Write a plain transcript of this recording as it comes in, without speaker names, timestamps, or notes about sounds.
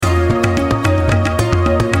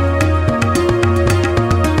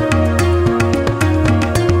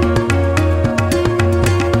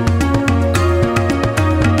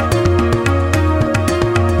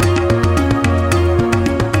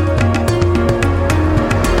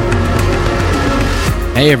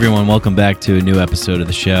Hey everyone, welcome back to a new episode of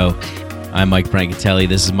the show. I'm Mike Brancatelli,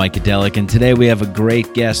 this is Mikeadelic, and today we have a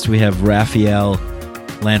great guest. We have Raphael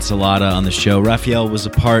Lancellotta on the show. Raphael was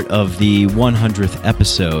a part of the 100th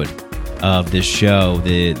episode of this show,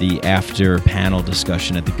 the after panel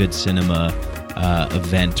discussion at the Good Cinema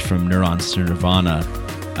event from Neurons to Nirvana.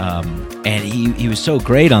 And he was so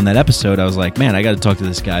great on that episode, I was like, man, I got to talk to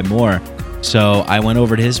this guy more. So I went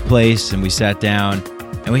over to his place and we sat down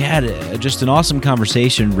and we had just an awesome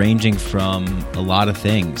conversation ranging from a lot of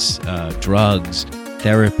things, drugs,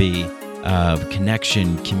 therapy,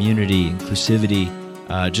 connection, community, inclusivity,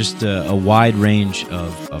 just a wide range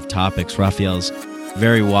of topics. Raphael's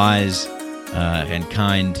very wise and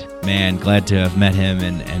kind man. Glad to have met him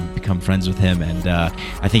and become friends with him. And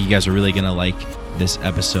I think you guys are really going to like this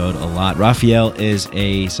episode a lot. Raphael is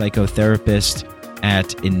a psychotherapist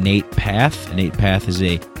at Innate Path. Innate Path is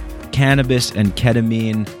a cannabis and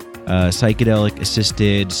ketamine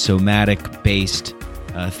psychedelic-assisted, somatic-based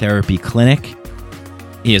therapy clinic.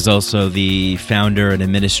 He is also the founder and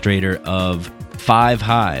administrator of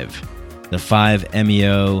 5Hive, the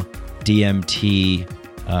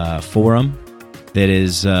 5-MeO-DMT forum that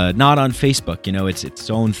is not on Facebook. You know, it's its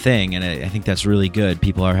own thing, and I think that's really good.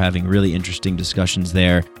 People are having really interesting discussions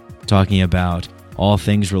there, talking about all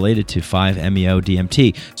things related to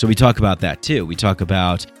 5-MeO-DMT. So we talk about that too. We talk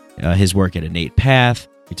about his work at Innate Path.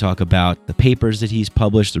 We talk about the papers that he's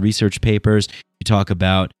published, the research papers. We talk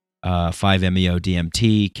about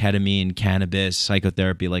 5-MeO-DMT, ketamine, cannabis,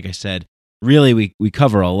 psychotherapy. Like I said, really, we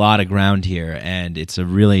cover a lot of ground here, and it's a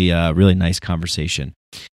really nice conversation.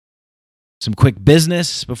 Some quick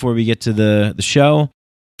business before we get to the show.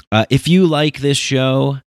 If you like this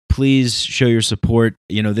show, please show your support.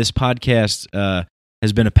 You know, this podcast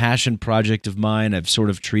has been a passion project of mine. I've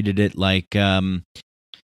sort of treated it like,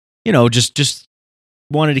 just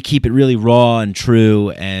wanted to keep it really raw and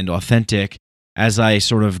true and authentic. As I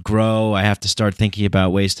sort of grow, I have to start thinking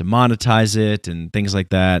about ways to monetize it and things like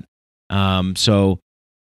that. So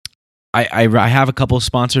I have a couple of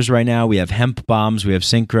sponsors right now. We have Hemp Bombs, we have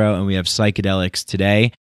Synchro, and we have Psychedelics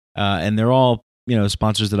Today. And they're all,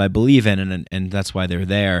 sponsors that I believe in, and that's why they're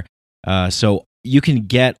there. So you can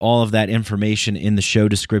get all of that information in the show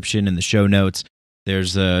description and the show notes.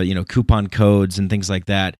 There's coupon codes and things like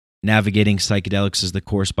that. Navigating Psychedelics is the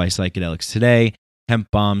course by Psychedelics Today.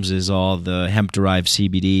 Hemp Bombs is all the hemp-derived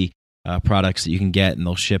CBD products that you can get, and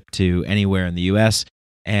they'll ship to anywhere in the U.S.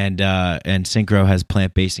 And Synchro has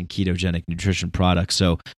plant-based and ketogenic nutrition products.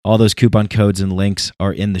 So all those coupon codes and links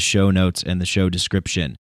are in the show notes and the show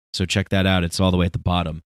description. So check that out. It's all the way at the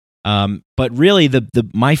bottom. But really,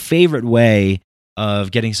 my favorite way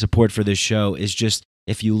of getting support for this show is just,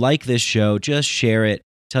 if you like this show, just share it,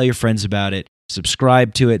 tell your friends about it,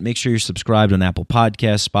 subscribe to it. Make sure you're subscribed on Apple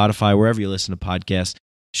Podcasts, Spotify, wherever you listen to podcasts.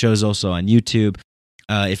 Show's also on YouTube.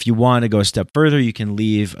 If you want to go a step further, you can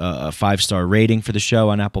leave a 5-star rating for the show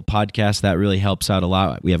on Apple Podcasts. That really helps out a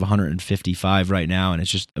lot. We have 155 right now, and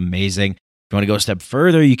it's just amazing. If you want to go a step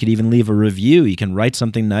further, you could even leave a review. You can write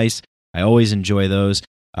something nice. I always enjoy those.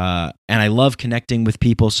 And I love connecting with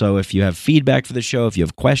people. So if you have feedback for the show, if you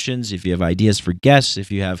have questions, if you have ideas for guests, if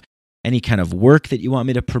you have any kind of work that you want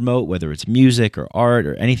me to promote, whether it's music or art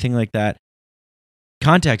or anything like that,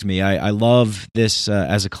 contact me. I love this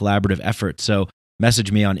as a collaborative effort. So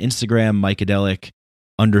message me on Instagram,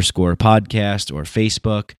 Mikeadelic_podcast, or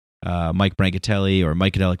Facebook, Mike Brancatelli or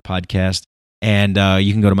Mikeadelic Podcast. And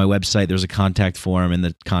you can go to my website. There's a contact form in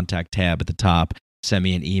the contact tab at the top. Send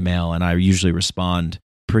me an email, and I usually respond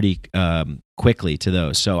pretty quickly to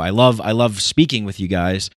those. So I love speaking with you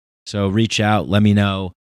guys. So reach out, let me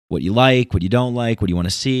know what you like, what you don't like, what you want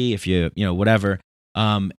to see, if you whatever.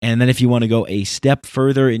 And then if you want to go a step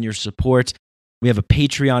further in your support, we have a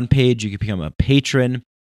Patreon page. You can become a patron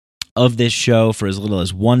of this show for as little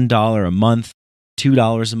as $1 a month,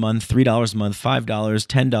 $2 a month, $3 a month, $5,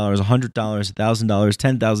 $10, $100, $1,000,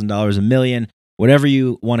 $10,000, $1 million, whatever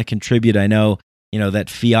you want to contribute. I know, that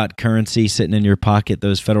fiat currency sitting in your pocket,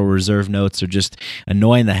 those Federal Reserve notes are just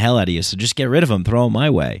annoying the hell out of you. So just get rid of them, throw them my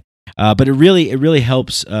way. But it really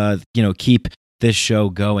helps, keep this show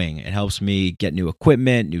going. It helps me get new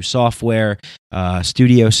equipment, new software,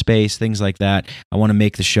 studio space, things like that. I want to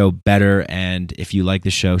make the show better. And if you like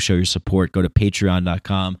the show, show your support. Go to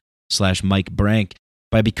patreon.com/MikeBrank.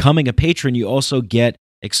 By becoming a patron, you also get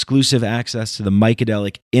exclusive access to the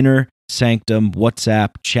Mikeadelic Inner Sanctum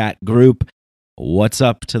WhatsApp chat group. What's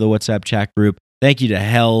up to the WhatsApp chat group? Thank you to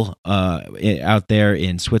Hell out there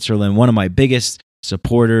in Switzerland, one of my biggest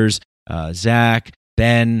supporters, Zach,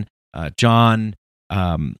 Ben, John,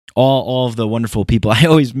 all of the wonderful people. I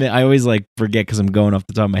always like forget because I'm going off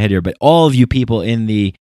the top of my head here, but all of you people in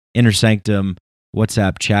the Inner Sanctum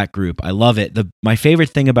WhatsApp chat group, I love it. My favorite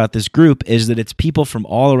thing about this group is that it's people from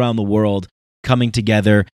all around the world coming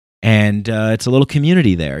together, and it's a little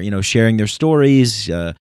community there, sharing their stories,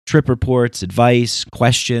 trip reports, advice,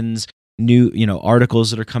 questions, new,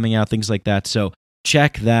 articles that are coming out, things like that. So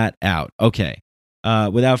check that out. Okay.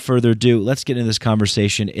 Without further ado, let's get into this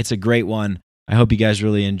conversation. It's a great one. I hope you guys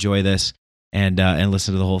really enjoy this and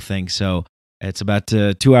listen to the whole thing. So it's about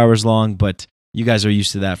 2 hours long, but you guys are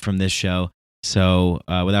used to that from this show. So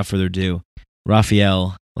without further ado,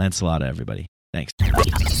 Raphael Lancelotta, everybody. Thanks.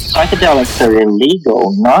 Psychedelics are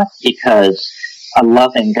illegal not because a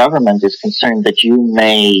loving government is concerned that you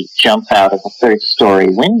may jump out of a third-story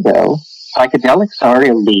window. Psychedelics are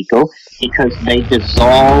illegal because they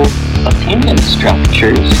dissolve opinion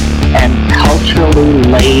structures and culturally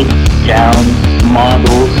laid down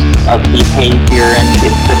models of behavior and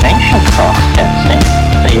information processing.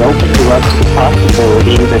 They open you up to the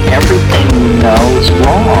possibility that everything you know is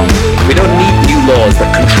wrong. We don't need new laws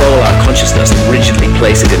that control our consciousness and rigidly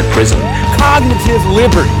place it in a prison. Cognitive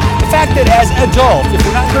liberty. The fact that as adults, if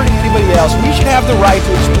we're not hurting anybody else, we should have the right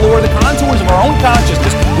to explore the contours of our own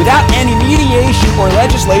consciousness without any mediation or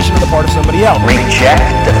legislation on the part of somebody else.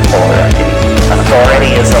 Reject authority.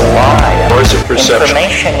 Authority is a lie. Or is it perception?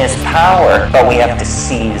 Information is power, but we have to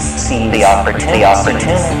seize the opportunity.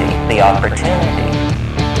 The opportunity.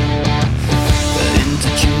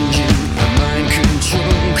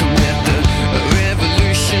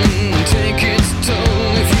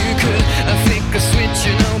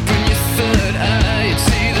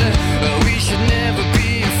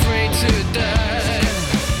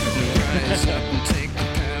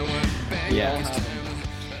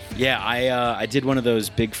 Yeah, I did one of those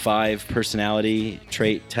Big 5 personality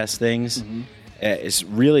trait test things. Mm-hmm. It's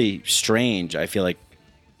really strange. I feel like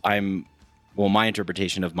my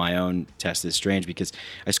interpretation of my own test is strange because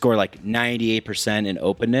I score like 98% in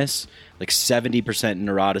openness, like 70% in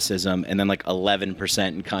neuroticism, and then like 11%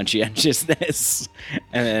 in conscientiousness.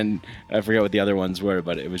 And then I forget what the other ones were,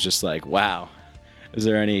 but it was just like, wow. Is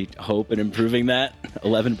there any hope in improving that?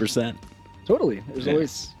 11%? Totally. There's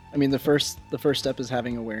always... I mean, the first step is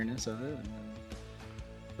having awareness of it, and then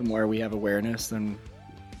the more we have awareness, then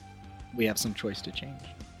we have some choice to change.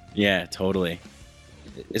 Yeah, totally.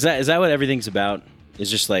 Is that what everything's about?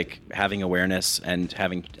 Is just like having awareness and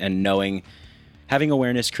having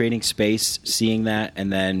awareness, creating space, seeing that,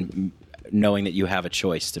 and then knowing that you have a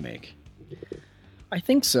choice to make. I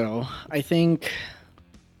think so. I think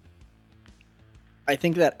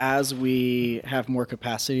that as we have more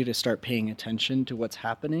capacity to start paying attention to what's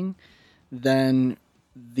happening, then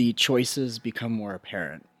the choices become more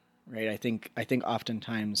apparent, right? I think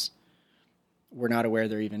oftentimes we're not aware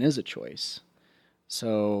there even is a choice.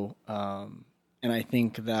 So, and I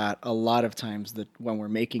think that a lot of times that when we're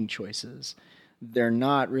making choices, they're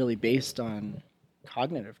not really based on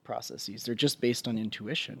cognitive processes. They're just based on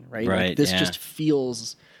intuition, right? Right. Like this just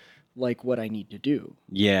feels like what I need to do.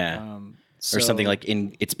 Yeah. Or something like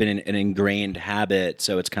it's been an ingrained habit,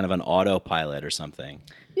 so it's kind of an autopilot or something.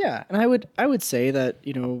 Yeah, and I would say that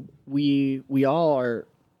we all are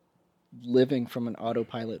living from an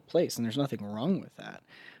autopilot place, and there's nothing wrong with that.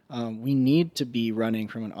 We need to be running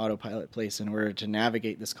from an autopilot place in order to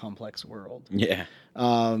navigate this complex world. Yeah.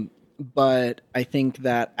 But I think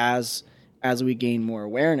that as we gain more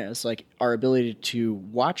awareness, like our ability to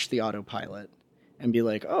watch the autopilot and be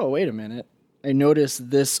like, oh, wait a minute. I notice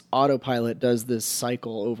this autopilot does this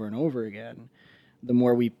cycle over and over again. The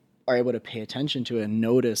more we are able to pay attention to it and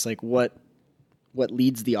notice like what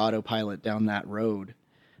leads the autopilot down that road,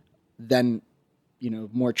 then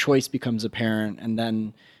more choice becomes apparent, and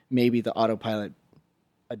then maybe the autopilot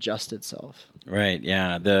adjusts itself. Right.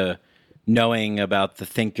 Yeah. The knowing about the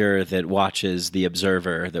thinker that watches the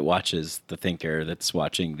observer that watches the thinker that's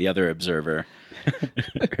watching the other observer.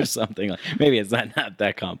 Or something like, maybe it's not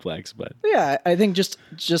that complex, but yeah, I think just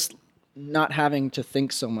not having to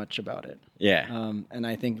think so much about it. Yeah. And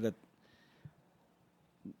I think that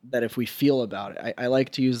if we feel about it, I like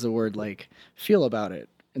to use the word like feel about it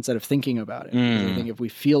instead of thinking about it. I think if we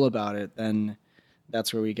feel about it, then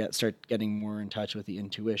that's where we start getting more in touch with the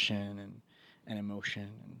intuition and emotion.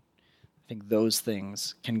 And I think those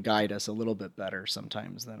things can guide us a little bit better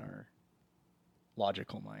sometimes than our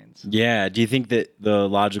logical minds. Yeah. Do you think that the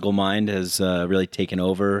logical mind has really taken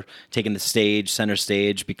the center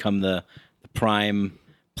stage, become the prime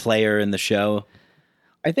player in the show?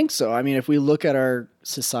 I think so. I mean, if we look at our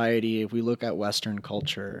society, if we look at Western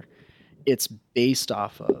culture, it's based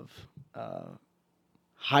off of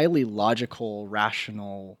highly logical,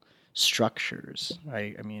 rational structures,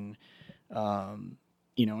 right? I mean,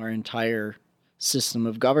 our entire system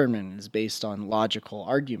of government is based on logical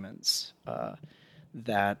arguments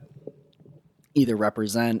that either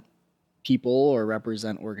represent people or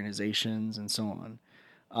represent organizations and so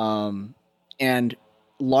on. And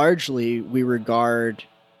largely, we regard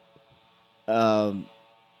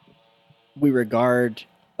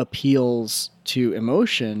appeals to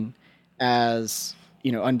emotion as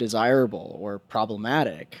undesirable or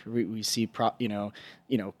problematic. We see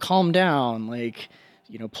calm down, like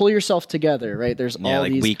pull yourself together, right? There's all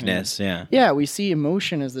like these weakness. We see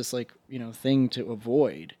emotion as this thing to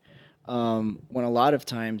avoid. When a lot of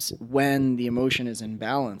times when the emotion is in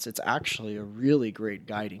balance, it's actually a really great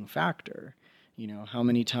guiding factor. How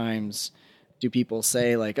many times do people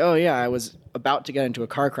say like, oh yeah, I was about to get into a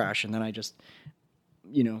car crash and then I just,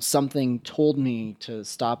 something told me to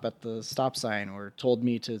stop at the stop sign or told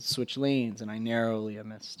me to switch lanes and I narrowly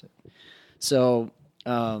missed it. So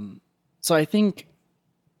I think,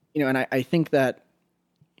 and I think that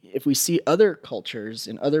if we see other cultures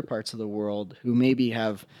in other parts of the world who maybe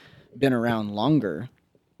have been around longer,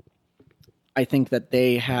 I think that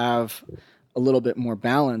they have a little bit more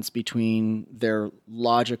balance between their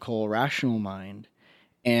logical, rational mind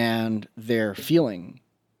and their feeling,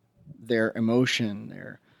 their emotion,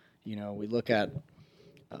 we look at,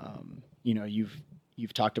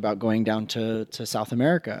 you've talked about going down to South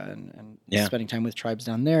America and spending time with tribes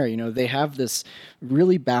down there. They have this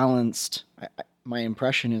really balanced, my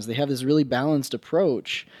impression is they have this really balanced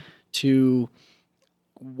approach to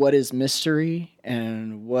what is mystery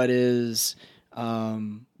and what is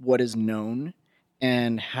known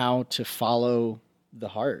and how to follow the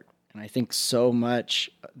heart. And I think so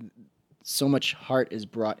much heart is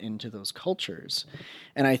brought into those cultures.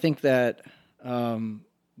 And I think that,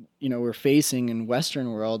 we're facing in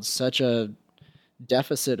Western world such a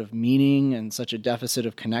deficit of meaning and such a deficit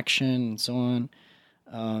of connection and so on.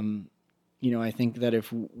 I think that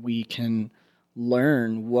if we can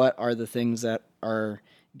learn what are the things that are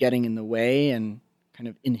getting in the way and kind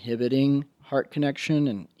of inhibiting heart connection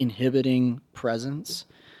and inhibiting presence,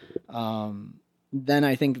 then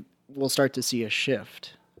I think we'll start to see a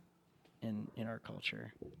shift in our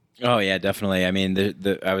culture. Oh yeah, definitely. I mean,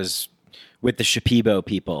 I was with the Shipibo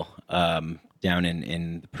people down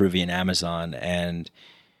in the Peruvian Amazon, and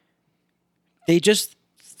they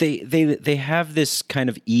have this kind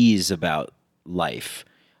of ease about life.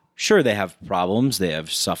 Sure, they have problems, they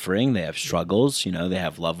have suffering, they have struggles, they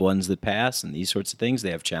have loved ones that pass and these sorts of things,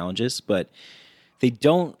 they have challenges, but they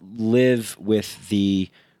don't live with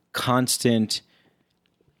the constant,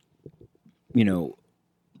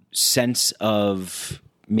 sense of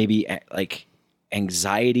maybe like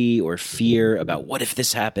anxiety or fear about what if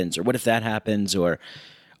this happens or what if that happens, or,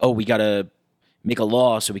 oh, we got to make a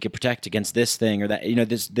law so we can protect against this thing or that,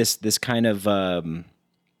 this kind of,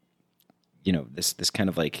 this kind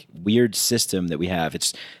of like weird system that we have.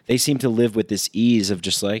 They seem to live with this ease of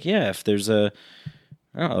just like, yeah, if there's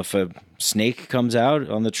if a snake comes out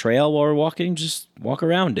on the trail while we're walking, just walk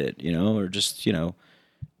around it, or just,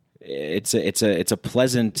 it's a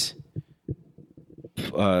pleasant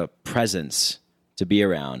presence to be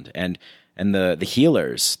around. And the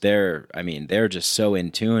healers, they're just so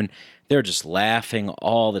in tune. They're just laughing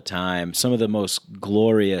all the time. Some of the most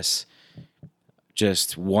glorious,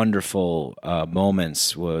 just wonderful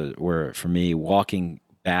moments were for me walking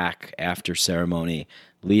back after ceremony,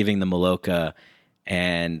 leaving the Maloka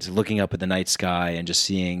and looking up at the night sky and just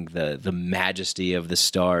seeing the majesty of the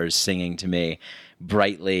stars singing to me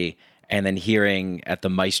brightly, and then hearing at the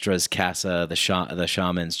Maestra's casa the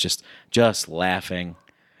shamans just laughing,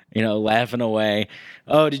 laughing away.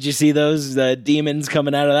 Oh, did you see those demons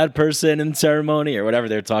coming out of that person in ceremony or whatever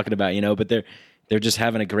they're talking about? But they're just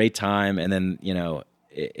having a great time, and then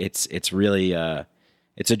it's really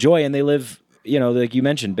it's a joy, and they live like you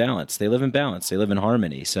mentioned, balance. They live in balance. They live in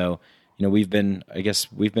harmony. So we've been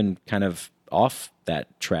kind of off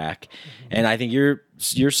that track, and I think you're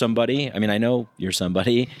somebody. I mean, I know you're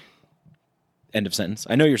somebody. End of sentence.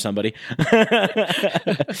 I know you're somebody.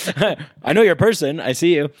 I know you're a person. I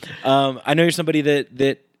see you. I know you're somebody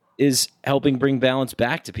that is helping bring balance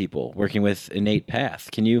back to people, working with Innate Path.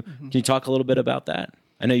 Can you talk a little bit about that?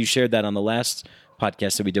 I know you shared that on the last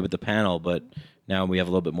podcast that we did with the panel, but now we have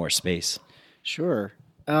a little bit more space. Sure.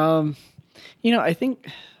 I think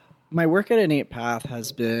my work at Innate Path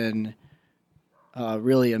has been a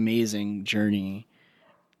really amazing journey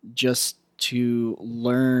just to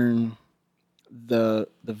learn the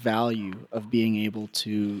value of being able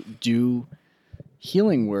to do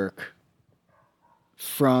healing work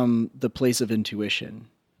from the place of intuition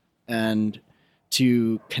and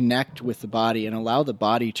to connect with the body and allow the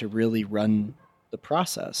body to really run the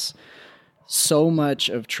process. So much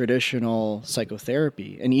of traditional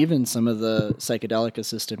psychotherapy and even some of the psychedelic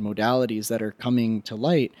assisted modalities that are coming to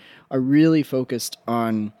light are really focused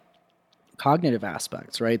on cognitive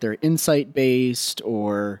aspects, right? They're insight based,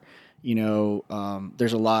 or,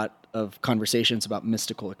 there's a lot of conversations about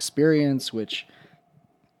mystical experience, which,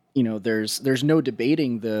 there's no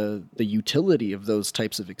debating the utility of those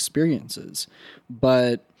types of experiences.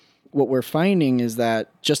 But what we're finding is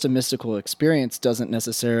that just a mystical experience doesn't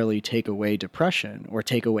necessarily take away depression or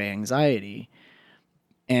take away anxiety.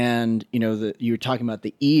 And, you were talking about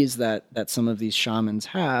the ease that some of these shamans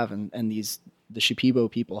have and the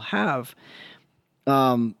Shipibo people have.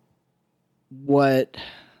 What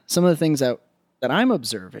some of the things that I'm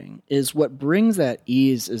observing is what brings that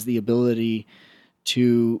ease is the ability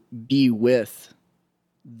to be with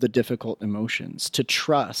the difficult emotions, to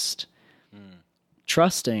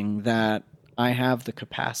trusting that I have the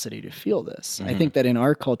capacity to feel this. Mm-hmm. I think that in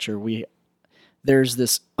our culture, there's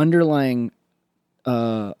this underlying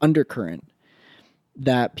undercurrent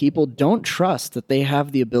that people don't trust that they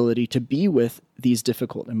have the ability to be with these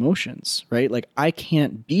difficult emotions, right? Like, I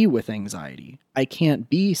can't be with anxiety. I can't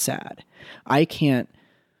be sad. I can't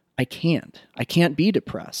be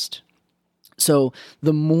depressed. So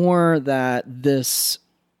the more that this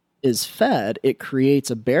is fed, it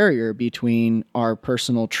creates a barrier between our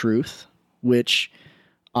personal truth, which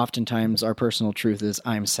oftentimes our personal truth is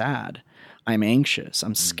I'm sad, I'm anxious,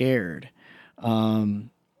 I'm scared. And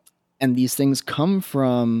these things come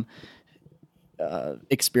from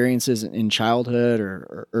experiences in childhood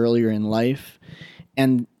or earlier in life.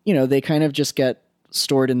 And, they kind of just get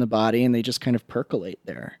stored in the body and they just kind of percolate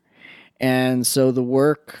there. And so the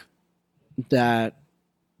work that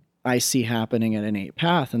I see happening at Innate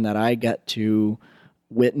Path and that I get to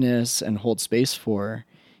witness and hold space for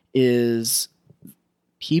is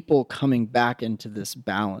people coming back into this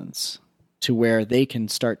balance to where they can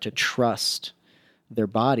start to trust their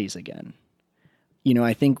bodies again.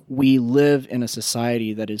 I think we live in a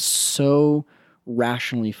society that is so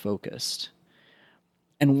rationally focused.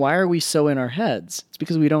 And why are we so in our heads? It's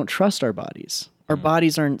because we don't trust our bodies. Our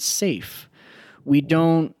bodies aren't safe. We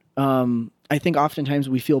don't, I think oftentimes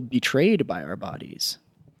we feel betrayed by our bodies.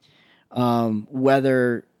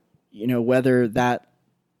 Whether that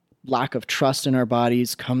lack of trust in our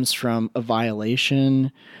bodies comes from a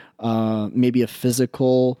violation, maybe a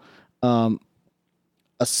physical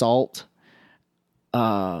assault,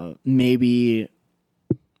 maybe,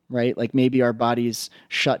 right? Like maybe our bodies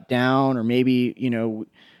shut down, or maybe,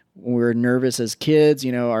 we're nervous as kids,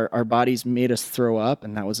 our bodies made us throw up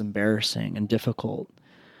and that was embarrassing and difficult.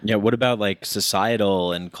 Yeah. What about like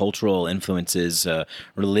societal and cultural influences,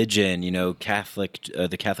 religion, Catholic,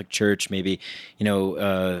 the Catholic Church, maybe,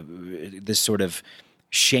 this sort of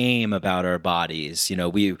shame about our bodies.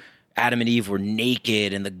 Adam and Eve were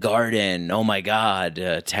naked in the garden. Oh my God,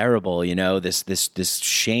 terrible. This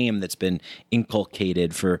shame that's been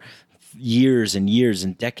inculcated for years and years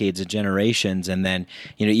and decades and generations. And then,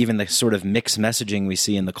 even the sort of mixed messaging we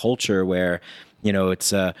see in the culture where,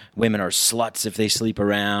 it's women are sluts if they sleep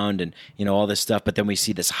around and, all this stuff. But then we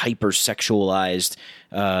see this hyper sexualized,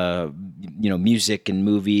 music and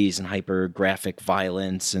movies and hyper graphic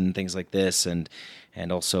violence and things like this. And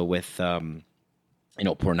also with,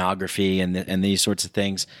 pornography and these sorts of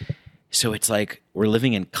things. So it's like we're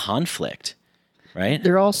living in conflict, right?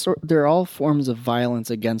 They're all forms of violence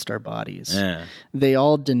against our bodies. Yeah. They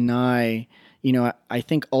all deny, I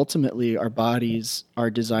think ultimately our bodies are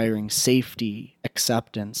desiring safety,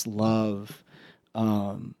 acceptance, love,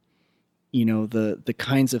 the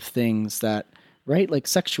kinds of things that, right? Like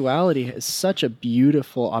sexuality is such a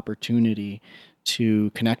beautiful opportunity to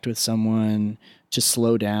connect with someone, to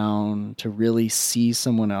slow down, to really see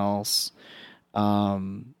someone else.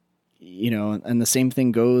 And the same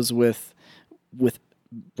thing goes with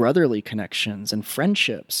brotherly connections and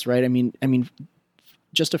friendships, right? I mean,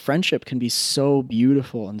 just a friendship can be so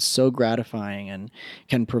beautiful and so gratifying and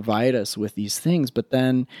can provide us with these things. But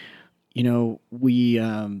then, we,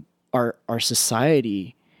 our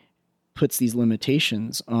society puts these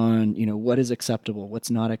limitations on, what is acceptable,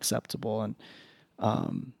 what's not acceptable. And,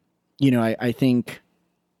 I think,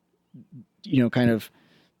 kind of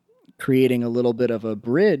creating a little bit of a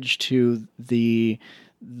bridge to the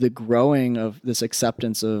growing of this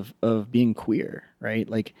acceptance of being queer, right?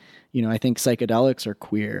 Like, I think psychedelics are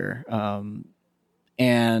queer.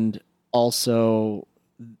 And also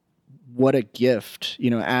what a gift,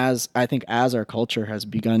 as our culture has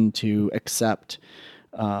begun to accept,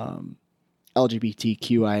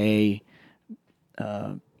 LGBTQIA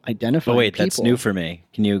identifying Oh wait, people. that's new for me.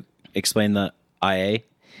 Can you explain the IA?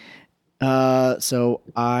 So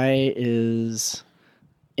I is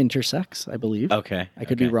intersex, I believe. Okay. I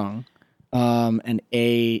could be wrong. And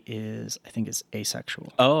A is, I think, is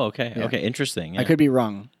asexual. Oh, okay. Yeah. Okay, interesting. Yeah. I could be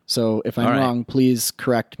wrong. So if I'm All right. wrong, please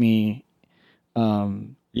correct me.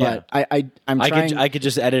 Yeah. But I'm trying. I could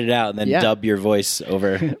just edit it out and then Yeah. dub your voice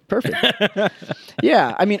over. Perfect.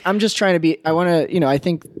 Yeah. I mean, I'm just trying to be, I want to, I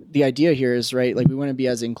think the idea here is, right, like we want to be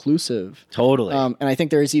as inclusive. Totally. And I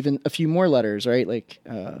think there's even a few more letters, right? Like,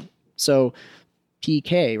 so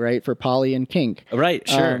PK, right, for poly and kink. Right,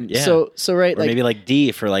 sure. Yeah. So right, or like maybe like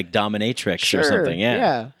D for like dominatrix or something. Yeah.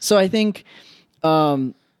 Yeah. So I think,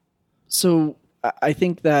 so I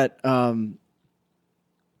think that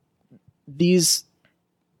there's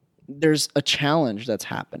a challenge that's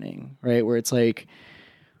happening, right? Where it's like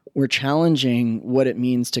we're challenging what it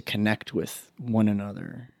means to connect with one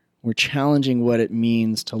another. We're challenging what it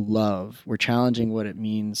means to love. We're challenging what it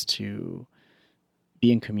means to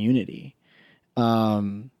be in community.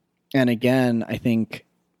 And again, I think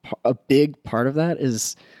a big part of that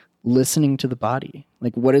is listening to the body.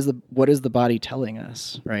 Like, what is the body telling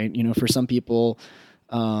us, right? For some people,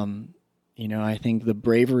 I think the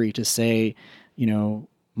bravery to say,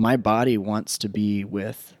 my body wants to be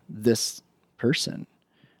with this person.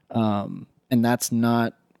 And that's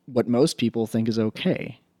not what most people think is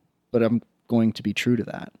okay, but I'm going to be true to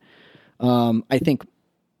that. I think,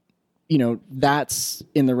 that's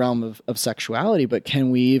in the realm of sexuality, but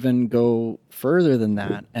can we even go further than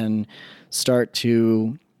that and start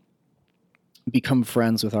to become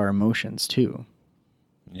friends with our emotions too?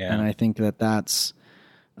 Yeah. And I think that's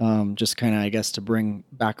just kind of, I guess, to bring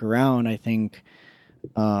back around, I think,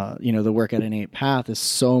 the work at Innate Path is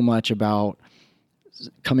so much about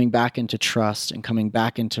coming back into trust and coming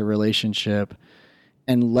back into relationship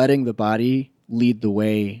and letting the body lead the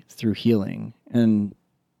way through healing. And,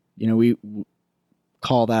 we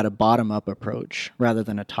call that a bottom-up approach rather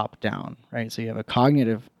than a top-down, right? So you have a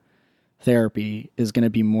cognitive therapy is going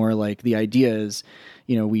to be more like, the idea is,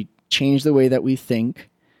 we change the way that we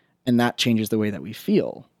think, and that changes the way that we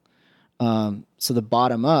feel. So the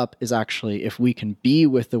bottom up is actually, if we can be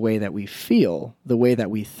with the way that we feel, the way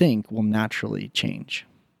that we think will naturally change.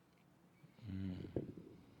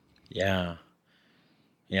 Yeah.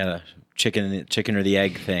 Yeah. The chicken or the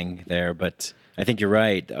egg thing there. But I think you're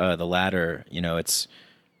right. The latter, it's,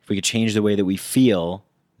 if we could change the way that we feel,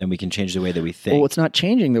 then we can change the way that we think. Well, it's not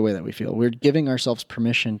changing the way that we feel. We're giving ourselves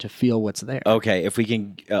permission to feel what's there. Okay. If we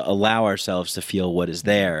can allow ourselves to feel what is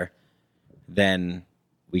there, then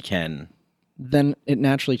we can. Then it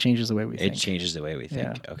naturally changes the way we think. It changes the way we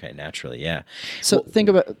think. Yeah. Okay, naturally, yeah. So think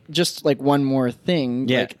about just like one more thing.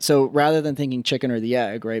 Yeah. Like, so rather than thinking chicken or the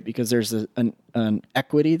egg, right? Because there's an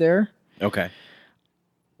equity there. Okay.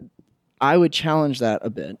 I would challenge that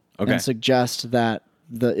a bit Okay. and suggest that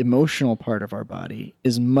the emotional part of our body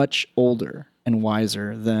is much older and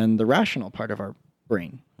wiser than the rational part of our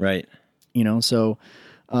brain. Right. So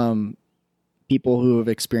people who have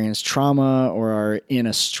experienced trauma or are in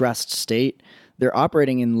a stressed state, they're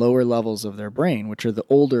operating in lower levels of their brain, which are the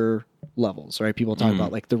older levels, right? People talk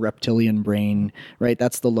about like the reptilian brain, right?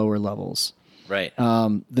 That's the lower levels. Right.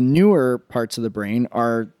 The newer parts of the brain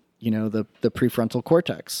are, the prefrontal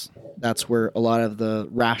cortex. That's where a lot of the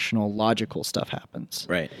rational, logical stuff happens.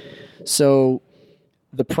 Right. So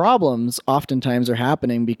the problems oftentimes are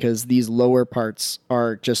happening because these lower parts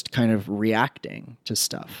are just kind of reacting to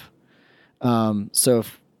stuff. So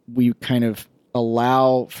if we kind of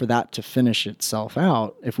allow for that to finish itself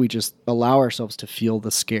out, if we just allow ourselves to feel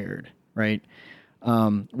the scared, right?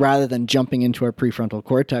 Rather than jumping into our prefrontal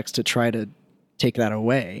cortex to try to take that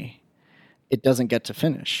away, it doesn't get to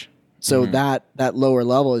finish. So that lower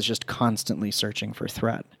level is just constantly searching for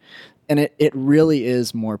threat. And it really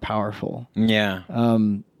is more powerful. Yeah.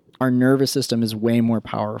 Our nervous system is way more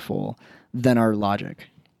powerful than our logic,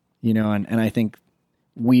 and I think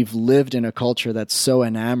we've lived in a culture that's so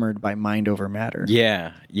enamored by mind over matter.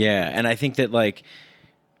 Yeah. Yeah. And I think that like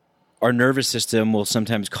our nervous system will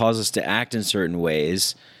sometimes cause us to act in certain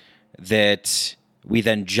ways that we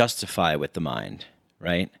then justify with the mind,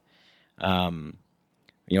 right?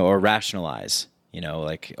 Or rationalize,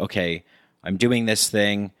 like, okay, I'm doing this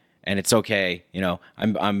thing and it's okay.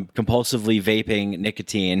 I'm compulsively vaping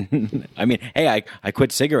nicotine. I mean, hey, I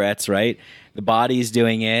quit cigarettes, right? The body's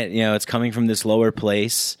doing it. It's coming from this lower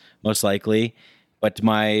place, most likely. But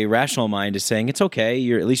my rational mind is saying, it's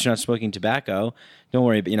okay. At least you're not smoking tobacco. Don't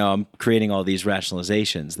worry. But, I'm creating all these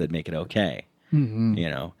rationalizations that make it okay. Mm-hmm.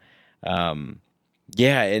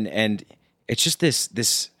 Yeah. And it's just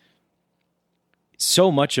this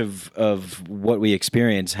so much of what we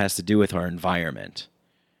experience has to do with our environment,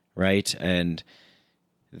 right? And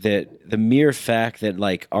that the mere fact that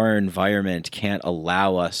like our environment can't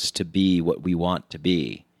allow us to be what we want to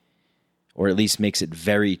be, or at least makes it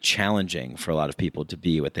very challenging for a lot of people to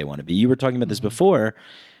be what they want to be. You were talking about this before.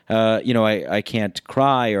 I can't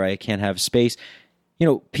cry, or I can't have space.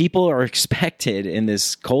 People are expected in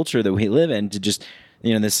this culture that we live in to just,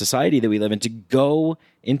 this society that we live in, to go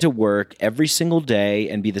into work every single day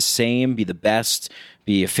and be the same, be the best,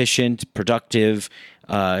 be efficient, productive,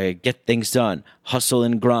 get things done, hustle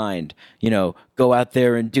and grind, go out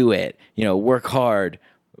there and do it, work hard,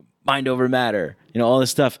 mind over matter, all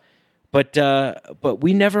this stuff. But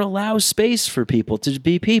we never allow space for people to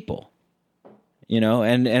be people,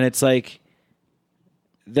 and it's like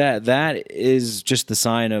that is just the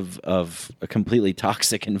sign of a completely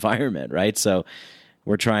toxic environment, right? So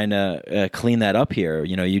we're trying to clean that up here.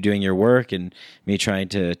 You doing your work and me trying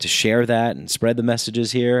to share that and spread the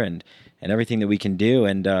messages here and everything that we can do.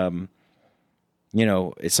 And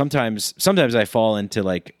it's sometimes I fall into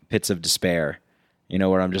like pits of despair,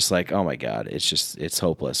 where I'm just like, oh my God, it's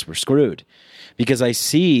hopeless. We're screwed, because I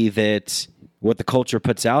see that what the culture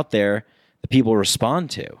puts out there, the people respond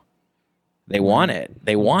to. They want it.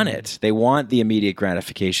 They want it. They want the immediate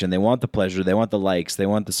gratification. They want the pleasure. They want the likes. They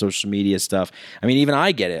want the social media stuff. I mean, even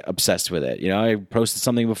I get obsessed with it. I posted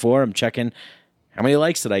something before. I'm checking how many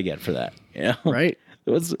likes did I get for that. Right.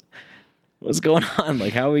 What's going on?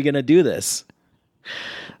 Like, how are we going to do this?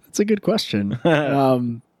 That's a good question.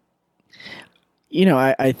 I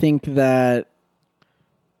think that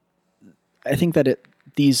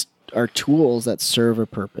these are tools that serve a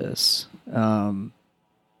purpose.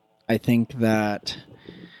 I think that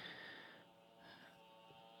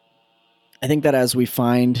as we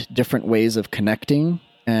find different ways of connecting,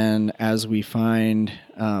 and as we find,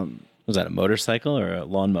 was that a motorcycle or a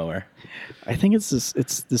lawnmower? I think it's this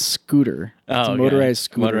scooter. It's a okay. motorized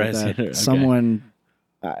scooter. Motorized that scooter, okay. Someone.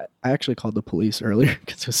 I actually called the police earlier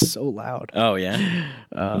because it was so loud. Oh yeah,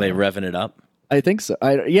 are they revving it up? I think so.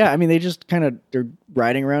 They just they're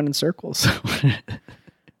riding around in circles.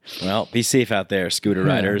 Well, be safe out there, scooter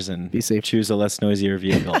riders, and be safe. Choose a less noisier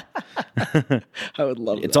vehicle. I would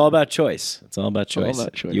love It's that. all about choice. It's all about choice. All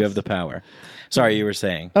about choice. You have the power. Sorry, you were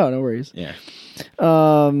saying. Oh, no worries. Yeah.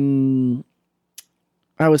 I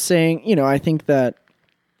was saying, I think that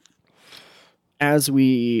as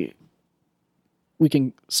we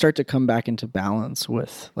can start to come back into balance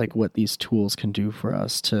with like what these tools can do for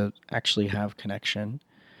us to actually have connection.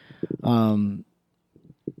 And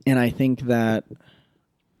I think that,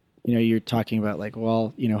 you're talking about like,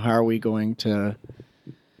 well, how are we going to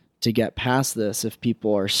get past this if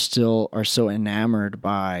people are so enamored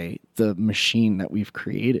by the machine that we've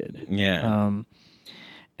created? Yeah.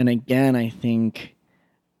 And again, I think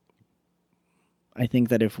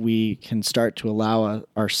that if we can start to allow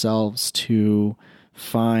ourselves to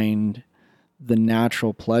find the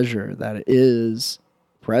natural pleasure that is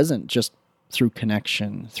present just through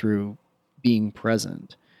connection, through being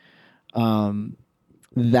present,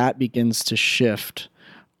 that begins to shift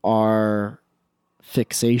our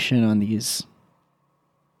fixation on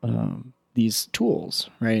these tools,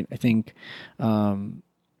 right? I think,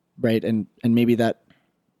 right, and maybe that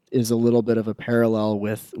is a little bit of a parallel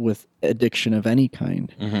with addiction of any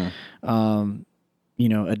kind.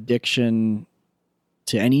 Mm-hmm. Addiction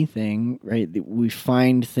to anything, right? We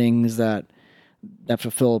find things that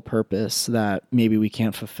fulfill a purpose that maybe we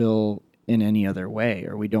can't fulfill in any other way,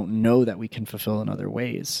 or we don't know that we can fulfill in other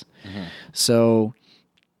ways. Mm-hmm. So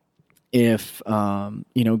if,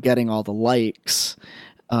 getting all the likes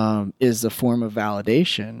is a form of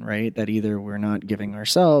validation, right? That either we're not giving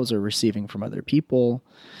ourselves or receiving from other people.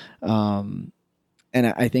 And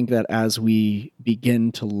I think that as we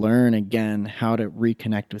begin to learn again how to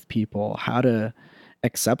reconnect with people, how to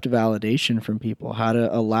accept validation from people, how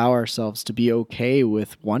to allow ourselves to be okay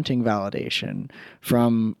with wanting validation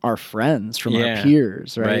from our friends, from our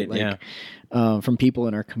peers, right? From people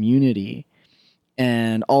in our community,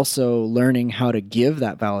 and also learning how to give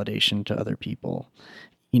that validation to other people.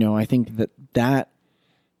 I think that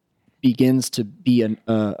begins to be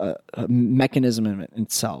a mechanism in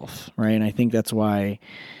itself, right? And I think that's why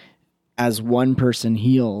as one person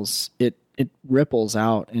heals, it ripples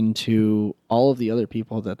out into all of the other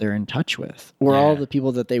people that they're in touch with, or all of the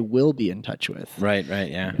people that they will be in touch with. Right.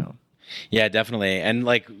 Yeah. Yeah, definitely. And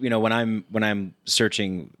like, when I'm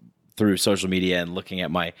searching through social media and looking at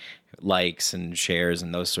my likes and shares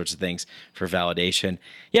and those sorts of things for validation,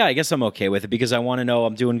 I guess I'm okay with it because I want to know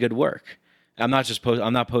I'm doing good work. I'm not just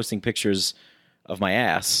I'm not posting pictures of my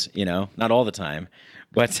ass, not all the time,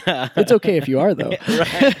 But It's okay if you are, though.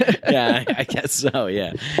 right. Yeah, I guess so.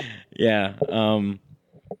 Yeah.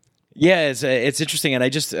 Yeah, it's interesting, and I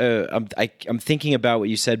just I'm thinking about what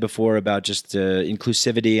you said before about just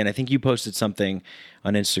inclusivity, and I think you posted something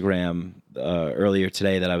on Instagram earlier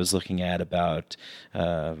today that I was looking at about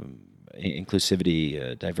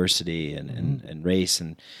inclusivity, diversity, and race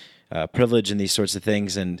and privilege and these sorts of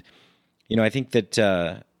things, and I think that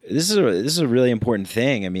this is a really important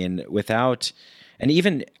thing. I mean, and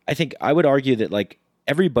even I think I would argue that like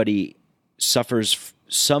everybody suffers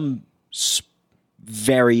some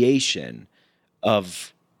variation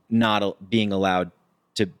of not being allowed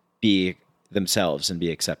to be themselves and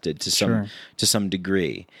be accepted to some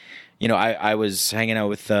degree. I was hanging out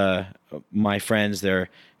with my friends. They're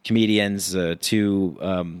comedians, two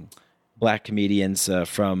black comedians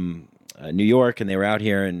from New York, and they were out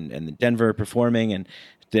here in Denver performing, and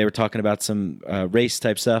they were talking about some race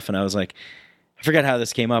type stuff, and I was like, I forgot how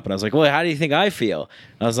this came up, and I was like, well, how do you think I feel?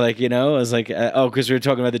 I was like, because we were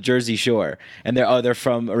talking about the Jersey Shore, and they're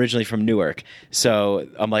originally from Newark. So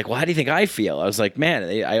I'm like, well, how do you think I feel? I was like, man,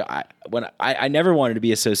 I never wanted to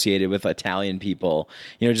be associated with Italian people,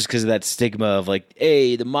 just because of that stigma of like,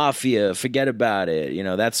 hey, the mafia, forget about it,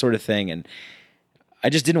 that sort of thing. And I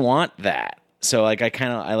just didn't want that. So like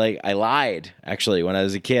I lied actually when I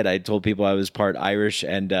was a kid. I told people I was part Irish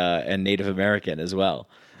and Native American as well.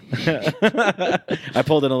 I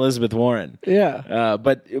pulled an Elizabeth Warren. Yeah.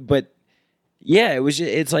 But yeah,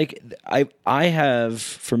 it's like I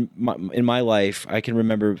have in my life, I can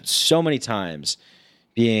remember so many times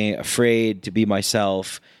being afraid to be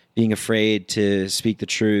myself, being afraid to speak the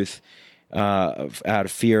truth, out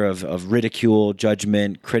of fear of ridicule,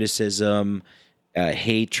 judgment, criticism,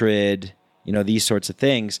 hatred, these sorts of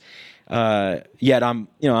things. Yet I'm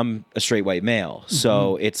a straight white male.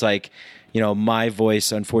 So it's like, my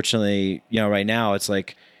voice, unfortunately, right now, it's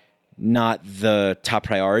like not the top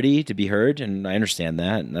priority to be heard. And I understand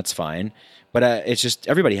that, and that's fine. But it's just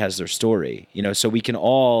everybody has their story, so we can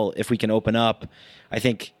all, if we can open up, I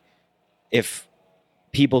think if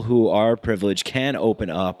people who are privileged can open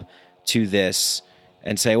up to this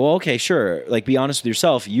and say, well, okay, sure. Like, be honest with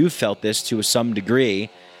yourself. You've felt this to some degree.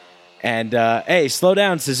 And, hey, slow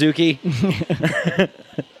down, Suzuki.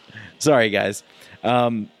 Sorry, guys.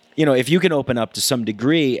 If you can open up to some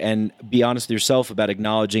degree and be honest with yourself about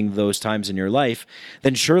acknowledging those times in your life,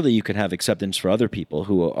 then surely you can have acceptance for other people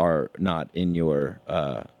who are not in your,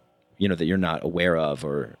 that you're not aware of,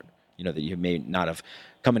 or, that you may not have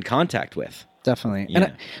come in contact with. Definitely. Yeah.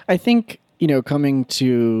 And I think, coming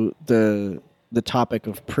to the topic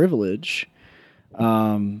of privilege,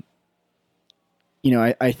 I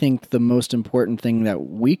think the most important thing that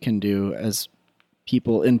we can do as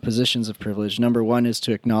people in positions of privilege, number one, is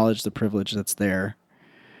to acknowledge the privilege that's there.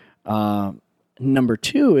 Number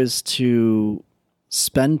two is to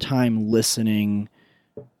spend time listening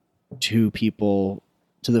to people,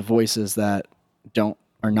 to the voices that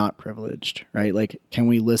are not privileged, right? Like, can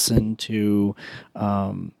we listen to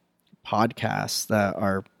podcasts that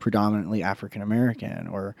are predominantly African American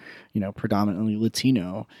or, predominantly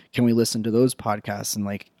Latino? Can we listen to those podcasts and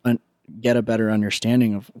like get a better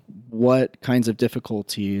understanding of what kinds of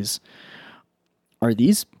difficulties are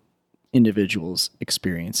these individuals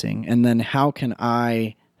experiencing? And then how can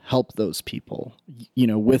I help those people,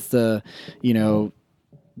 with the,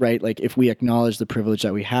 right? Like, if we acknowledge the privilege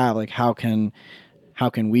that we have, like, how can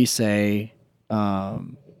we say,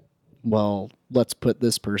 well, let's put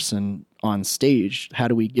this person on stage. How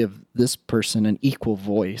do we give this person an equal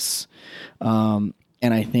voice? And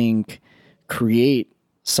I think create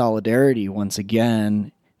solidarity once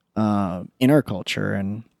again in our culture.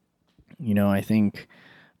 And, I think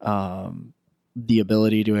the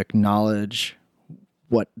ability to acknowledge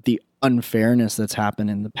what the unfairness that's happened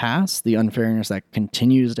in the past, the unfairness that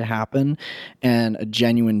continues to happen, and a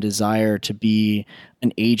genuine desire to be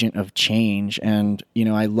an agent of change. And,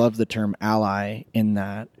 I love the term ally in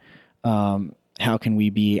that. How can we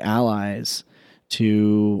be allies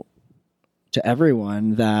to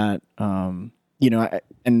everyone that, and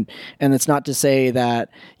it's not to say that,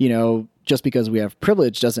 just because we have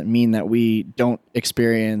privilege doesn't mean that we don't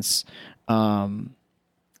experience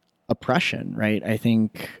oppression, right? I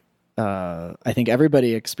think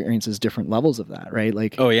everybody experiences different levels of that, right?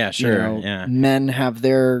 Like, oh yeah, sure, yeah. Men have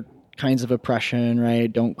their kinds of oppression,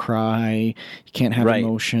 right? Don't cry, you can't have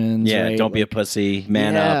emotions, yeah. Right? Don't be a pussy,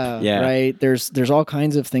 man up, yeah. Right. There's all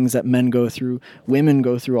kinds of things that men go through, women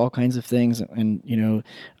go through all kinds of things, and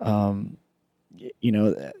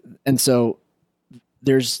and so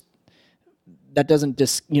there's. That doesn't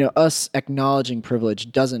us acknowledging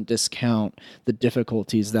privilege doesn't discount the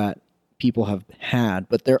difficulties that people have had,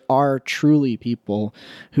 but there are truly people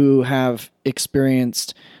who have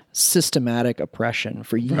experienced systematic oppression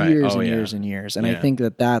for years and years and years. And I think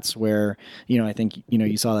that that's where, I think,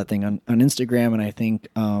 you saw that thing on Instagram, and I think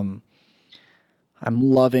I'm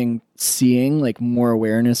loving seeing like more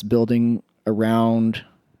awareness building around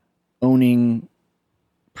owning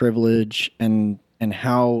privilege and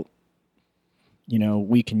how,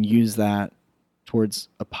 we can use that towards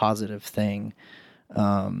a positive thing.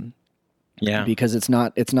 Because it's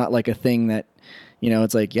not like a thing that,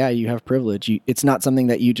 it's like, yeah, you have privilege. It's not something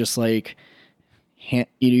that you just like,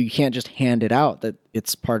 you can't just hand it out, that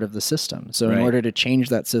it's part of the system. So in order to change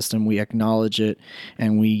that system, we acknowledge it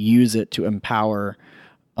and we use it to empower,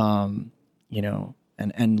 and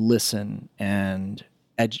listen and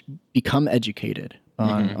become educated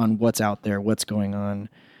on what's out there, what's going on.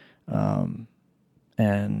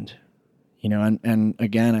 And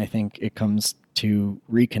again, I think it comes to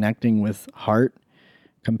reconnecting with heart,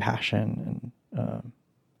 compassion,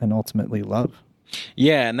 and ultimately love.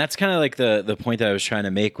 Yeah, and that's kind of like the point that I was trying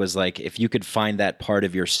to make was like, if you could find that part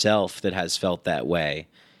of yourself that has felt that way,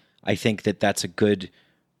 I think that that's a good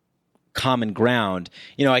common ground.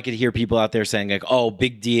 I could hear people out there saying like, "Oh,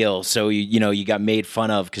 big deal. So you got made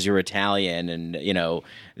fun of because you're Italian, and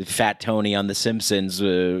Fat Tony on The Simpsons,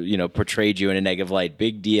 portrayed you in a negative light.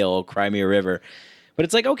 Big deal. Cry me a river." But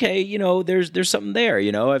it's like, okay, there's something there.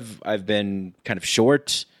 I've been kind of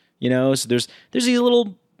short. So there's these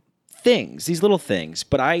little things.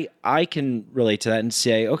 But I can relate to that and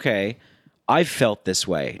say, okay, I've felt this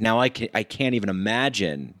way. Now I can't even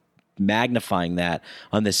imagine magnifying that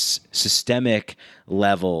on this systemic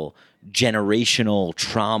level, generational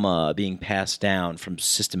trauma being passed down from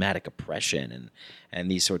systematic oppression and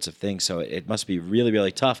these sorts of things. So it must be really,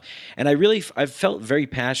 really tough. And I've felt very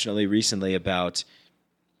passionately recently about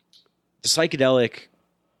the psychedelic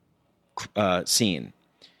scene.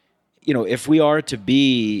 If we are to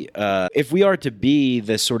be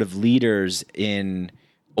the sort of leaders in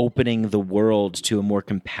opening the world to a more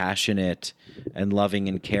compassionate and loving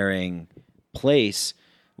and caring place,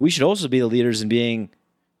 we should also be the leaders in being,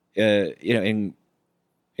 in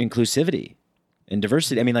inclusivity and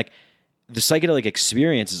diversity. I mean, like, the psychedelic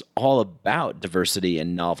experience is all about diversity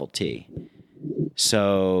and novelty.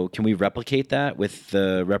 So can we replicate that with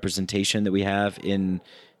the representation that we have in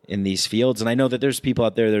these fields? And I know that there's people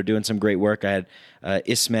out there that are doing some great work. I had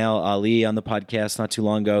Ismail Ali on the podcast not too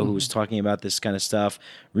long ago who was talking about this kind of stuff.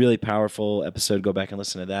 Really powerful episode. Go back and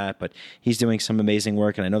listen to that. But he's doing some amazing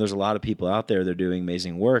work. And I know there's a lot of people out there that are doing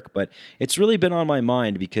amazing work. But it's really been on my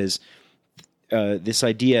mind because this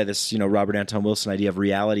idea, Robert Anton Wilson idea of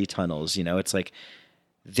reality tunnels, it's like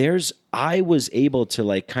I was able to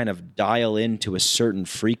like kind of dial into a certain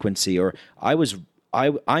frequency, or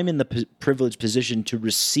I'm in the privileged position to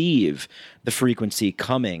receive the frequency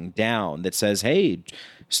coming down that says, hey,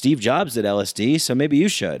 Steve Jobs did LSD, so maybe you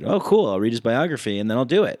should. Oh, cool. I'll read his biography and then I'll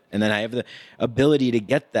do it. And then I have the ability to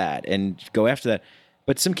get that and go after that.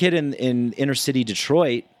 But some kid in inner city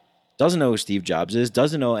Detroit doesn't know who Steve Jobs is,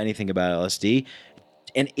 doesn't know anything about LSD,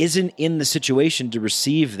 and isn't in the situation to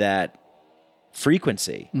receive that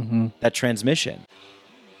frequency, that transmission.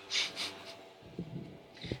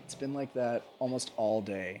 It's been like that almost all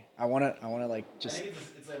day. I wanna like just. I think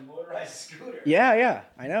it's a motorized scooter. Yeah,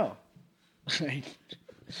 I know.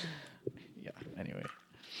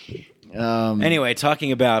 Anyway,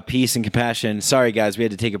 talking about peace and compassion. Sorry, guys, we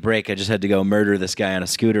had to take a break. I just had to go murder this guy on a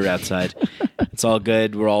scooter outside. It's all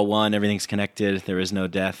good. We're all one. Everything's connected. There is no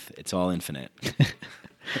death. It's all infinite.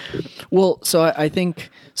 Well, so I think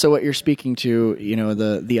what you're speaking to,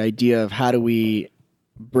 the idea of how do we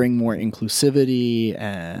bring more inclusivity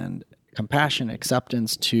and compassion,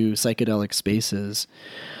 acceptance to psychedelic spaces.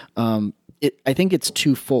 I think it's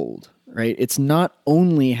twofold, right? It's not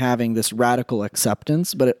only having this radical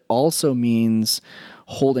acceptance, but it also means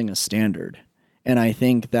holding a standard. And I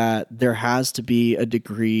think that there has to be a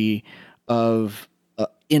degree of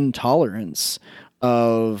intolerance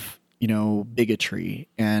of bigotry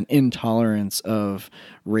and intolerance of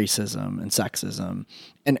racism and sexism.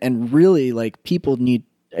 And really, like, people need,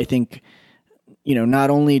 I think, not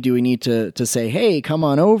only do we need to say, hey, come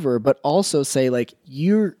on over, but also say, like,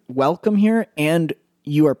 you're welcome here and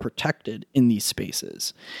you are protected in these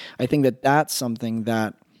spaces. I think that that's something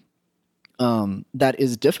that that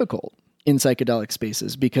is difficult in psychedelic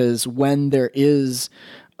spaces, because when there is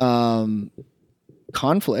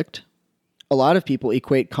conflict, a lot of people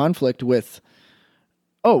equate conflict with,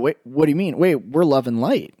 oh, wait, what do you mean? Wait, we're love and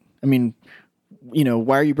light. I mean,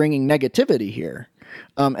 why are you bringing negativity here?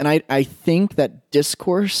 And I think that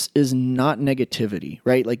discourse is not negativity,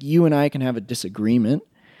 right? Like, you and I can have a disagreement,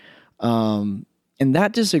 And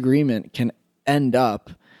that disagreement can end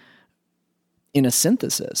up in a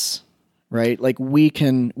synthesis, right? Like we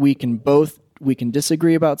can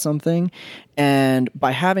disagree about something, and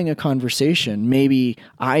by having a conversation, maybe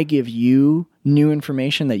I give you new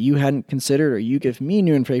information that you hadn't considered, or you give me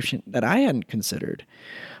new information that I hadn't considered.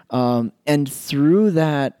 And through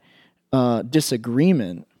that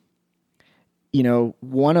disagreement,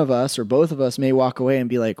 one of us or both of us may walk away and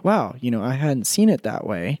be like, wow, I hadn't seen it that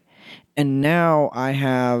way. And now I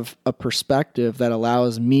have a perspective that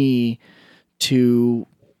allows me to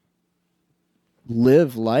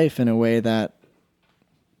live life in a way that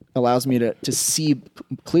allows me to see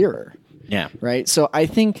clearer. Yeah. Right. So I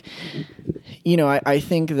think, I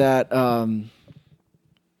think that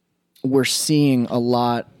we're seeing a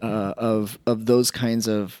lot of those kinds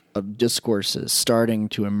of discourses starting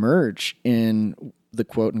to emerge in the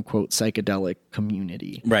quote unquote psychedelic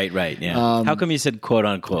community. Right. Yeah. How come you said quote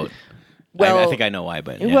unquote? Well, I think I know why,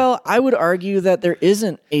 but yeah. Well, I would argue that there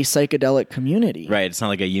isn't a psychedelic community. Right. It's not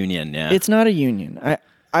like a union. Yeah. It's not a union.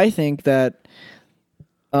 I think that,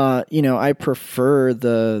 I prefer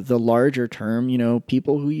the larger term,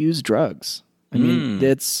 people who use drugs. I mean,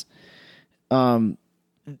 it's,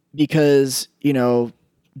 because,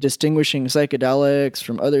 distinguishing psychedelics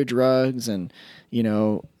from other drugs and,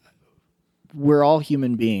 we're all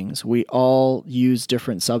human beings. We all use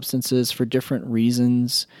different substances for different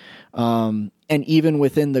reasons. And even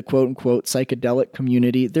within the quote unquote psychedelic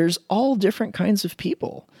community, there's all different kinds of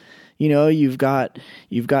people. You've got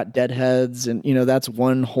deadheads, and that's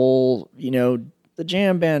one whole, the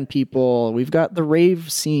jam band people. We've got the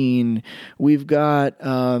rave scene. We've got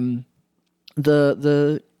the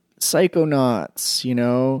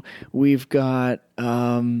psychonauts. We've got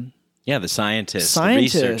the scientists, the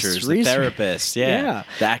researchers, the therapists,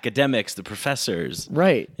 the academics, the professors.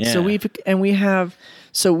 Right. Yeah.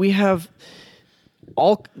 So we have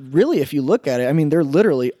all, really, if you look at it, I mean, they're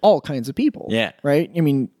literally all kinds of people. Yeah. Right. I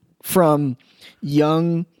mean, from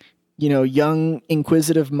young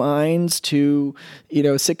inquisitive minds to,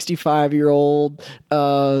 65-year-old,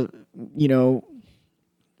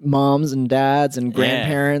 moms and dads and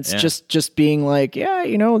grandparents just being like,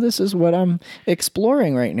 this is what I'm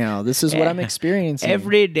exploring right now. This is what I'm experiencing.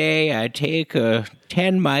 Every day I take 10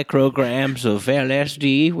 micrograms of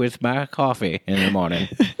LSD with my coffee in the morning.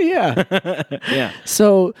 Yeah.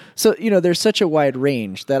 So there's such a wide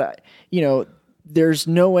range that there's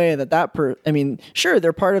no way that sure,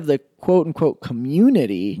 they're part of the quote unquote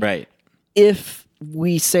community. Right. If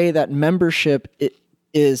we say that membership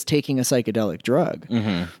is taking a psychedelic drug.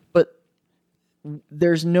 Mm-hmm. But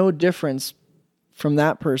there's no difference from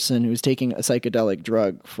that person who's taking a psychedelic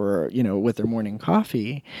drug for, with their morning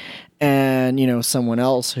coffee and, someone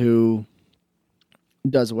else who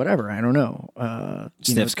does whatever, I don't know.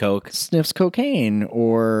 Sniffs cocaine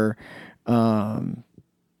or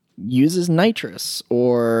uses nitrous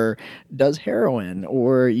or does heroin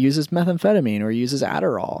or uses methamphetamine or uses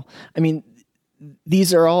Adderall. I mean,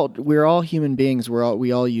 we're all human beings.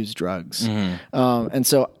 We all use drugs. Mm-hmm. And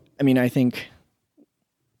so, I think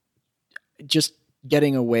just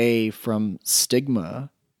getting away from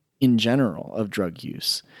stigma in general of drug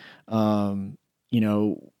use, we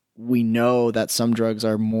know that some drugs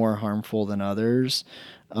are more harmful than others.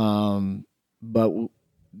 But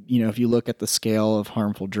if you look at the scale of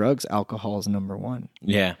harmful drugs, alcohol is number one.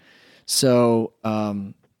 Yeah. So,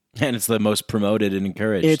 and it's the most promoted and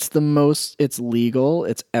encouraged. It's legal.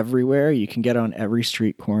 It's everywhere. You can get on every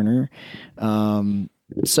street corner.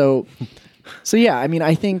 So yeah,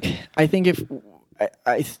 I think if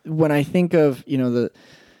when I think of, the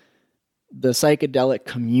psychedelic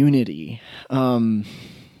community,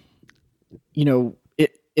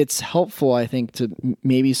 it's helpful, I think, to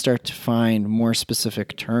maybe start to find more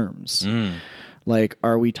specific terms. Like,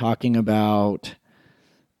 are we talking about,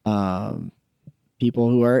 people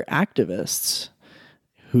who are activists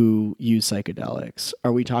who use psychedelics?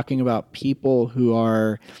 Are we talking about people who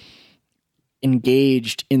are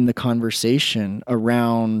engaged in the conversation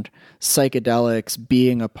around psychedelics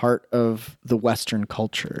being a part of the Western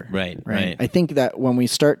culture? Right. I think that when we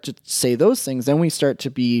start to say those things, then we start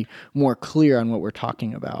to be more clear on what we're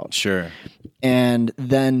talking about. Sure. And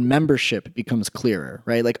then membership becomes clearer,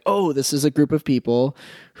 right? Like, oh, this is a group of people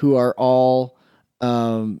who are all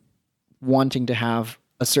wanting to have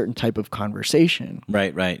a certain type of conversation.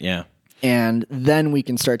 Right, yeah. And then we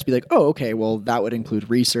can start to be like, oh, okay, well, that would include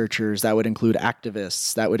researchers, that would include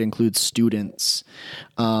activists, that would include students,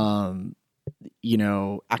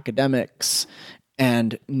 academics.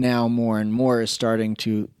 And now more and more is starting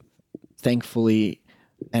to, thankfully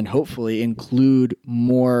and hopefully, include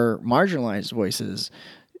more marginalized voices,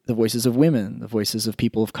 the voices of women, the voices of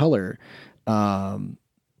people of color,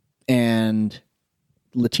 and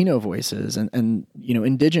Latino voices, and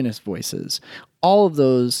indigenous voices, all of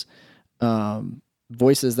those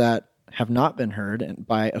voices that have not been heard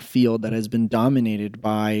by a field that has been dominated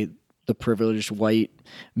by the privileged white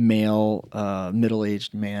male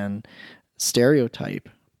middle-aged man stereotype.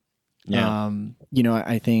 Yeah.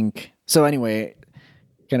 I think so. Anyway,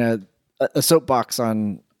 kind of a soapbox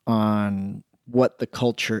on what the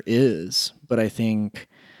culture is, but I think,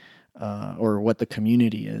 or what the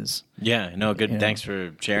community is. Yeah, no, good. Thanks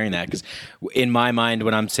for sharing that. Because in my mind,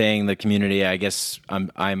 when I'm saying the community, I guess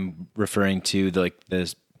I'm referring to the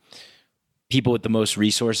people with the most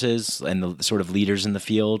resources and the sort of leaders in the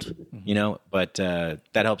field, But that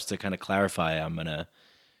helps to kind of clarify. I'm gonna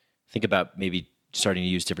think about maybe starting to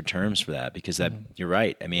use different terms for that, because that you're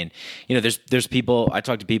right. I mean, there's people, I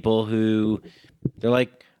talk to people who they're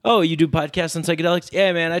like, "Oh, you do podcasts on psychedelics?"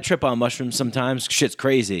 "Yeah, man, I trip on mushrooms sometimes. Shit's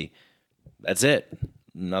crazy." That's it.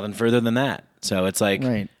 Nothing further than that. So it's like,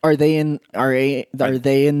 right. Are they in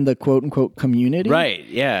the quote unquote community? Right.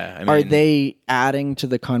 Yeah. I mean, are they adding to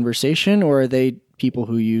the conversation, or are they people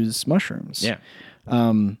who use mushrooms? Yeah.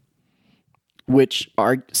 Which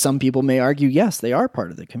some people may argue, yes, they are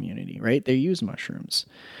part of the community, right? They use mushrooms.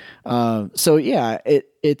 So yeah,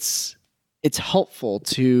 it's helpful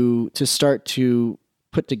to start to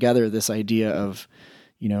put together this idea of,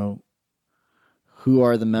 who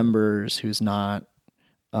are the members, who's not.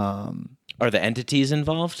 Are the entities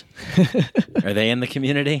involved? Are they in the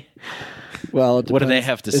community? Well, it depends. What do they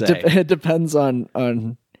have to say? It depends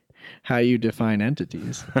on how you define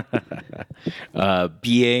entities.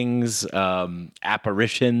 Beings,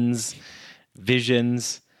 apparitions,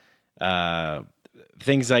 visions,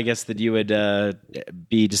 things, I guess, that you would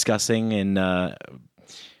be discussing in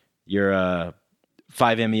your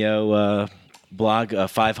 5MEO blog,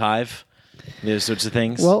 5 Hive. Those sorts of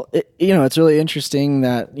things. Well, it's really interesting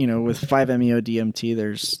that, with 5-MeO DMT,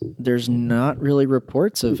 there's not really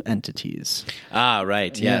reports of entities. Ah,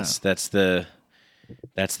 right. Yeah. Yes, that's the.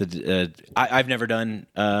 I've never done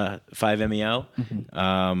 5-MeO.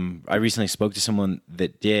 Mm-hmm. I recently spoke to someone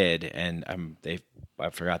that did, and I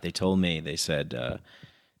forgot. They told me, they said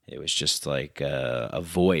it was just like a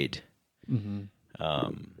void.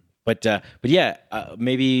 Mm-hmm. But yeah,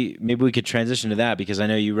 maybe we could transition to that, because I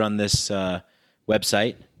know you run this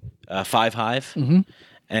website, 5 Hive, Mm-hmm.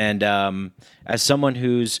 and as someone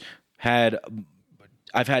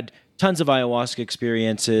I've had tons of ayahuasca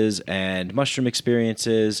experiences and mushroom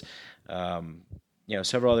experiences,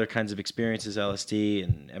 several other kinds of experiences, LSD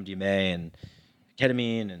and MDMA and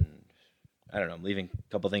ketamine, and I don't know, I'm leaving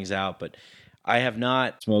a couple things out, but I have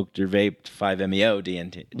not smoked or vaped 5-MeO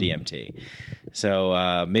DMT.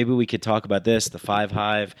 So maybe we could talk about this, the 5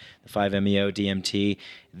 Hive, the 5-MeO DMT.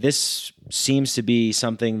 This seems to be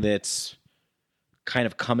something that's kind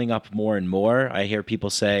of coming up more and more. I hear people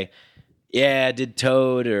say, yeah, I did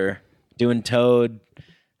Toad, or doing Toad,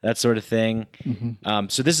 that sort of thing. Mm-hmm.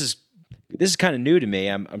 So this is kind of new to me.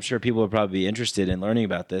 I'm sure people would probably be interested in learning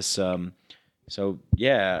about this. So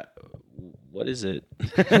yeah, what is it?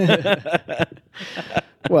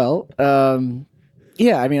 Well,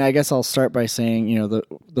 yeah, I mean, I guess I'll start by saying,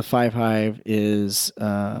 the 5 Hive is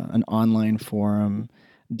an online forum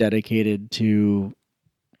dedicated to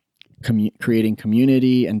creating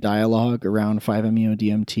community and dialogue around 5-MeO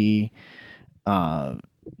DMT,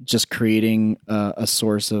 just creating a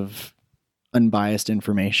source of unbiased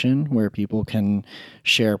information where people can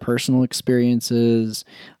share personal experiences,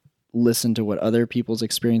 listen to what other people's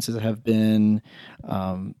experiences have been,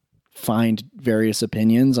 find various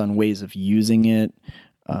opinions on ways of using it,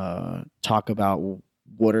 talk about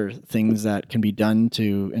what are things that can be done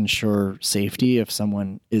to ensure safety if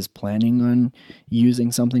someone is planning on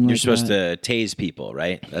using something like that. You're supposed to tase people,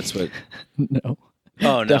 right? That's what... No.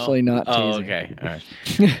 Oh, no? Definitely not Oh, tasing. okay. All right.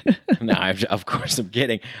 No, of course I'm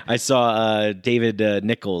kidding. I saw David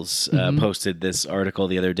Nichols posted this article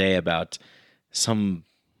the other day about some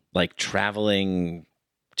like traveling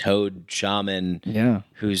toad shaman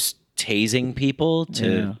who's tasing people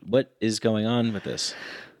to what is going on with this?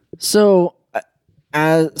 So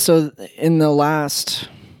in the last,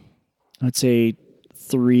 let's say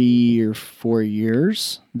 3 or 4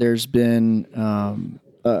 years, there's been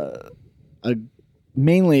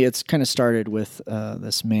mainly it's kind of started with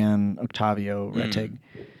this man Octavio Rettig.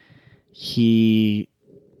 He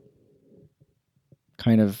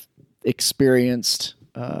kind of experienced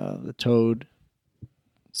the toad,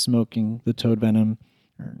 smoking the toad venom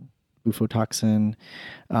or bufotoxin,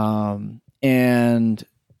 and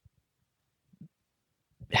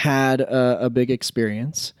had a big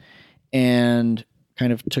experience, and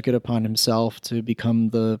kind of took it upon himself to become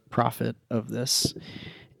the prophet of this,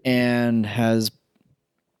 and has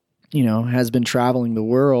been traveling the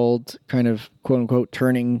world, kind of quote unquote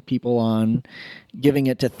turning people on, giving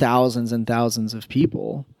it to thousands and thousands of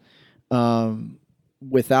people,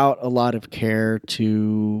 without a lot of care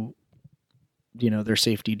to, their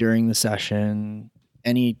safety during the session,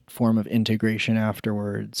 any form of integration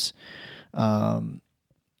afterwards.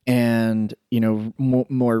 And,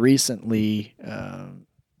 more recently,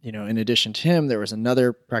 in addition to him, there was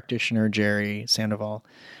another practitioner, Jerry Sandoval,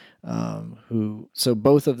 so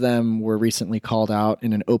both of them were recently called out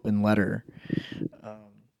in an open letter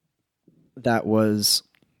that was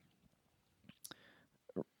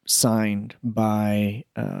signed by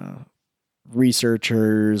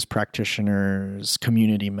researchers, practitioners,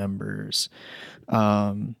 community members,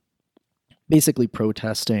 basically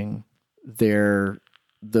protesting the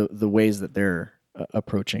ways that they're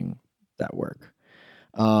approaching that work.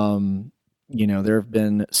 There have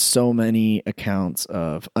been so many accounts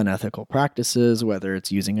of unethical practices, whether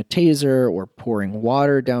it's using a taser or pouring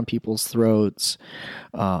water down people's throats,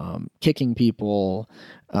 kicking people,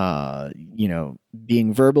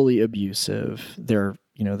 being verbally abusive. There's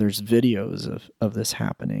videos of this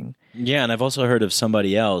happening. Yeah, and I've also heard of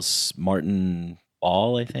somebody else, Martin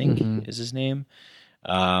Ball, I think is his name,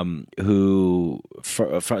 who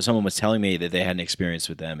someone was telling me that they had an experience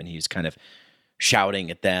with them, and he was kind of shouting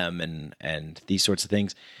at them and these sorts of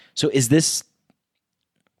things. So this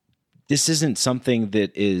isn't something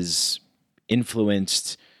that is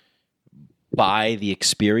influenced by the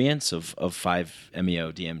experience of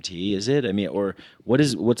 5-MeO-DMT, is it? I mean, or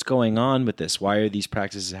what's going on with this? Why are these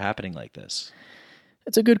practices happening like this?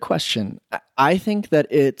 It's a good question. I think that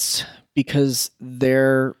it's because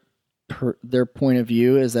their point of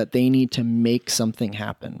view is that they need to make something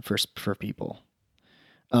happen for people.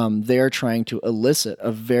 They're trying to elicit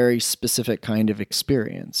a very specific kind of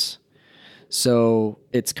experience. So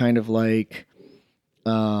it's kind of like,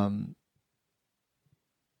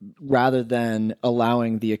 rather than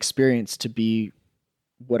allowing the experience to be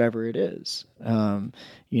whatever it is.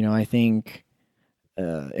 I think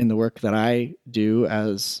in the work that I do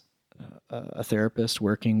as a therapist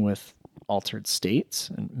working with altered states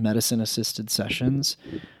and medicine-assisted sessions,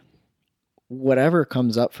 whatever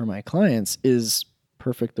comes up for my clients is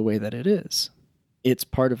perfect the way that it is. It's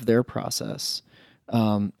part of their process.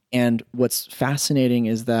 And what's fascinating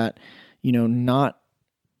is that, not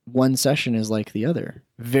one session is like the other.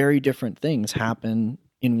 Very different things happen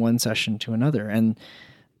in one session to another. And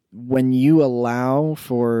when you allow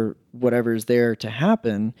for whatever's there to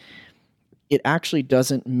happen, it actually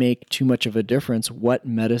doesn't make too much of a difference what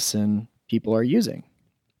medicine people are using.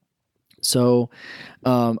 So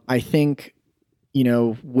I think,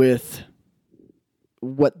 with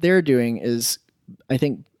what they're doing is, I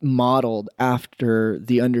think, modeled after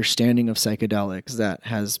the understanding of psychedelics that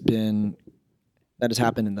has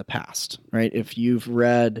happened in the past, right? If you've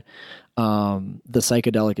read The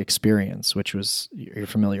Psychedelic Experience, which was, you're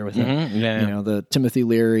familiar with it, the Timothy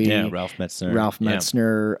Leary, Ralph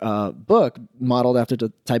Metzner book modeled after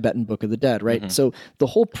the Tibetan Book of the Dead, right? So the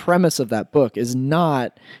whole premise of that book is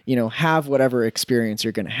not, have whatever experience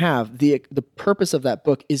you're going to have. The purpose of that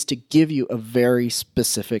book is to give you a very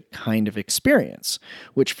specific kind of experience,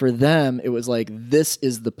 which for them, it was like, this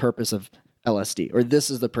is the purpose of LSD, or this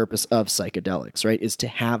is the purpose of psychedelics, right? Is to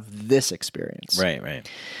have this experience. Right.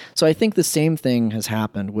 So I think the same thing has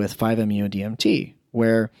happened with 5-MeO-DMT,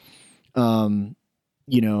 where,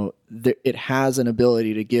 it has an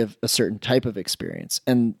ability to give a certain type of experience.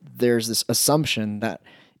 And there's this assumption that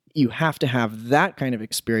you have to have that kind of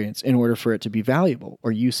experience in order for it to be valuable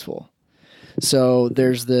or useful. So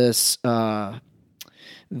there's this,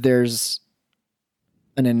 there's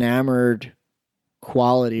an enamored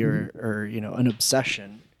quality or an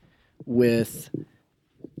obsession with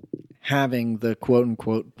having the quote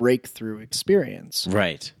unquote breakthrough experience.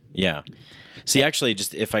 Right. Yeah. See, actually,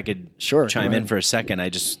 just if I could chime in for a second,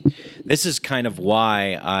 this is kind of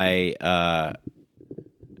why I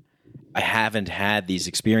haven't had these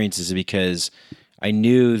experiences, because I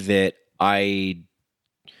knew that I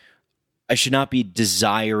should not be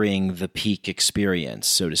desiring the peak experience,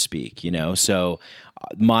 so to speak, So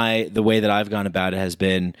the way that I've gone about it has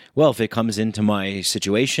been, well, if it comes into my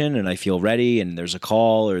situation and I feel ready and there's a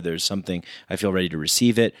call or there's something, I feel ready to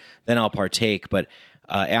receive it, then I'll partake. But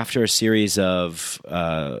after a series of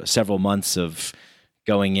several months of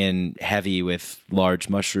going in heavy with large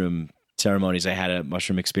mushroom ceremonies, I had a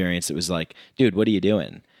mushroom experience that was like, dude, what are you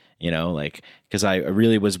doing? Because I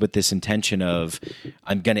really was with this intention of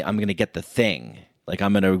I'm gonna get the thing. Like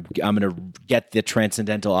I'm gonna get the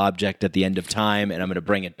transcendental object at the end of time, and I'm gonna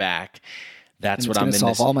bring it back. That's what I'm in.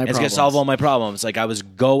 Solve all my it's problems. gonna solve all my problems. Like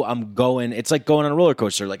I'm going. It's like going on a roller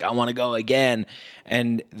coaster. Like I want to go again,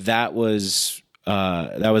 and that was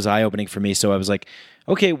eye opening for me. So I was like,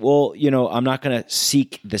 okay, well, I'm not gonna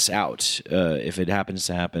seek this out. If it happens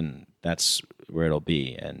to happen, that's where it'll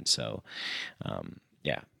be. And so,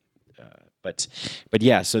 yeah. But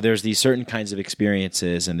yeah, so there's these certain kinds of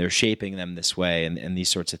experiences, and they're shaping them this way, and these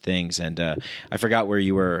sorts of things. And I forgot where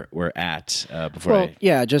you were at before. Well,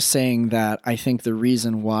 yeah, just saying that I think the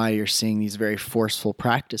reason why you're seeing these very forceful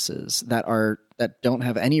practices that don't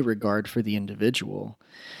have any regard for the individual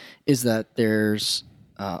is that there's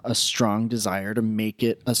a strong desire to make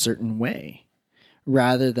it a certain way,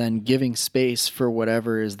 rather than giving space for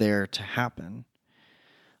whatever is there to happen.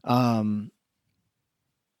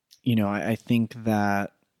 I think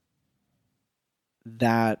that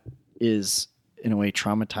is in a way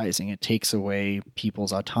traumatizing. It takes away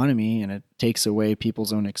people's autonomy and it takes away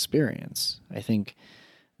people's own experience. I think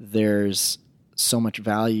there's so much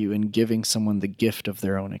value in giving someone the gift of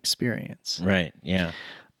their own experience. Right. Yeah.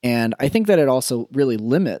 And I think that it also really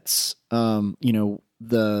limits,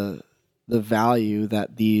 the value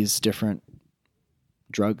that these different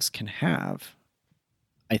drugs can have.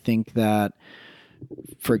 I think that,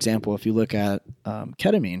 for example, if you look at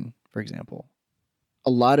ketamine, for example,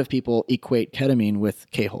 a lot of people equate ketamine with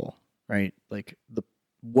K-hole, right? Like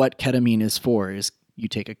what ketamine is for is you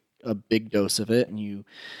take a big dose of it and you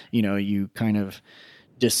kind of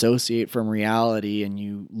dissociate from reality and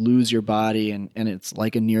you lose your body and it's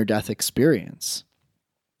like a near-death experience.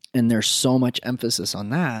 And there's so much emphasis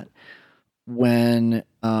on that when,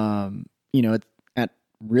 at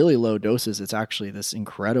really low doses, it's actually this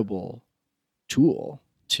incredible tool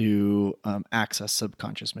to access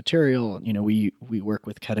subconscious material. We work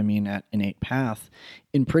with ketamine at Innate Path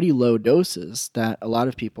in pretty low doses that a lot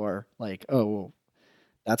of people are like, oh, well,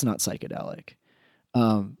 that's not psychedelic.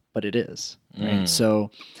 But it is. Right.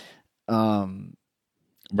 So,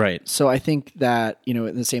 right. So I think that,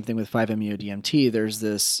 the same thing with 5-MeO-DMT, there's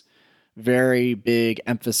this very big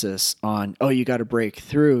emphasis on, you got to break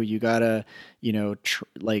through, you got to,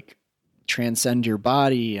 transcend your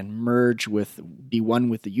body and be one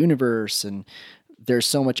with the universe. And there's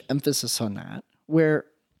so much emphasis on that where,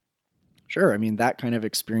 sure, I mean, that kind of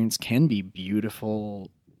experience can be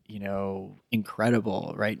beautiful,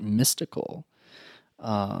 incredible, right? Mystical.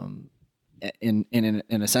 In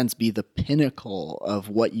a sense, be the pinnacle of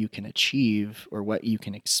what you can achieve or what you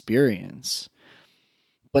can experience.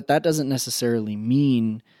 But that doesn't necessarily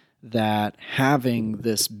mean that having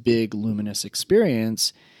this big luminous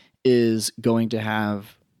experience is going to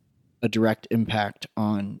have a direct impact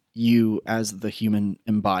on you as the human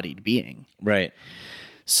embodied being. Right.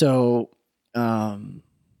 So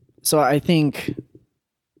I think,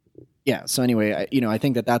 yeah. So anyway, I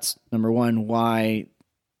think that that's number one, why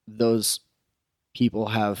those people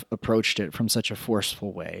have approached it from such a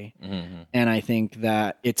forceful way. Mm-hmm. And I think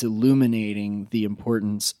that it's illuminating the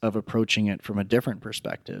importance of approaching it from a different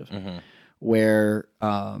perspective, mm-hmm. where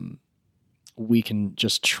we can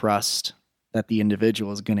just trust that the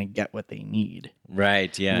individual is going to get what they need.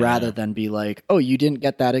 Right. Yeah. Rather than be like, oh, you didn't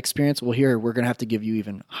get that experience. Well, here, we're going to have to give you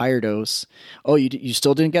even higher dose. Oh, you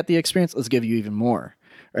still didn't get the experience. Let's give you even more.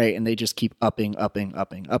 Right. And they just keep upping.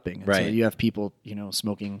 And right. So you have people,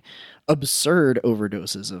 smoking absurd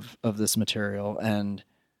overdoses of this material. And,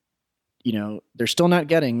 they're still not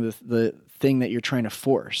getting the thing that you're trying to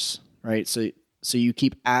force. Right. So you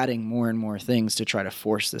keep adding more and more things to try to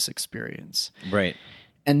force this experience. Right.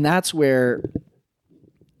 And that's where,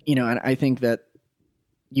 and I think that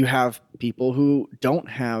you have people who don't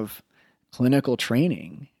have clinical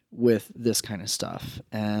training with this kind of stuff.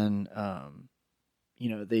 And,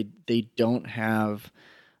 they don't have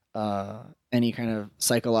any kind of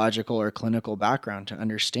psychological or clinical background to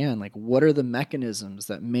understand, like, what are the mechanisms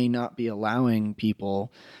that may not be allowing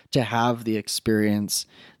people to have the experience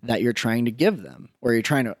that you're trying to give them, or you're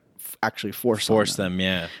trying to actually force them.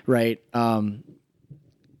 Yeah. Right.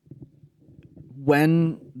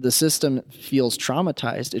 When the system feels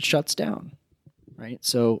traumatized, it shuts down. Right.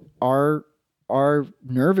 So our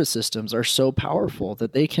nervous systems are so powerful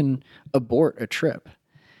that they can abort a trip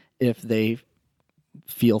if they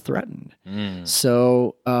feel threatened. Mm.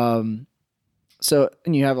 So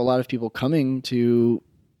and you have a lot of people coming to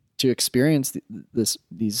experience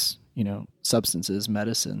these substances,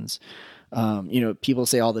 medicines. People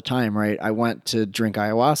say all the time, right? I went to drink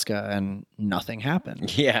ayahuasca and nothing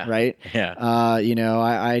happened. Yeah. Right. Yeah.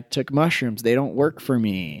 I took mushrooms. They don't work for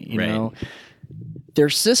me. You right. know, their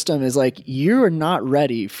system is like, you are not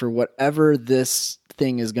ready for whatever this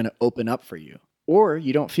thing is going to open up for you, or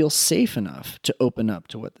you don't feel safe enough to open up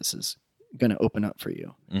to what this is going to open up for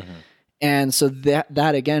you. Mm-hmm. And so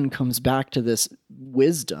that again comes back to this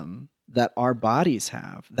wisdom that our bodies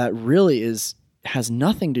have that really has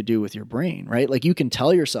nothing to do with your brain, right? Like you can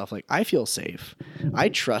tell yourself like, I feel safe. I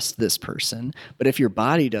trust this person. But if your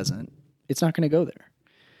body doesn't, it's not going to go there.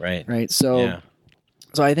 Right. Right. So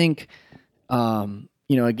I think,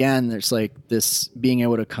 again, there's like this being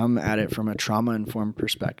able to come at it from a trauma informed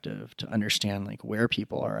perspective to understand like where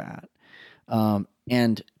people are at.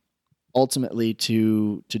 And ultimately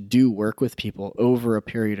to do work with people over a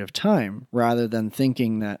period of time rather than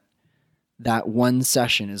thinking that one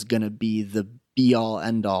session is going to be the be all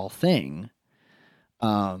end all thing.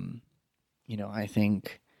 I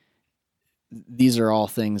think these are all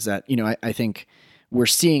things that, I think we're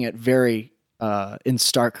seeing it very in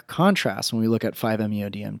stark contrast when we look at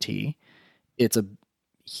 5-MeO-DMT. It's a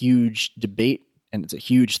huge debate and it's a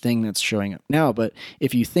huge thing that's showing up now. But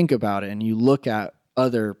if you think about it and you look at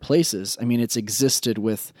other places, I mean, it's existed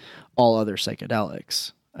with all other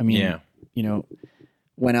psychedelics. I mean,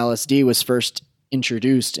 when LSD was first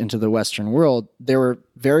introduced into the Western world, there were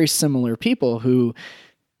very similar people who,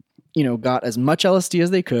 got as much LSD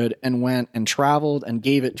as they could and went and traveled and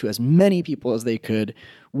gave it to as many people as they could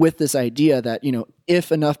with this idea that,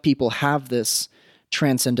 if enough people have this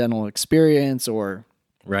transcendental experience or,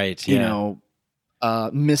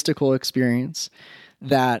 mystical experience,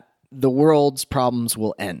 that the world's problems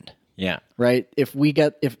will end. Yeah. Right. If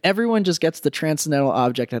everyone just gets the transcendental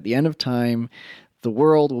object at the end of time, the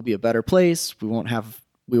world will be a better place. We won't have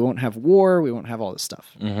war. We won't have all this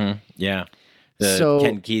stuff. Mm-hmm. Yeah. The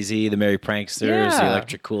Ken Kesey, the Merry Pranksters, the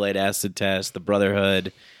Electric Kool-Aid Acid Test, the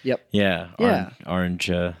Brotherhood. Yep. Yeah. Orange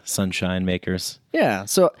Sunshine Makers. Yeah.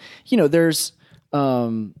 So, there's,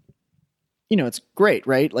 it's great,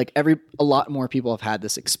 right? Like a lot more people have had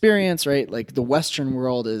this experience, right? Like the Western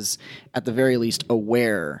world is at the very least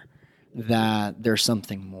aware that there's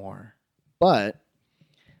something more. But,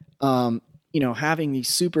 having these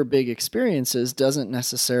super big experiences doesn't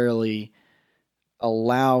necessarily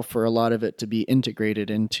allow for a lot of it to be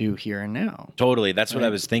integrated into here and now. Totally. That's what I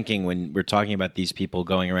was thinking when we're talking about these people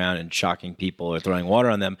going around and shocking people or throwing water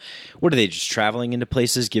on them. What are they, just traveling into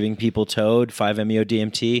places, giving people toad,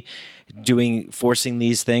 5-MeO-DMT, forcing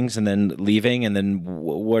these things and then leaving? And then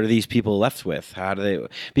what are these people left with? How do they,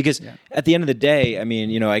 because at the end of the day, I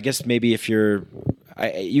mean, I guess maybe if you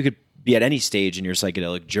could be at any stage in your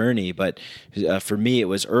psychedelic journey, but for me, it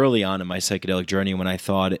was early on in my psychedelic journey when I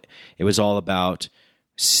thought it was all about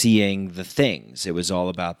seeing the things. It was all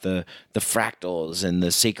about the fractals and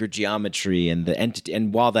the sacred geometry and the entity.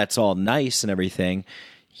 And while that's all nice and everything,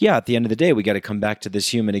 at the end of the day, we got to come back to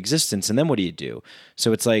this human existence. And then what do you do?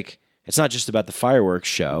 So it's like, it's not just about the fireworks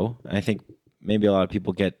show. And I think maybe a lot of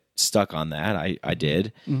people get stuck on that. I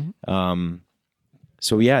did. Mm-hmm.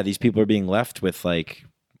 These people are being left with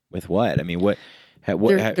with what? I mean,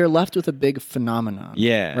 they're left with a big phenomenon.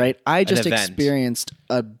 Yeah. Right. I just experienced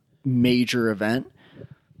a major event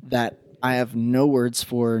that I have no words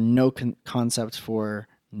for, no concept for,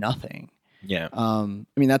 nothing. Yeah. I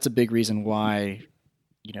mean, that's a big reason why,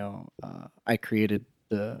 I created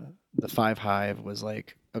the 5 Hive was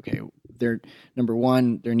like, okay, number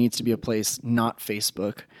one, there needs to be a place, not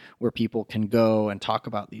Facebook, where people can go and talk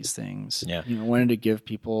about these things. Yeah. I wanted to give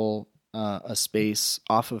people a space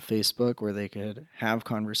off of Facebook where they could have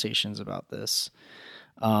conversations about this.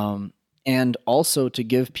 And also to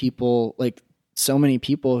give people, like so many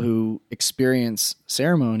people who experience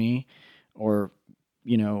ceremony or,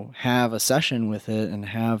 have a session with it and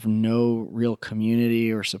have no real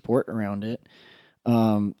community or support around it,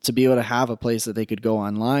 to be able to have a place that they could go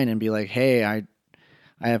online and be like, hey, I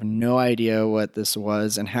have no idea what this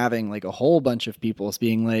was. And having like a whole bunch of people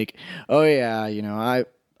being like, oh yeah,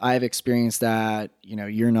 I've experienced that,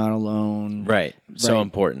 you're not alone. Right. So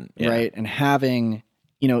important. Yeah. Right. And having,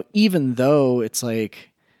 even though it's like,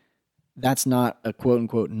 that's not a quote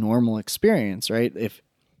unquote normal experience, right? If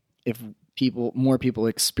more people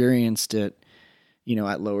experienced it,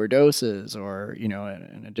 at lower doses or,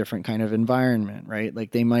 in a different kind of environment, right? Like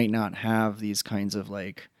they might not have these kinds of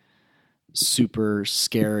like super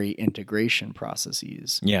scary integration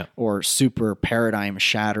processes, or super paradigm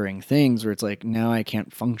shattering things where it's like, now I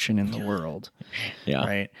can't function in the world. Yeah.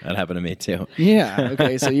 Right. That happened to me too. Yeah.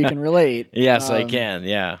 Okay. So you can relate. Yes, I can.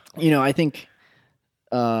 Yeah. I think,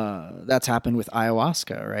 that's happened with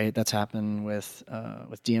ayahuasca, right? That's happened with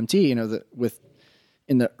DMT,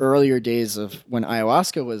 in the earlier days of when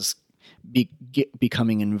ayahuasca was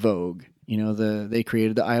becoming in vogue, they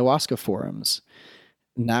created the ayahuasca forums.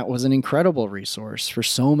 And that was an incredible resource for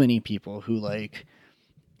so many people who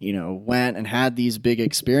went and had these big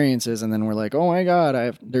experiences, and then we're like, oh my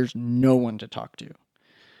God, there's no one to talk to.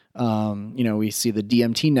 We see the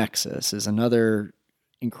DMT Nexus is another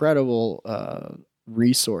incredible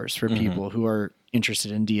resource for people who are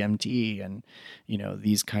interested in DMT and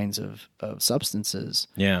these kinds of substances.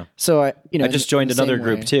 Yeah. So I just joined another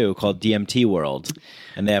group too called DMT World,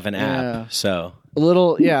 and they have an app. So I'm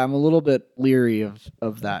a little bit leery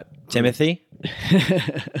of that group. Timothy.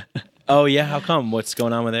 Oh yeah, how come? What's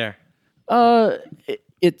going on with there?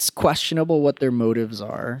 It's questionable what their motives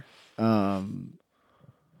are. Do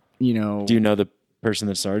you know the person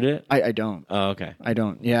that started it? I don't. Oh, okay. I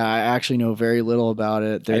don't. Yeah, I actually know very little about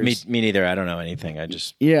it. Me neither. I don't know anything. I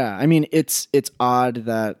just it's odd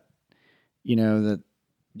that that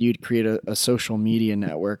you'd create a social media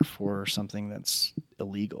network for something that's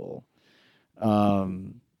illegal.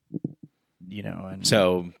 And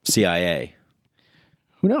so CIA.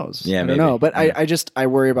 Who knows? Yeah, I don't know. But I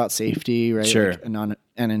worry about safety, right? Sure. Like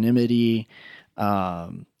anonymity.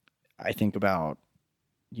 I think about,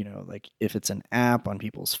 like if it's an app on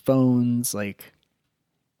people's phones, like,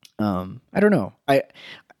 I don't know. I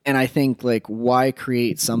think like, why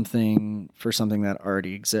create something for something that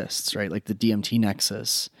already exists, right? Like the DMT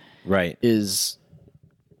Nexus, right, is,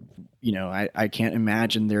 I can't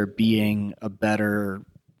imagine there being a better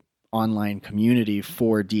online community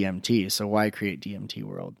for DMT. So why create DMT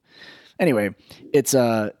World? Anyway, it's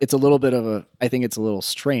a little bit of I think it's a little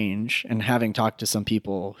strange. And having talked to some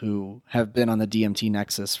people who have been on the DMT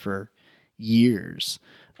Nexus for years,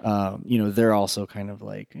 they're also kind of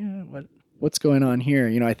like, what's going on here?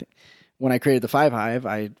 When I created the Five Hive,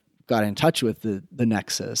 I got in touch with the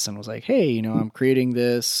Nexus and was like, hey, I'm creating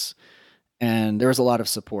this. And there was a lot of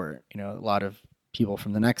support, a lot of people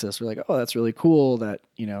from the Nexus were like, oh, that's really cool that,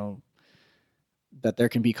 that there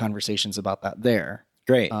can be conversations about that there.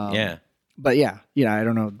 Great. Yeah. But I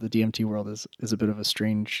don't know. The DMT World is a bit of a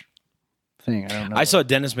strange thing. I don't know. I saw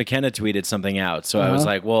Dennis McKenna tweeted something out. So I was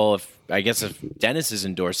like, well, if Dennis is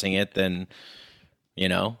endorsing it, then,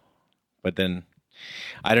 but then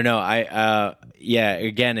I don't know.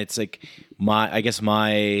 Again, it's like my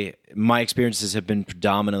experiences have been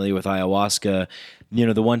predominantly with ayahuasca.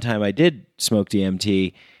 The one time I did smoke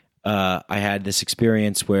DMT, I had this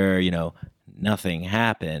experience where, nothing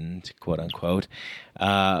happened, quote unquote.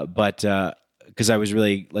 But because I was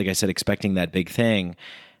really, like I said, expecting that big thing.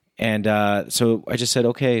 And so I just said,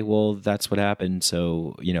 okay, well, that's what happened.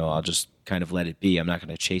 So, I'll just kind of let it be. I'm not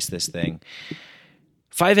going to chase this thing.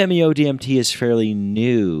 5-MeO DMT is fairly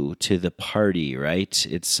new to the party, right?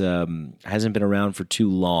 It's hasn't been around for too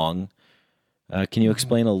long. Can you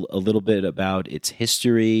explain a little bit about its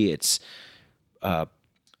history, its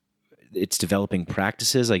developing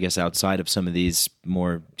practices, I guess, outside of some of these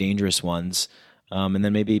more dangerous ones, and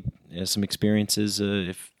then maybe some experiences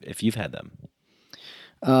if you've had them?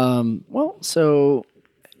 So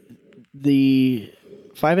the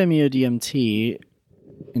 5-MeO DMT,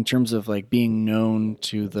 in terms of like being known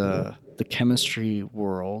to the chemistry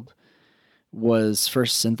world, was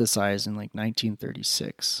first synthesized in like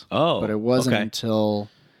 1936. Oh, but it wasn't until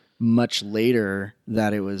much later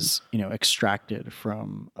that it was, extracted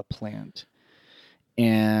from a plant.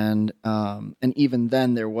 And even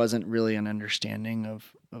then there wasn't really an understanding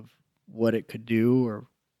of what it could do or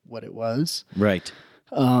what it was. Right.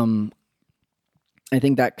 I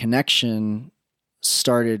think that connection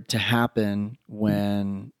started to happen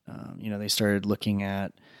when, they started looking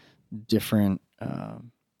at different,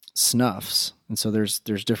 snuffs. And so there's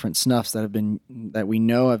different snuffs that we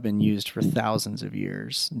know have been used for thousands of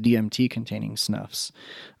years, DMT containing snuffs.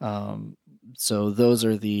 So those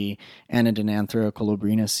are the Anadenanthera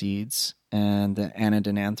colubrina seeds and the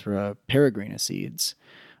Anadenanthera peregrina seeds.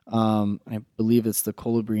 I believe it's the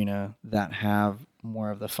colubrina that have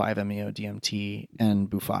more of the 5-MeO DMT and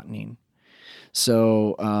bufotenine.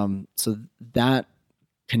 So that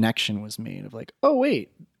connection was made of like, oh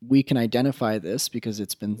wait, we can identify this because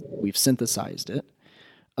we've synthesized it.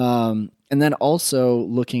 And then also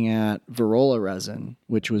looking at Varroa resin,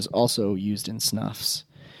 which was also used in snuffs.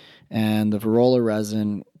 And the Varroa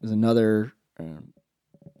resin is another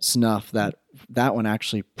snuff that one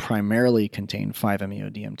actually primarily contained 5-MeO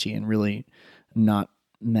DMT and really not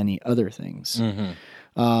many other things.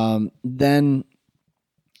 Mm-hmm. Then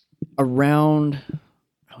around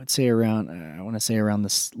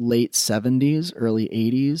the late 70s, early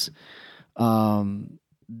 80s,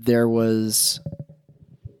 there was,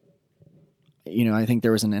 I think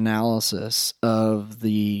there was an analysis of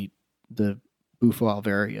the Bufo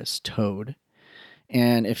alvarius toad.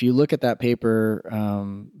 And if you look at that paper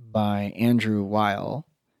by Andrew Weil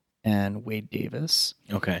and Wade Davis,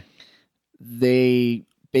 okay, they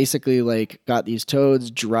basically like got these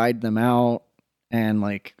toads, dried them out, and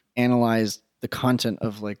like analyzed the content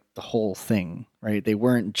of like the whole thing, right? They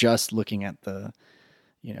weren't just looking at the,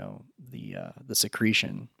 you know, the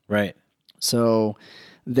secretion. Right. So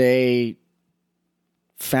they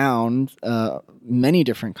found many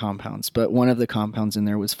different compounds, but one of the compounds in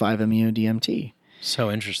there was 5-MeO-DMT.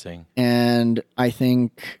 So interesting. And I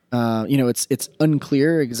think, you know, it's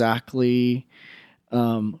unclear exactly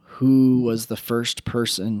who was the first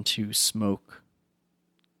person to smoke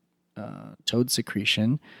toad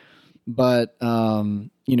secretion. But, you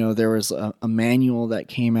know, there was a manual that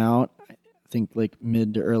came out, I think like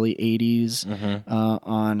mid to early 80s,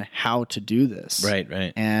 on how to do this. Right,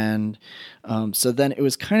 right. And so then it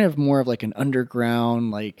was kind of more of like an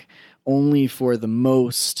underground, like only for the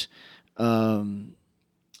most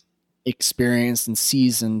experienced and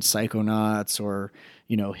seasoned psychonauts or,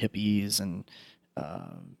 you know, hippies. And,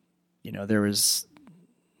 you know, there was,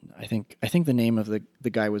 I think the name of the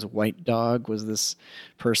guy was White Dog, was this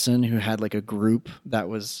person who had like a group that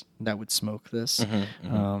would smoke this.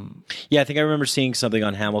 Yeah, I think I remember seeing something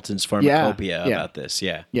on Hamilton's Pharmacopoeia about this.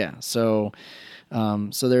 Yeah. Yeah. So,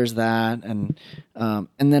 so there's that. And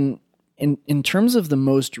then in terms of the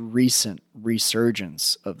most recent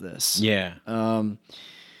resurgence of this. Yeah.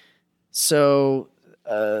 So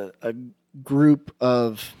a group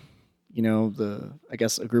of, you know, I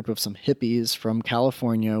guess a group of some hippies from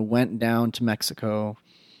California went down to Mexico,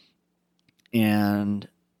 and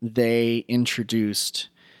they introduced,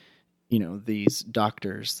 you know, these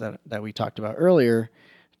doctors that we talked about earlier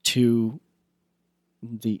to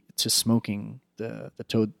smoking the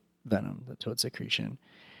toad venom, the toad secretion.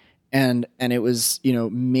 And it was, you know,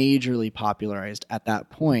 majorly popularized at that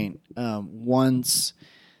point. Once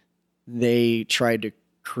they tried to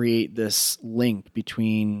create this link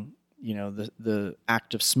between, you know, the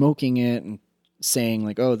act of smoking it and saying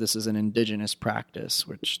like, oh, this is an indigenous practice,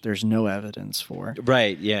 which there's no evidence for.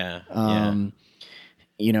 Right. Yeah.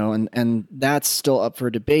 You know, and that's still up for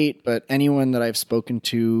debate, but anyone that I've spoken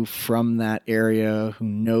to from that area who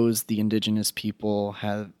knows the indigenous people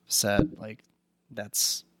have said like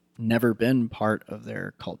that's never been part of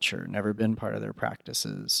their culture, never been part of their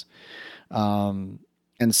practices. And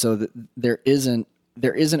so there isn't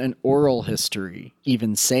an oral history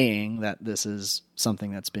even saying that this is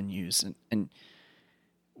something that's been used. And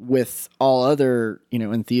with all other, you know,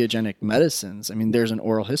 entheogenic medicines, I mean, there's an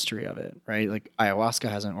oral history of it, right? Like ayahuasca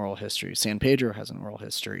has an oral history. San Pedro has an oral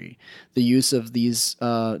history. The use of these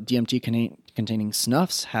DMT containing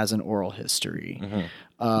snuffs has an oral history.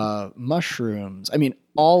 Mushrooms. I mean,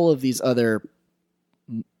 all of these other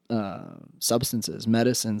substances,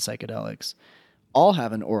 medicine, psychedelics, all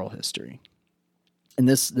have an oral history. And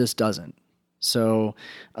this doesn't. So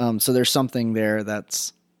so there's something there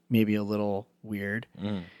that's maybe a little weird.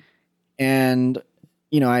 And,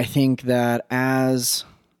 you know, I think that as,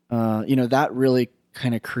 you know, that really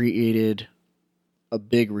kind of created a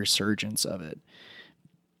big resurgence of it.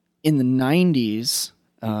 In the 90s,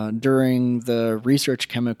 during the research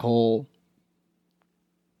chemical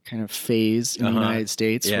kind of phase in the United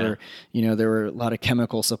States, where, you know, there were a lot of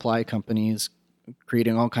chemical supply companies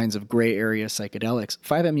creating all kinds of gray area psychedelics.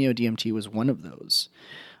 5-MeO-DMT was one of those.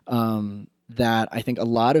 That I think a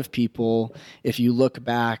lot of people, if you look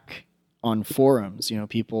back on forums, you know,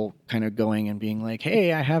 people kind of going and being like,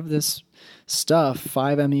 hey, I have this stuff,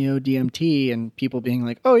 5-MeO-DMT, and people being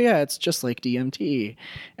like, oh yeah, it's just like DMT.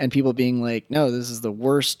 And people being like, no, this is the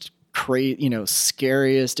worst, you know,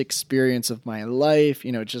 scariest experience of my life,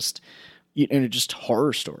 you know, just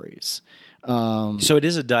horror stories. So it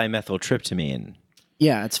is a dimethyltryptamine.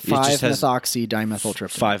 Yeah, it's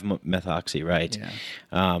 5-methoxy-dimethyltryptamine. 5-methoxy, right?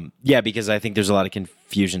 Yeah. Yeah, because I think there's a lot of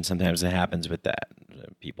confusion sometimes that happens with that.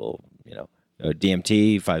 People, you know,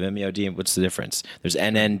 DMT, 5-MeO-DMT, what's the difference? There's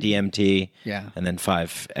NN-DMT, and then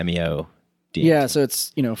 5-MeO-DMT. Yeah, so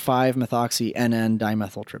it's, you know,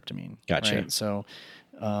 5-methoxy-NN-dimethyltryptamine. Gotcha. Right? So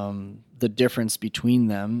the difference between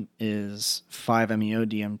them is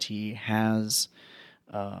 5-MeO-DMT has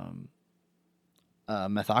a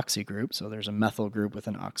methoxy group, so there's a methyl group with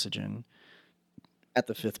an oxygen at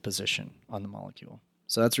the 5th position on the molecule.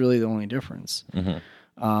 So that's really the only difference.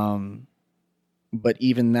 But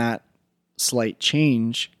even that slight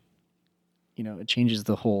change, you know, it changes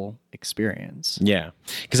the whole experience. Yeah,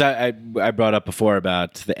 because I brought up before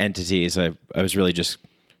about the entities. I was really just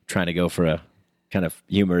trying to go for a kind of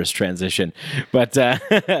humorous transition, but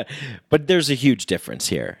there's a huge difference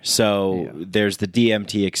here. So there's the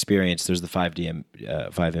DMT experience. There's the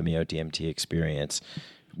 5-MeO-DMT experience.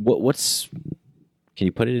 What's Can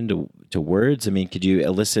you put it into words? I mean, could you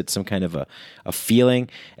elicit some kind of a feeling?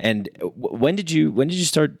 And when did you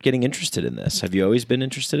start getting interested in this? Have you always been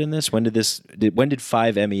interested in this? When did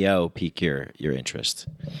 5-MeO pique your interest?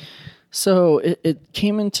 So it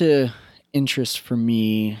came into interest for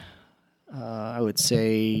me, I would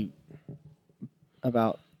say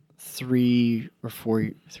about 3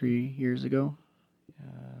 years ago.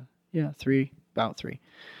 About three.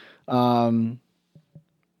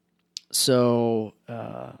 So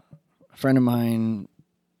a friend of mine,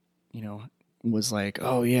 was like,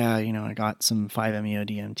 "Oh yeah, I got some 5-MeO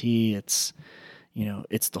DMT. It's,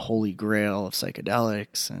 it's the holy grail of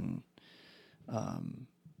psychedelics." And, and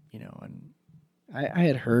I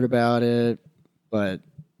had heard about it, but,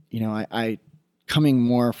 I coming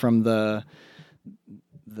more from the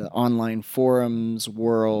online forums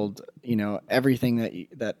world, everything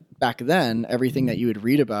that back then, everything that you would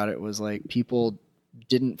read about it was like people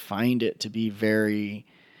didn't find it to be very,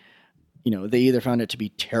 they either found it to be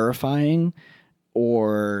terrifying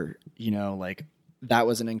or, like that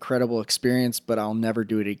was an incredible experience, but I'll never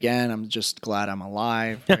do it again. I'm just glad I'm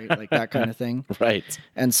alive, right? Like that kind of thing. Right.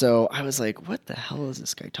 And so I was like, what the hell is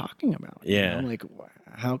this guy talking about? Yeah. Like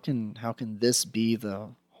how can this be the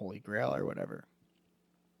holy grail or whatever?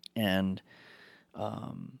 And,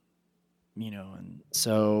 and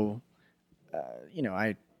so,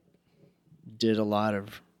 I did a lot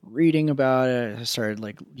of reading about it. I started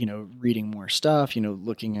reading more stuff,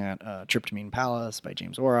 looking at Tryptamine Palace by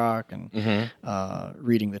James Orrock and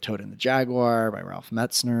reading The Toad and the Jaguar by Ralph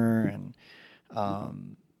Metzner and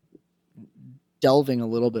delving a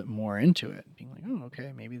little bit more into it, being like, oh,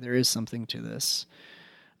 okay, maybe there is something to this.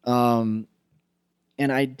 And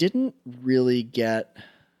I didn't really get,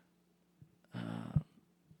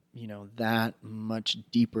 that much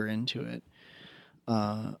deeper into it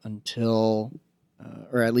until,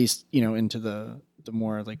 or at least, into the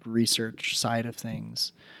more like research side of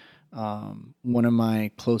things. One of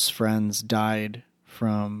my close friends died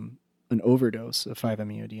from an overdose of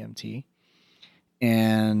 5-MeO DMT.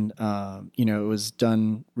 And, it was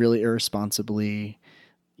done really irresponsibly.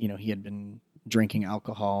 He had been drinking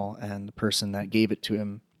alcohol, and the person that gave it to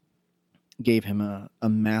him gave him a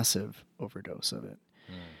massive overdose of it.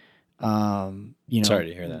 Sorry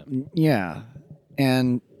to hear that. Yeah.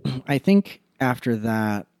 And I think after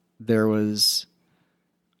that,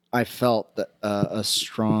 I felt that a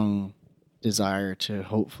strong desire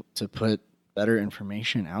to put better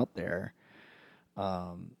information out there.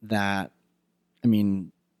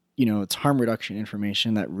 It's harm reduction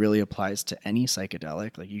information that really applies to any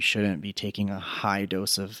psychedelic. Like you shouldn't be taking a high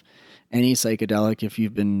dose of any psychedelic if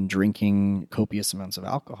you've been drinking copious amounts of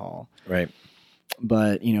alcohol. Right.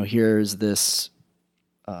 But, here's this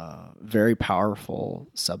very powerful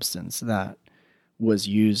substance that was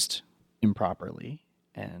used improperly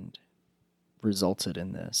and resulted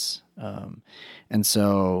in this. And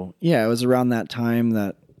so, it was around that time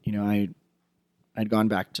that, I'd gone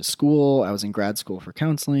back to school. I was in grad school for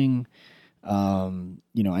counseling.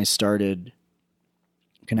 I started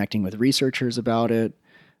connecting with researchers about it,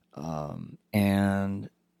 and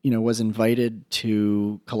was invited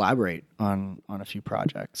to collaborate on a few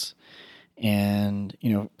projects. And,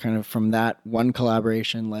 kind of from that one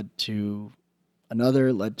collaboration led to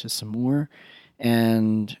another, led to some more.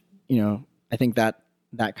 And, I think that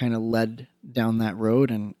kind of led down that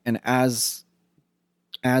road. And as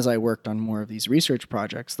I worked on more of these research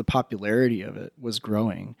projects, the popularity of it was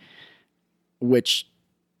growing, which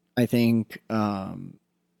I think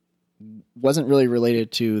wasn't really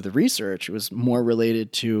related to the research. It was more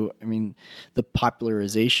related to, the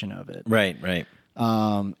popularization of it. Right.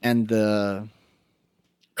 And the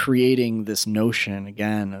creating this notion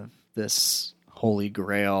again of this holy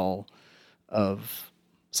grail of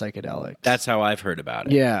psychedelics. That's how I've heard about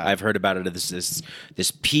it. Yeah. I've heard about it as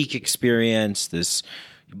this peak experience, this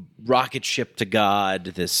rocket ship to God,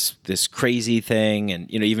 this crazy thing. And,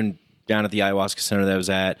 even down at the ayahuasca center that I was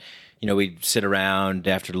at, we'd sit around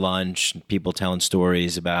after lunch, and people telling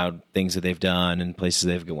stories about things that they've done and places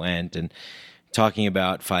they've went and talking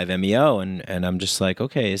about 5-MeO. And I'm just like,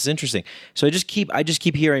 okay, it's interesting. So I just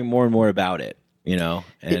keep hearing more and more about it,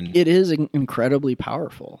 and it is incredibly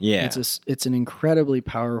powerful. Yeah. It's an incredibly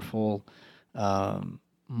powerful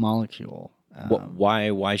molecule.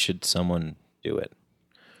 Why should someone do it?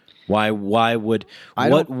 Why would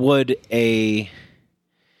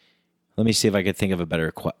let me see if I could think of a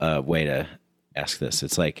better way to ask this.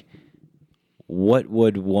 It's like, what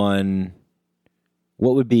would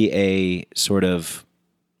be a sort of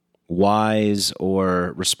wise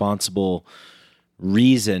or responsible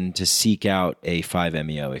reason to seek out a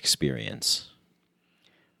 5-MeO experience?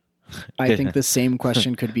 I think the same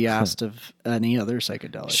question could be asked of any other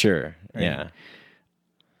psychedelic. Sure. Right? Yeah.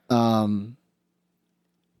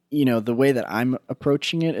 The way that I'm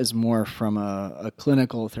approaching it is more from a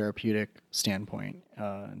clinical therapeutic standpoint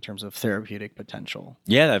in terms of therapeutic potential.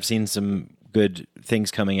 Yeah, I've seen some good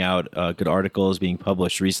things coming out, good articles being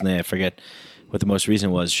published recently. I forget what the most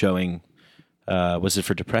recent was, showing, was it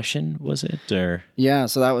for depression, was it? Or Yeah,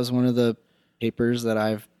 so that was one of the papers that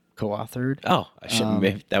I've co-authored. Oh, I should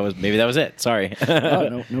maybe that was it. Sorry.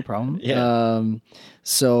 Oh, no problem. Yeah.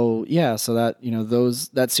 So that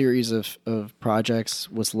that series of projects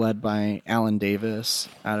was led by Alan Davis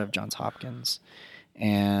out of Johns Hopkins,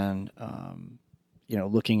 and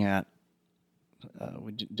looking at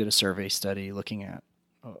we did a survey study looking at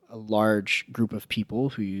a large group of people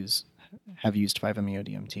who have used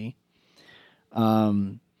 5-MeO-DMT.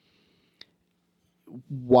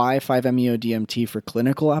 Why 5-MeO-DMT for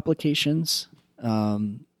clinical applications?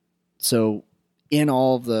 So in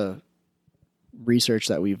all of the research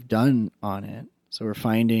that we've done on it, so we're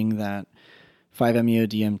finding that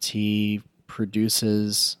 5-MeO-DMT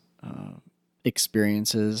produces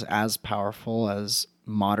experiences as powerful as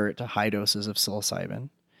moderate to high doses of psilocybin.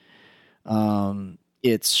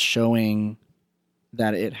 It's showing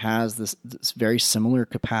that it has this very similar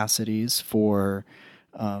capacities for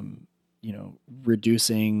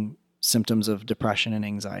reducing symptoms of depression and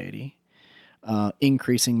anxiety,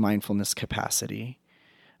 increasing mindfulness capacity,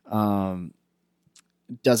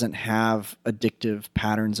 doesn't have addictive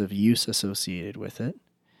patterns of use associated with it,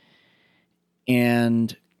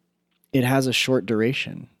 and it has a short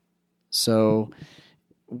duration. So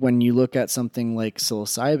when you look at something like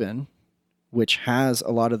psilocybin, which has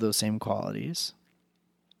a lot of those same qualities,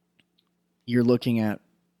 you're looking at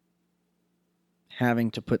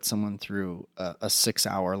having to put someone through a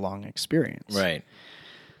 6-hour long experience. Right.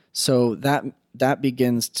 So that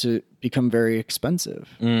begins to become very expensive.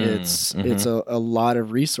 It's a lot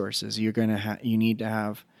of resources. You need to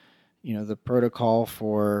have, the protocol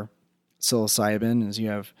for psilocybin is you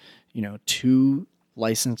have, 2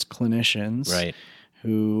 licensed clinicians, right,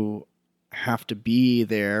 who have to be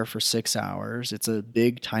there for 6 hours. It's a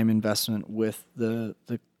big time investment with the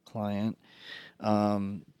client.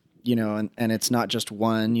 And it's not just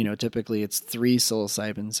one, typically it's 3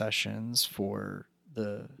 psilocybin sessions for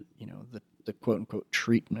the quote unquote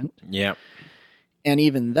treatment. Yeah. And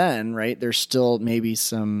even then, right, there's still maybe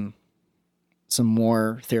some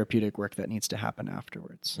more therapeutic work that needs to happen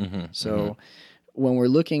afterwards. So when we're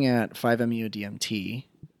looking at 5-MeO-DMT,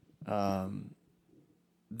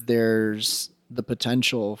 there's the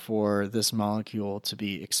potential for this molecule to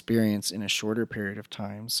be experienced in a shorter period of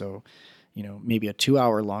time. So, maybe a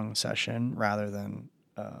 2-hour long session rather than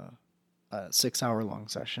a 6-hour long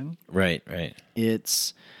session. Right, right.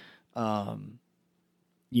 It's, the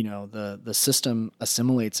system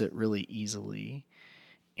assimilates it really easily,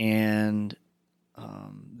 and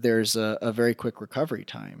there's a very quick recovery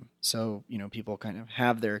time. So, people kind of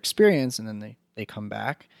have their experience and then they come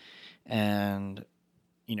back and,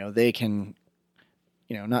 they can,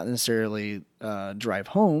 not necessarily drive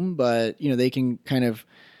home, but, they can kind of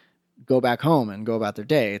go back home and go about their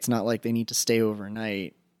day. It's not like they need to stay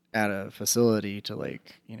overnight at a facility to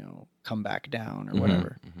come back down or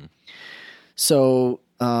whatever. So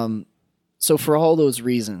for all those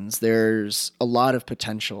reasons, there's a lot of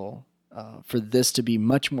potential for this to be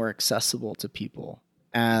much more accessible to people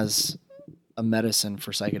as a medicine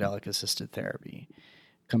for psychedelic assisted therapy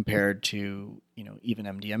compared to, even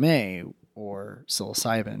MDMA or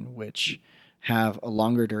psilocybin, which have a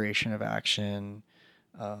longer duration of action,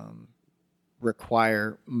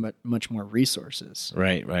 require much more resources.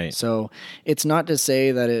 Right, right. So it's not to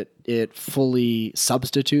say that it fully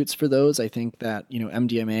substitutes for those. I think that,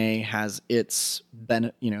 MDMA has its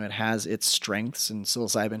it has its strengths and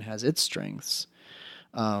psilocybin has its strengths.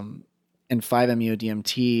 And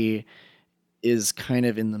 5-MeO-DMT is kind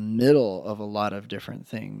of in the middle of a lot of different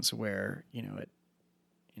things where,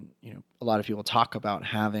 a lot of people talk about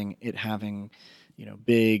having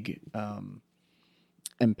big,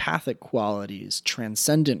 empathic qualities,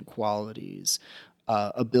 transcendent qualities,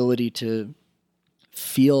 ability to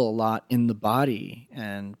feel a lot in the body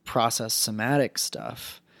and process somatic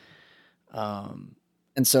stuff. And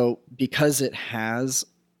so because it has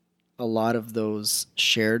a lot of those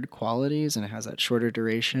shared qualities and it has that shorter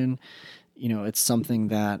duration, it's something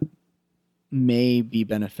that may be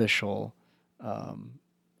beneficial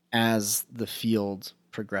as the field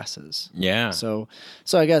progresses. Yeah. So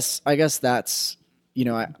I guess that's,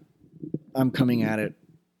 I'm coming at it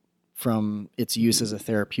from its use as a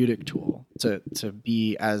therapeutic tool to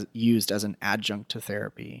be used as an adjunct to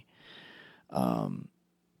therapy.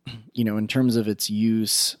 in terms of its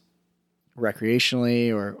use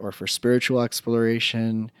recreationally or for spiritual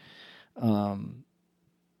exploration,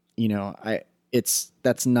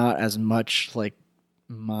 that's not as much like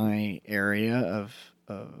my area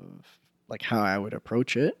of like how I would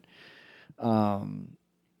approach it.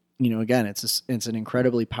 Again, it's an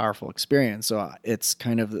incredibly powerful experience. So it's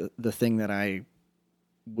kind of the thing that I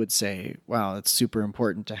would say, wow, it's super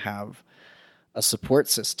important to have a support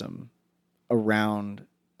system around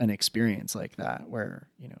an experience like that, where,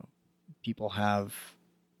 people have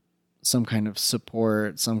some kind of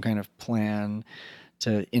support, some kind of plan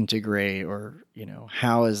to integrate, or,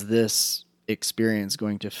 how is this experience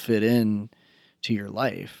going to fit in to your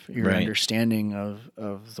life, your Right. understanding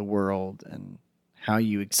of the world and how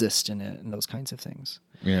you exist in it and those kinds of things.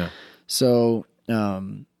 Yeah. So,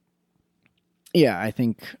 I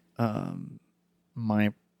think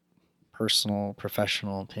my personal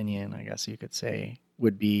professional opinion, I guess you could say,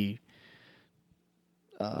 would be,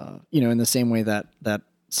 in the same way that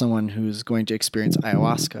someone who's going to experience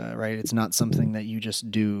ayahuasca, right? It's not something that you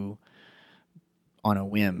just do on a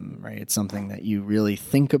whim, right? It's something that you really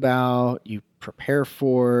think about, you prepare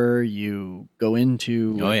for, you go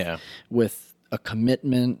into with a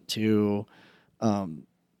commitment to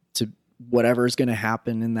whatever's going to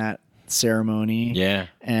happen in that ceremony,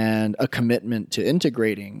 and a commitment to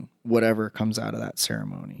integrating whatever comes out of that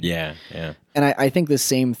ceremony. Yeah. And I think the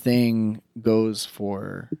same thing goes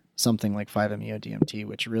for something like 5-MeO-DMT,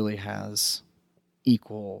 which really has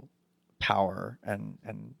equal power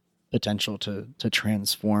and potential to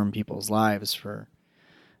transform people's lives for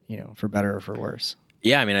better or for worse.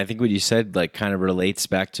 Yeah, I mean, I think what you said like kind of relates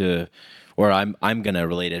back to, or I'm going to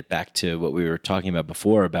relate it back to what we were talking about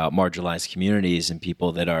before about marginalized communities and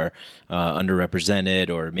people that are underrepresented,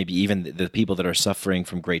 or maybe even the people that are suffering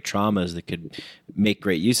from great traumas that could make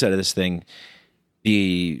great use out of this thing.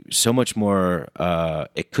 Be so much more.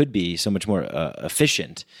 It could be so much more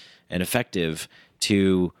efficient and effective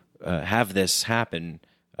to have this happen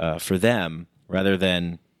for them rather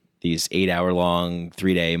than these 8-hour-long,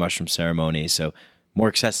 3-day mushroom ceremonies. So more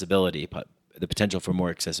accessibility, the potential for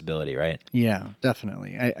more accessibility, right? Yeah,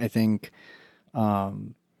 definitely. I think,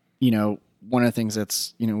 one of the things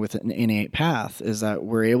that's, with an innate path is that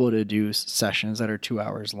we're able to do sessions that are 2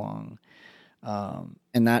 hours long.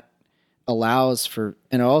 And that allows for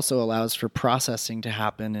processing to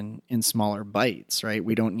happen in smaller bites, right?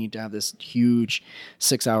 We don't need to have this huge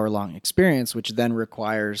 6-hour long experience, which then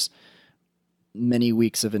requires many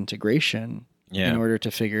weeks of integration in order to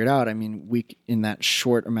figure it out. I mean, in that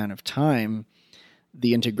short amount of time,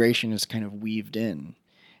 the integration is kind of weaved in,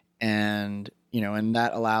 and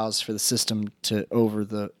that allows for the system to, over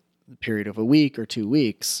the period of a week or 2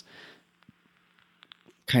 weeks,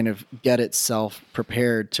 kind of get itself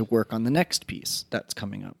prepared to work on the next piece that's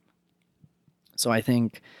coming up. So I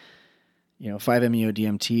think,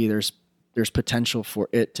 5-MeO-DMT, there's potential for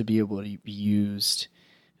it to be able to be used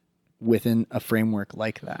within a framework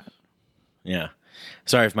like that. Yeah.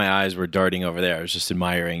 Sorry if my eyes were darting over there. I was just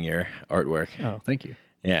admiring your artwork. Oh, thank you.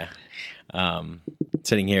 Yeah.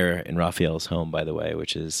 Sitting here in Raphael's home, by the way,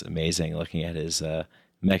 which is amazing, looking at his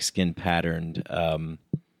Mexican patterned, what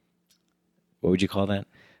would you call that?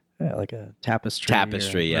 Yeah, like a tapestry.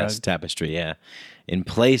 Tapestry, yes. Rug. Tapestry, yeah. In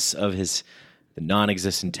place of the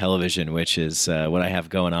non-existent television, which is what I have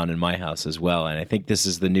going on in my house as well. And I think this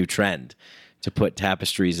is the new trend, to put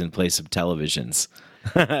tapestries in place of televisions.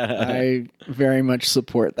 I very much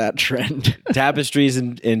support that trend. Tapestries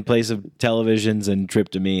in place of televisions, and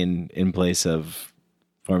tryptamine in place of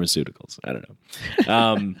pharmaceuticals. I don't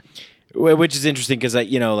know. Which is interesting because I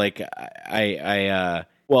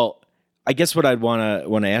guess what I'd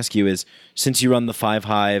want to ask you is, since you run the 5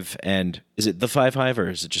 Hive, and is it the 5 Hive or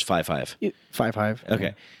is it just 5 Hive? 5 Hive. Okay.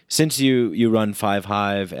 Yeah. Since you run 5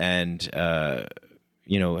 Hive and have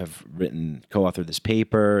co-authored this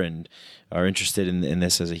paper and are interested in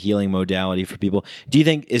this as a healing modality for people, do you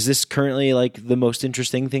think, is this currently like the most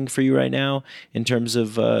interesting thing for you right now in terms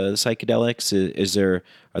of psychedelics?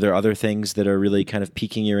 Are there other things that are really kind of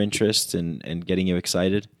piquing your interest and getting you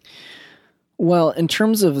excited? Well, in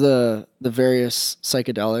terms of the various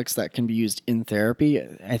psychedelics that can be used in therapy,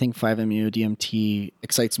 I think 5-MeO-DMT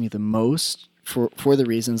excites me the most for the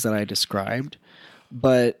reasons that I described.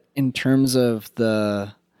 But in terms of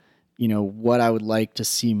what I would like to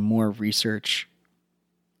see more research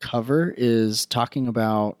cover is talking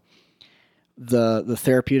about the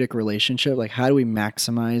therapeutic relationship. Like, how do we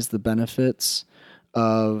maximize the benefits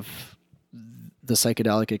of the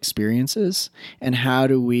psychedelic experiences, and how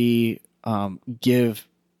do we give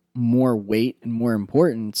more weight and more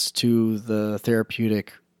importance to the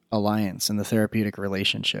therapeutic alliance and the therapeutic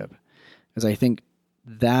relationship, because I think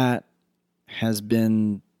that has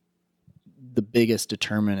been the biggest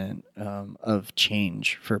determinant of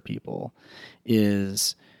change for people,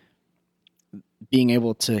 is being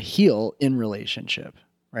able to heal in relationship,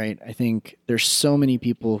 right? I think there's so many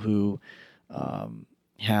people who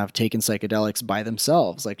have taken psychedelics by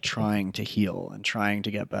themselves, like trying to heal and trying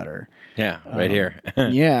to get better. Yeah, right here.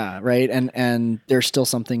 Yeah, right. And there's still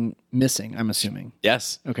something missing, I'm assuming.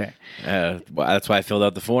 Yes. Okay. Well, that's why I filled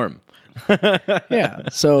out the form. Yeah.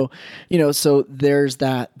 So, so there's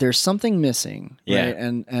something missing. Yeah. Right?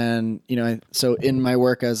 And, so in my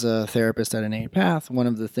work as a therapist at Innate Path, one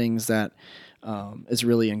of the things that is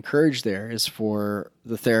really encouraged there is for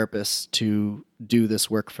the therapists to do this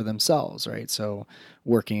work for themselves, right? So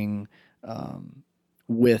working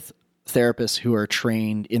with therapists who are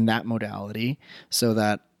trained in that modality, so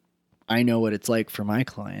that I know what it's like for my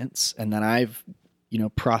clients, and that I've,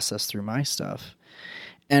 processed through my stuff.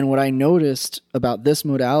 And what I noticed about this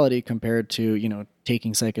modality compared to,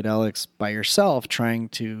 taking psychedelics by yourself, trying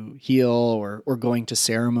to heal or going to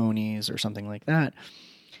ceremonies or something like that,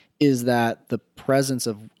 is that the presence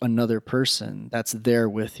of another person that's there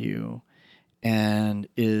with you and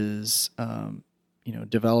is,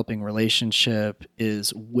 developing relationship,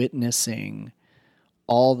 is witnessing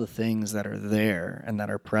all the things that are there and that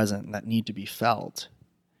are present and that need to be felt.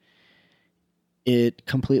 It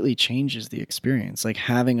completely changes the experience, like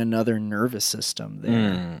having another nervous system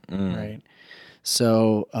there, right?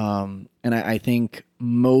 So, and I think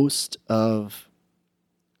most of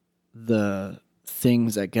the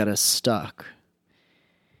things that get us stuck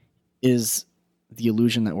is the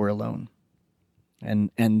illusion that we're alone.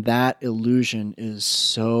 And that illusion is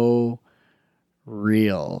so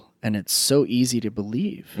real, and it's so easy to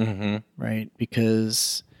believe, right?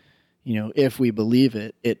 Because, if we believe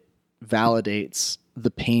it, it validates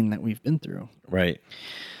the pain that we've been through. Right.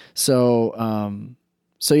 So,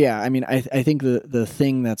 yeah, I mean, I think the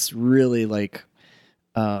thing that's really like,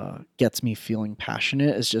 gets me feeling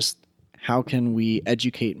passionate is just how can we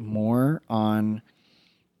educate more on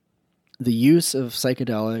the use of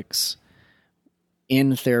psychedelics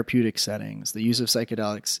in therapeutic settings, the use of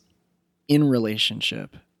psychedelics in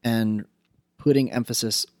relationship, and putting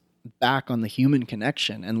emphasis back on the human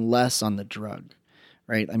connection and less on the drug,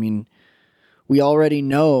 right? I mean, we already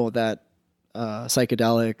know that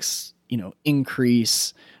psychedelics,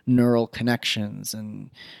 increase neural connections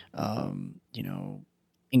and,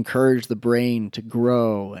 encourage the brain to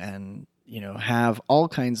grow and, have all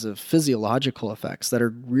kinds of physiological effects that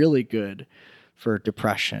are really good for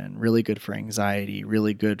depression, really good for anxiety,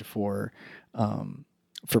 really good for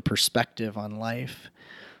perspective on life.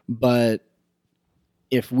 But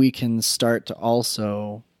if we can start to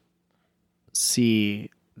also see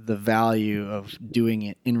the value of doing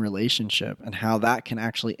it in relationship and how that can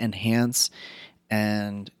actually enhance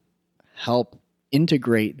and help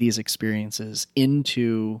integrate these experiences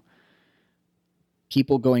into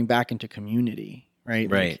people going back into community, right?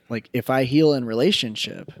 Right. Like if I heal in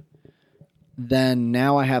relationship, then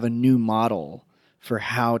now I have a new model for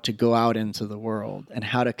how to go out into the world and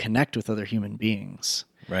how to connect with other human beings.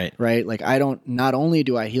 Right. Right. Like not only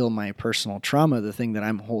do I heal my personal trauma, the thing that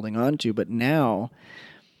I'm holding on to, but now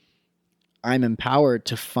I'm empowered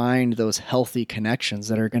to find those healthy connections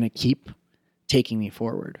that are going to keep taking me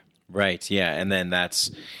forward. Right. Yeah. And then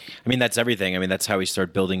that's everything. I mean, that's how we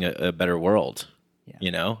start building a better world.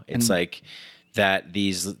 Yeah. It's like that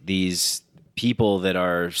these people that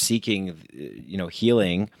are seeking,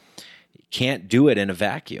 healing can't do it in a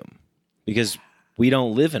vacuum, because we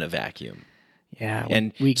don't live in a vacuum. Yeah.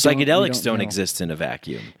 And psychedelics don't exist in a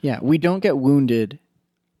vacuum. Yeah. We don't get wounded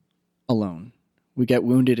alone. We get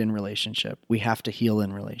wounded in relationship. We have to heal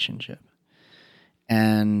in relationship.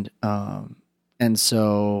 And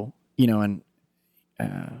so,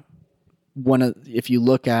 if you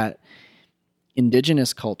look at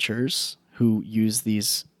indigenous cultures who use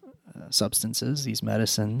these substances, these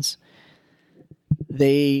medicines,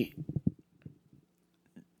 they're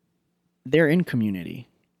in community.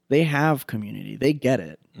 They have community. They get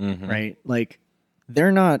it, right? Like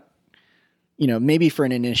they're not, maybe for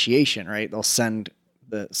an initiation, right? They'll send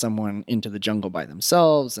someone into the jungle by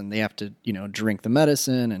themselves, and they have to, drink the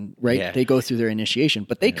medicine, and they go through their initiation,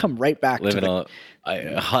 but they come right back live to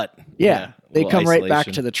a hut. Yeah, they come isolation. right back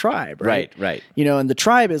to the tribe, right? Right. And the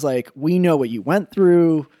tribe is like, we know what you went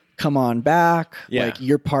through. Come on back. Yeah. Like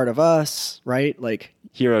you're part of us, right? Like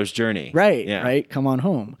hero's journey. Right. Yeah. Right. Come on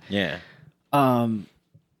home. Yeah.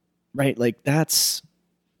 Right. Like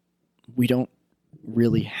we don't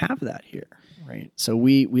really have that here. Right. So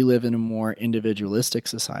we live in a more individualistic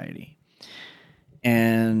society.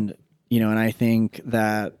 And, and I think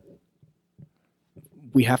that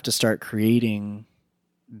we have to start creating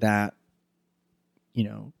that,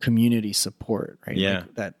 community support, right? Yeah.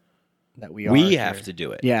 Like that we have to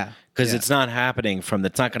do it. Yeah. Because it's not happening it's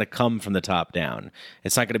not going to come from the top down.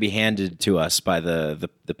 It's not going to be handed to us by the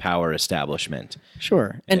power establishment.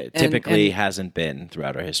 Sure. And it typically hasn't been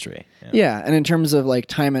throughout our history. Yeah. And in terms of like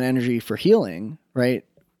time and energy for healing, right?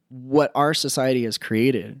 What our society has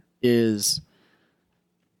created is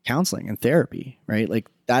counseling and therapy, right? Like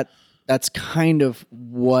that's kind of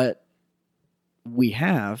what we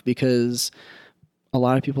have, because a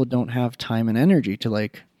lot of people don't have time and energy to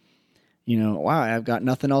like, wow, I've got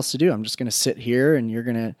nothing else to do. I'm just going to sit here and you're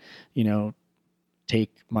going to,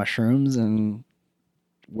 take mushrooms and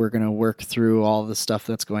we're going to work through all the stuff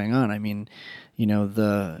that's going on. I mean,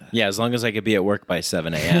 as long as I could be at work by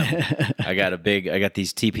 7 a.m. I got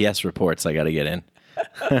these TPS reports I got to get in.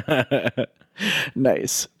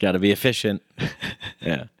 Nice. Got to be efficient.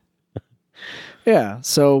 Yeah. Yeah.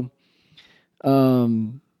 So,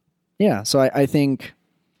 so I think,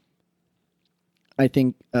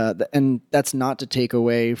 and that's not to take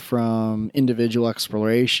away from individual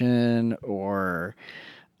exploration or,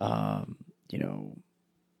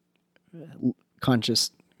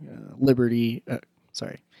 conscious liberty,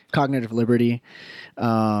 cognitive liberty,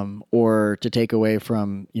 or to take away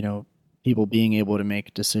from, people being able to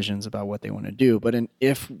make decisions about what they want to do. But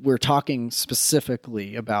if we're talking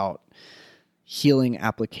specifically about healing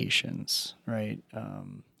applications, right?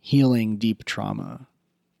 Healing deep trauma.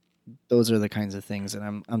 Those are the kinds of things that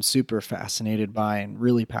I'm super fascinated by and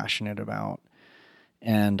really passionate about.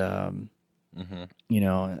 And, and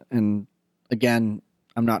again,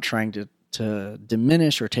 I'm not trying to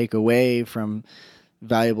diminish or take away from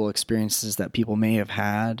valuable experiences that people may have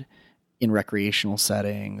had in recreational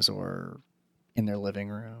settings or in their living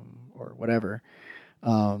room or whatever.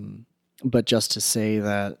 But just to say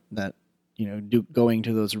that, going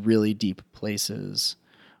to those really deep places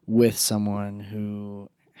with someone who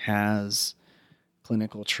has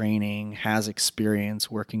clinical training, has experience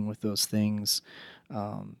working with those things,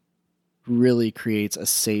 really creates a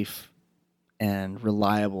safe and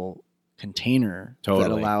reliable container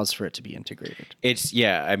that allows for it to be integrated.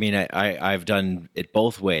 I've done it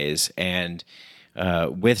both ways, and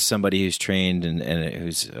with somebody who's trained and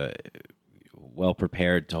who's well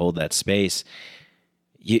prepared to hold that space,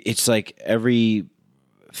 it's like every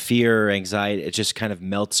fear, anxiety, it just kind of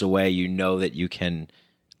melts away. You know that you can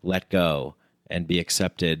let go and be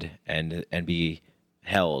accepted and be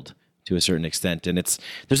held to a certain extent. And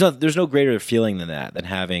there's no greater feeling than that, than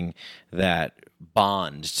having that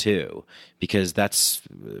bond too, because that's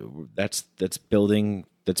building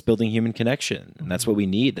human connection. And that's what we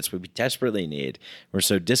need. That's what we desperately need. We're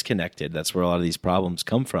so disconnected. That's where a lot of these problems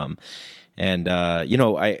come from. And,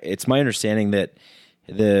 it's my understanding that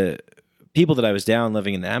the people that I was down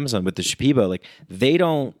living in the Amazon with the Shipibo, like they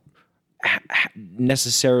don't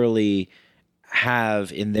necessarily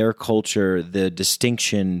have in their culture the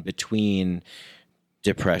distinction between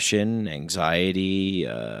depression, anxiety,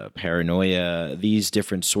 paranoia, these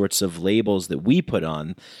different sorts of labels that we put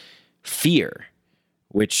on fear,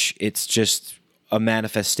 which it's just a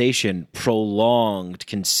manifestation, prolonged,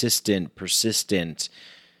 consistent, persistent,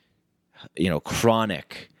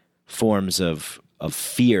 chronic forms of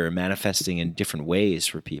fear manifesting in different ways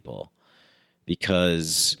for people,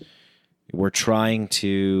 because we're trying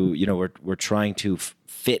to, we're trying to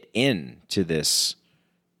fit in to this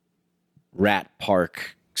rat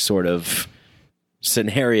park sort of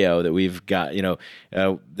scenario that we've got.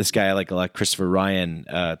 This guy I like a lot, Christopher Ryan,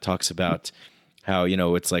 talks about how,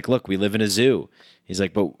 it's like, look, we live in a zoo. He's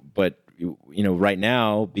like, but right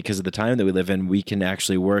now, because of the time that we live in, we can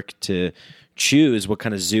actually work to choose what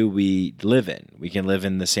kind of zoo we live in. We can live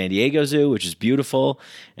in the San Diego Zoo, which is beautiful.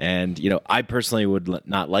 And, I personally would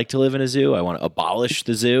not like to live in a zoo. I want to abolish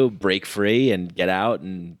the zoo, break free and get out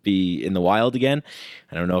and be in the wild again.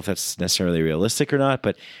 I don't know if that's necessarily realistic or not,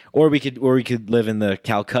 but, or we could live in the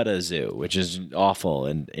Calcutta Zoo, which is awful.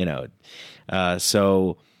 And,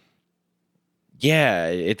 so yeah,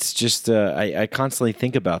 it's just, I constantly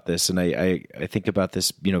think about this, and I think about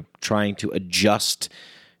this, trying to adjust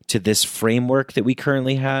to this framework that we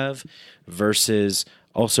currently have versus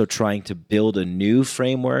also trying to build a new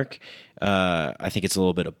framework. I think it's a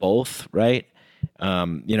little bit of both, right?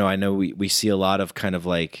 I know we see a lot of kind of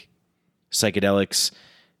like psychedelics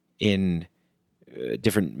in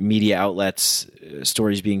different media outlets,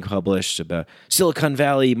 stories being published about Silicon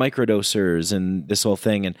Valley microdosers and this whole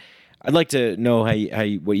thing. And I'd like to know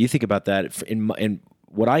what you think about that. And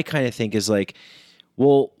what I kind of think is like,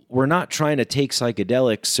 well, we're not trying to take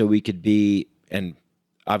psychedelics so we could be and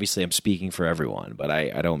obviously I'm speaking for everyone, but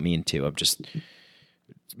I don't mean to. I'm just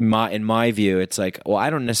in my view, it's like, well, I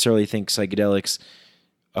don't necessarily think psychedelics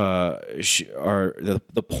are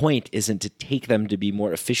the point isn't to take them to be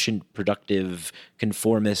more efficient, productive,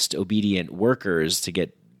 conformist, obedient workers to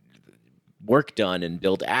get work done and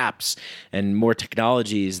build apps and more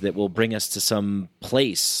technologies that will bring us to some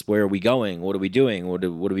place. Where are we going? What are we doing? What are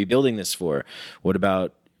we building this for? What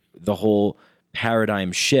about the whole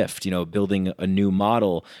paradigm shift, building a new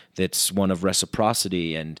model that's one of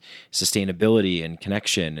reciprocity and sustainability and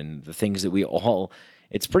connection and the things that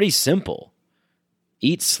it's pretty simple.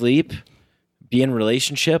 Eat, sleep, be in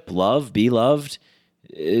relationship, love, be loved.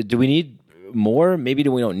 Do we need more? Maybe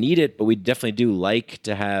we don't need it, but we definitely do like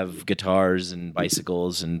to have guitars and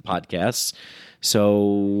bicycles and podcasts.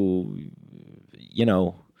 So,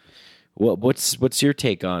 what's your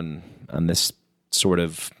take on this sort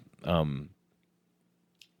of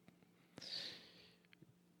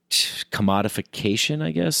commodification,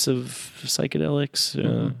 I guess, of psychedelics?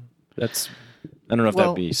 I don't know if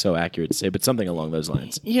that'd be so accurate to say, but something along those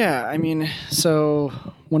lines. Yeah, I mean, so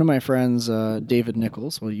one of my friends, David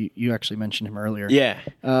Nichols, well, you actually mentioned him earlier. Yeah.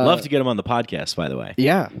 Love to get him on the podcast, by the way.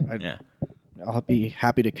 Yeah. I'll be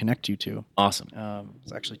happy to connect you two. Awesome. I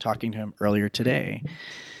was actually talking to him earlier today.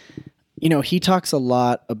 He talks a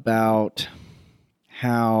lot about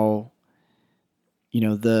how,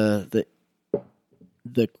 the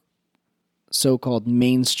so-called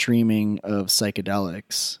mainstreaming of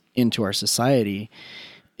psychedelics into our society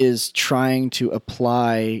is trying to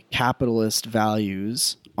apply capitalist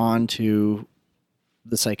values onto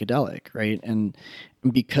the psychedelic, right? And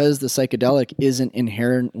because the psychedelic isn't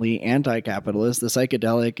inherently anti-capitalist, the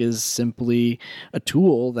psychedelic is simply a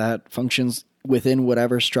tool that functions within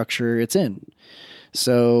whatever structure it's in.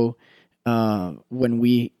 So when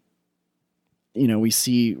we're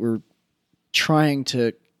trying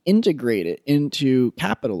to integrate it into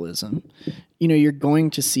capitalism, you're going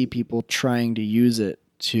to see people trying to use it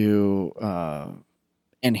to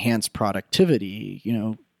enhance productivity,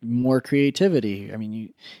 more creativity. I mean, you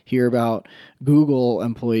hear about Google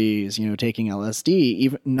employees, taking LSD,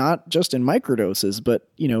 even not just in microdoses, but,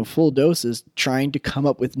 full doses, trying to come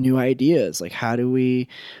up with new ideas. Like, how do we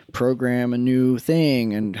program a new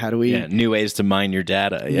thing? And how do we... Yeah, new ways to mine your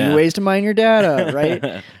data. Yeah. New ways to mine your data,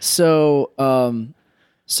 right?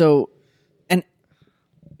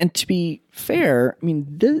 And to be fair, I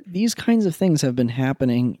mean, these kinds of things have been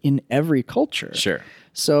happening in every culture. Sure.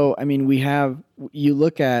 So, I mean, you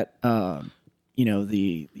look at, the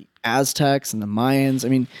Aztecs and the Mayans. I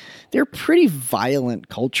mean, they're pretty violent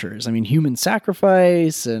cultures. I mean, human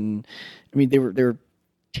sacrifice, and I mean, they were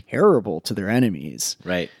terrible to their enemies.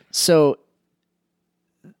 Right. So,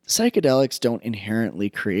 psychedelics don't inherently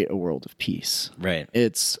create a world of peace. Right.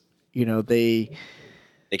 It's,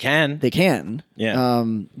 They can. Yeah.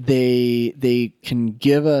 They can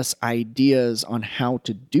give us ideas on how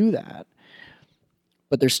to do that,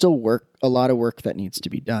 but there's still a lot of work that needs to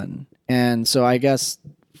be done. And so I guess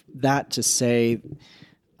that to say,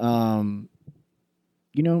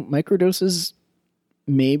 microdoses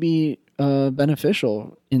may be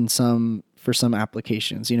beneficial for some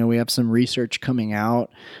applications. We have some research coming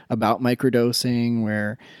out about microdosing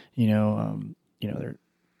where,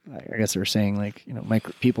 I guess they're saying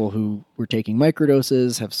people who were taking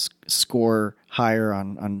microdoses have score higher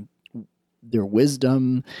on their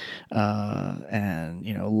wisdom, and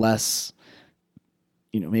less,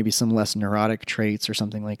 maybe some less neurotic traits or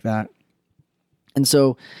something like that. And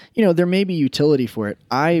so, there may be utility for it.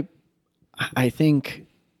 I think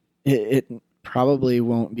it probably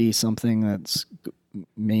won't be something that's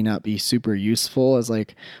may not be super useful as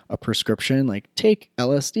like a prescription, like take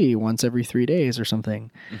LSD once every 3 days or something.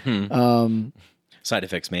 Mm-hmm. Side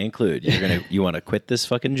effects may include you want to quit this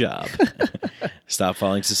fucking job, stop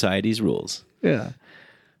following society's rules. Yeah.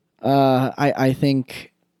 I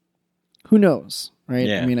think, who knows, right?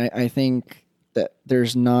 Yeah. I mean, I think that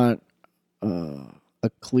there's not a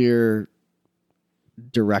clear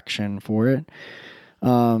direction for it.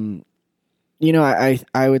 I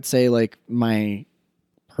would say like my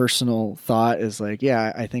personal thought is like,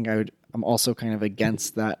 yeah, I think I'm also kind of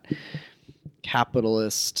against that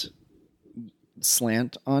capitalist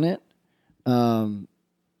slant on it. And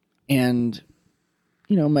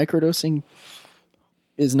microdosing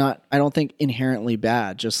is not, I don't think, inherently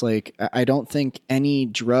bad. Just like I don't think any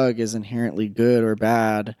drug is inherently good or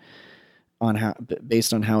bad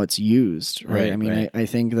based on how it's used, right? I mean, right. I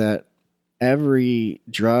think that every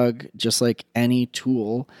drug, just like any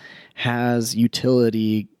tool, has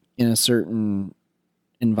utility in a certain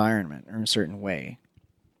environment or in a certain way.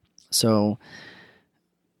 So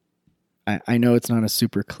I know it's not a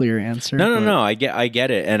super clear answer. No. I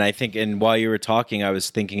get it. And I think, and while you were talking, I was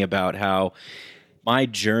thinking about how my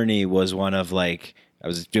journey was one of like, I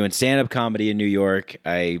was doing stand-up comedy in New York.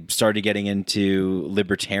 I started getting into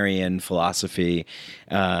libertarian philosophy,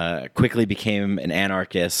 quickly became an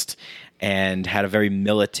anarchist, and had a very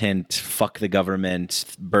militant, fuck the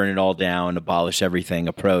government, burn it all down, abolish everything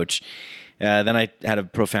approach. Then I had a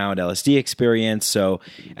profound LSD experience. So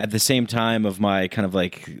at the same time of my kind of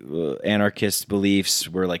like anarchist beliefs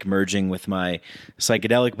were like merging with my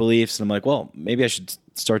psychedelic beliefs. And I'm like, well, maybe I should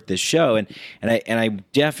start this show. And I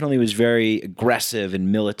definitely was very aggressive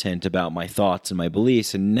and militant about my thoughts and my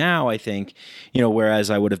beliefs. And now I think, whereas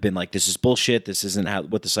I would have been like, this is bullshit, this isn't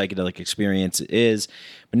what the psychedelic experience is.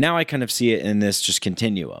 But now I kind of see it in this just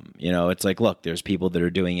continuum. It's like, look, there's people that are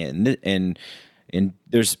doing it and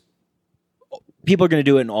there's people are going to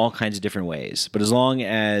do it in all kinds of different ways. But as long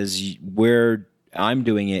as I'm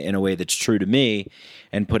doing it in a way that's true to me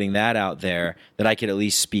and putting that out there, that I could at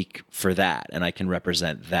least speak for that and I can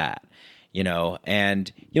represent that,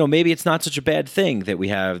 and, maybe it's not such a bad thing that we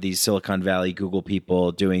have these Silicon Valley Google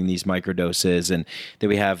people doing these microdoses and that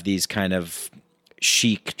we have these kind of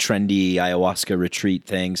chic, trendy ayahuasca retreat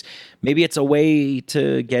things. Maybe it's a way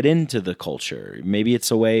to get into the culture. Maybe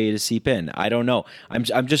it's a way to seep in. I don't know. I'm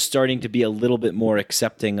just starting to be a little bit more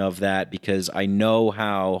accepting of that because I know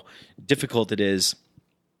how difficult it is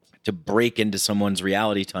to break into someone's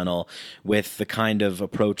reality tunnel with the kind of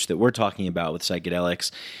approach that we're talking about with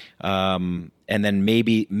psychedelics. And then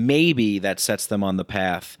maybe that sets them on the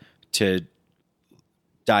path to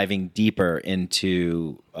diving deeper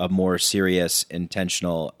into a more serious,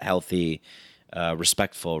 intentional, healthy,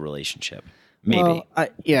 respectful relationship. Maybe. Well,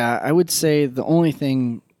 I would say the only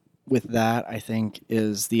thing with that, I think,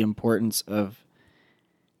 is the importance of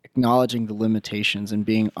acknowledging the limitations and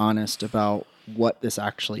being honest about what this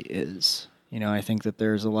actually is. I think that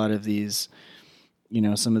there's a lot of these,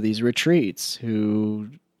 some of these retreats who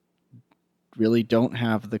really don't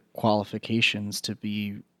have the qualifications to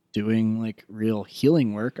be doing like real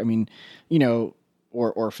healing work. I mean,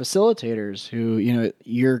 or facilitators who,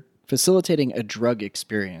 you're facilitating a drug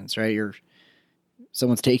experience, right?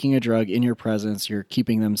 Someone's taking a drug in your presence, you're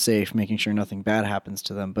keeping them safe, making sure nothing bad happens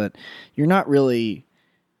to them, but you're not really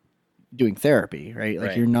doing therapy, right?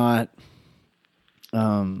 Like you're not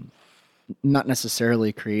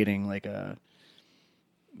necessarily creating like a,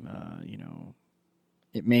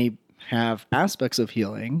 it may have aspects of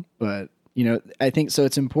healing, but I think so.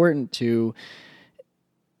 It's important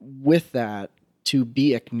with that, to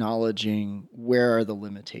be acknowledging where are the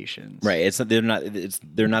limitations. Right. They're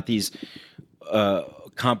not these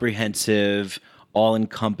comprehensive,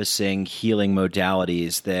 all-encompassing healing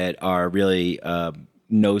modalities that are really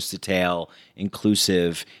nose to tail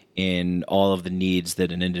inclusive in all of the needs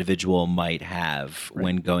that an individual might have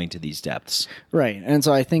when going to these depths. Right. And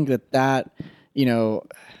so I think that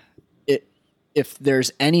if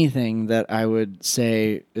there's anything that I would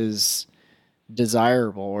say is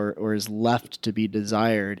desirable or is left to be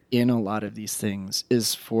desired in a lot of these things,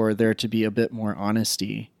 is for there to be a bit more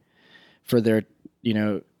honesty, for there,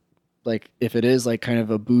 like if it is like kind of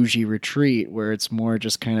a bougie retreat where it's more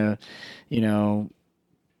just kind of,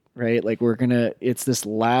 right? Like it's this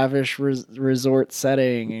lavish resort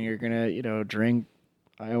setting and you're going to, drink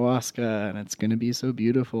ayahuasca and it's going to be so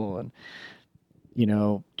beautiful and,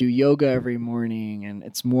 do yoga every morning, and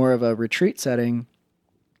it's more of a retreat setting.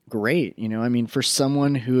 Great. I mean, for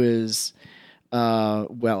someone who is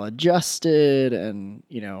well adjusted and,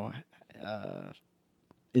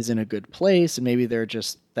 is in a good place, and maybe they're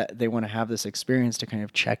just that they want to have this experience to kind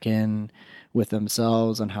of check in with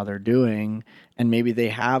themselves on how they're doing. And maybe they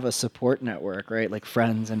have a support network, right? Like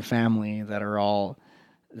friends and family that are all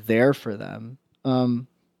there for them. No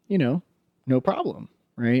problem.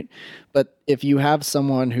 Right. But if you have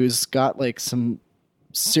someone who's got like some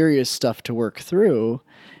serious stuff to work through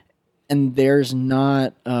and there's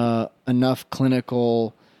not enough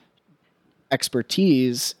clinical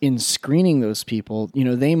expertise in screening those people,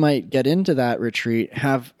 they might get into that retreat,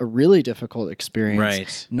 have a really difficult experience,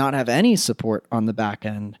 right, not have any support on the back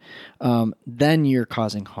end. Then you're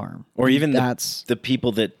causing harm. Or even the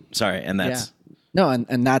people that, sorry. And that's, no.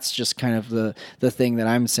 And that's just kind of the thing that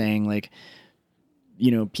I'm saying, like,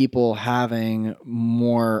 people having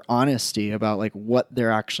more honesty about like what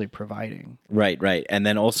they're actually providing. Right. And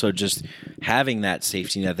then also just having that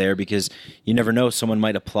safety net there, because you never know, someone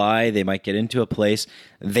might apply, they might get into a place,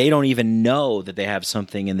 they don't even know that they have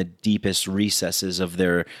something in the deepest recesses of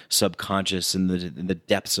their subconscious and the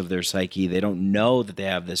depths of their psyche. They don't know that they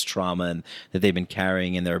have this trauma and that they've been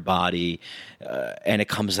carrying in their body, and it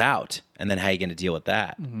comes out. And then how are you going to deal with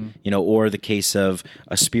that? Or the case of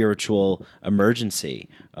a spiritual emergency,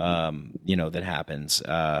 that happens.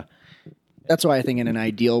 That's why I think in an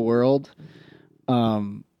ideal world,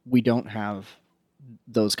 we don't have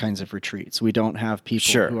those kinds of retreats. We don't have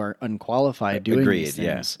people who are unqualified doing these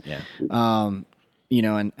things. Yeah.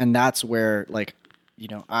 And that's where, like,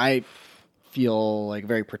 I feel like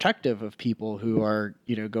very protective of people who are,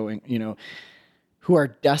 who are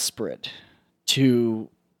desperate to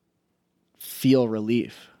feel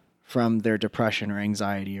relief from their depression or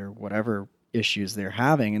anxiety or whatever issues they're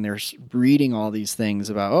having. And they're reading all these things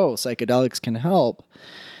about, psychedelics can help.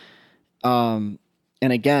 And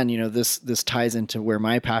again, this ties into where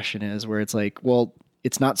my passion is, where it's like, well,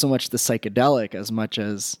 it's not so much the psychedelic as much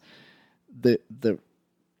as the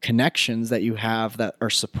connections that you have that are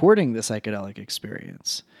supporting the psychedelic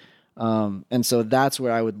experience. And so that's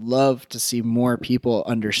where I would love to see more people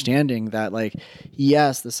understanding that, like,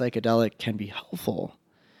 yes, the psychedelic can be helpful,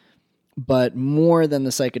 but more than the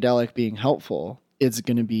psychedelic being helpful, it's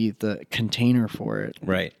going to be the container for it.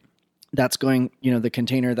 Right. That's going, the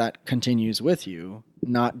container that continues with you,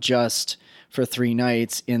 not just for 3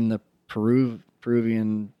 nights in the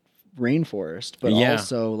Peruvian rainforest, but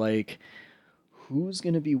also like, who's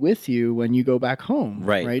going to be with you when you go back home?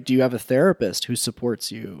 Right. Do you have a therapist who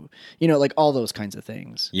supports you? Like all those kinds of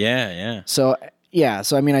things. Yeah. So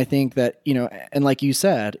I mean, I think that, and like you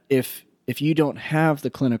said, if you don't have the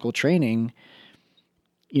clinical training,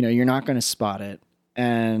 you're not going to spot it.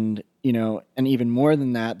 And, and even more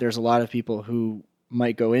than that, there's a lot of people who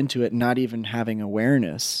might go into it not even having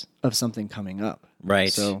awareness of something coming up.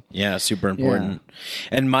 Right. So, yeah, super important.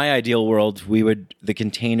 Yeah. And my ideal world, the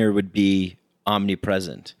container would be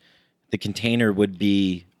omnipresent. The container would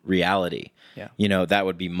be reality. Yeah. That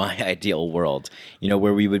would be my ideal world,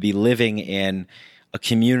 where we would be living in a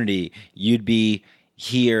community. You'd be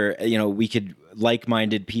here, we could,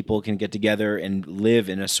 like-minded people can get together and live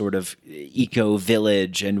in a sort of eco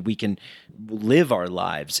village, and we can live our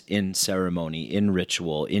lives in ceremony, in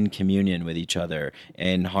ritual, in communion with each other,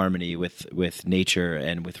 in harmony with nature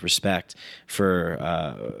and with respect for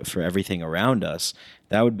everything around us.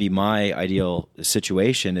 That would be my ideal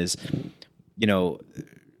situation, is,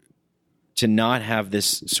 to not have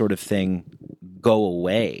this sort of thing go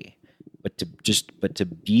away, but to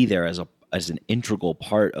be there as an integral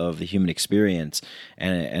part of the human experience,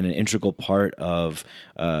 and an integral part of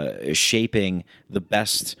shaping the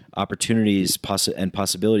best opportunities and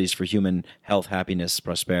possibilities for human health, happiness,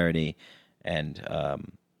 prosperity, and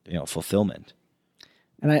fulfillment.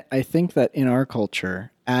 And I think that in our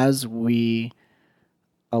culture, as we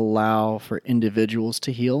allow for individuals to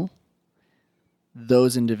heal,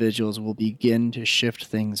 those individuals will begin to shift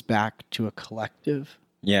things back to a collective.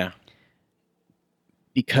 Yeah.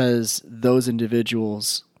 Because those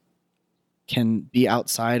individuals can be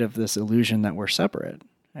outside of this illusion that we're separate.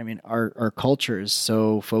 I mean, our culture is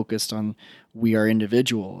so focused on, we are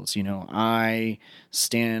individuals. I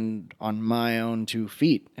stand on my own 2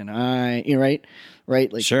 feet, and right?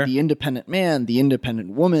 Like, sure. The independent man, the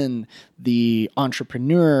independent woman, the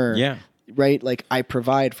entrepreneur. Yeah. Right. Like, I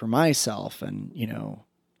provide for myself, and,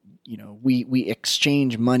 we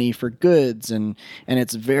exchange money for goods, and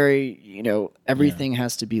it's very, everything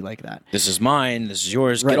has to be like that. This is mine. This is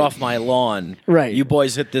yours. Right. Get off my lawn. Right. You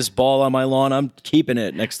boys hit this ball on my lawn. I'm keeping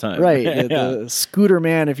it next time. Right. The scooter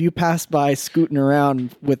man, if you pass by scooting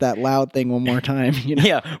around with that loud thing one more time,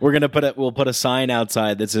 Yeah. We'll put a sign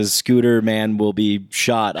outside that says scooter man will be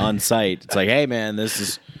shot on sight. It's like, hey man,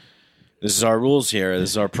 this is our rules here.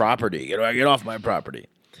 This is our property. Get off my property.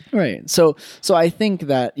 Right. So I think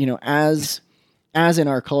that, as in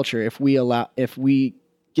our culture, if we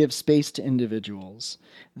give space to individuals,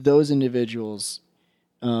 those individuals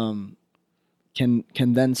can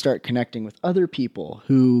then start connecting with other people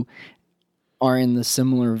who are in the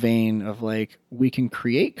similar vein of, like, we can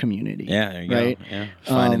create community. Yeah, there you right? go. Yeah.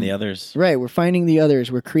 Finding the others. Right. We're finding the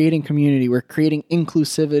others. We're creating community. We're creating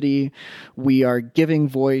inclusivity. We are giving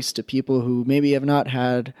voice to people who maybe have not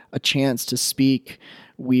had a chance to speak.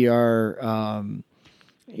 We are,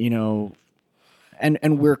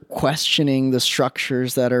 and we're questioning the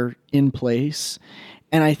structures that are in place.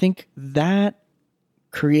 And I think that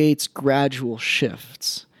creates gradual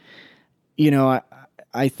shifts.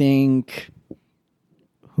 I think,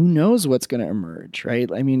 who knows what's going to emerge,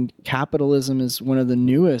 right? I mean, capitalism is one of the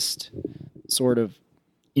newest sort of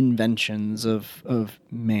inventions of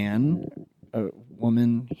man,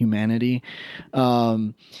 woman, humanity.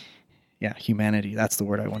 Yeah, humanity. That's the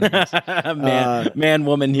word I want to use. Man,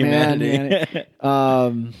 woman, humanity.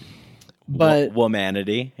 But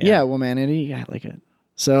womanity. Yeah, womanity. Yeah, I like it.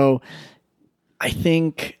 So I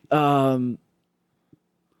think who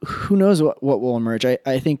knows what will emerge.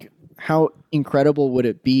 I think how incredible would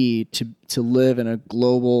it be to live in a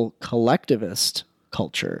global collectivist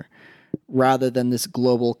culture rather than this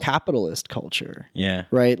global capitalist culture. Yeah.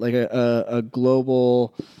 Right? Like a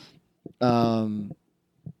global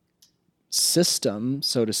system,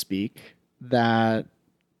 so to speak, that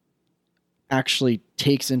actually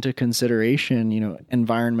takes into consideration,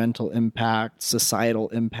 environmental impacts, societal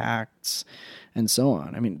impacts, and so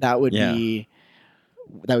on. I mean, that would be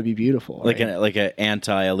beautiful. Like right? an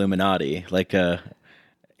anti-Illuminati, like a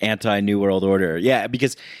anti-New World Order. Yeah,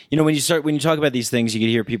 because when you talk about these things, you can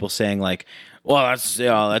hear people saying like, "Well, that's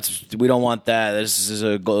we don't want that. This is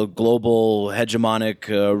a global hegemonic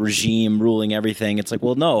regime ruling everything." It's like,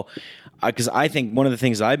 well, no, because I think one of the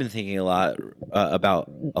things I've been thinking a lot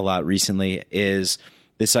about recently is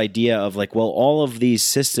this idea of like, well, all of these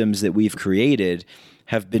systems that we've created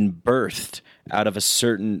have been birthed out of a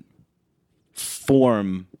certain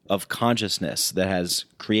form of consciousness that has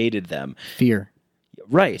created them. Fear.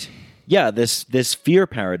 Right. Yeah, this fear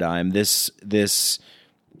paradigm, this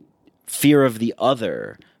fear of the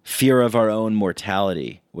other, fear of our own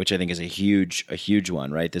mortality, which I think is a huge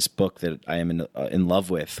one, right? This book that I am in love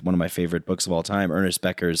with, one of my favorite books of all time, Ernest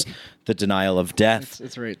Becker's The Denial of Death.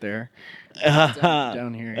 It's right there.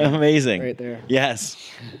 Down here. Yeah. Amazing. Right there. Yes.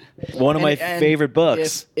 One of my favorite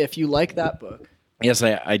books. If you like that book. Yes,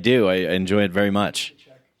 I do. I enjoy it very much.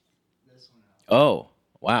 Oh,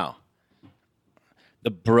 wow. The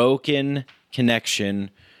Broken Connection,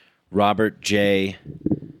 Robert J.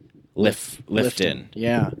 Lifton.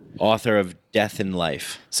 Yeah. Author of Death in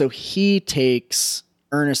Life. So he takes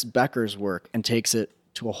Ernest Becker's work and takes it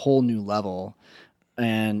to a whole new level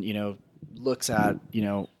and, looks at,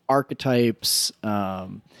 archetypes.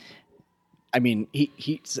 I mean,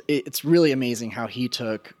 it's really amazing how he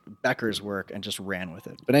took Becker's work and just ran with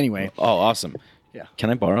it. But anyway. Oh, awesome. Yeah. Can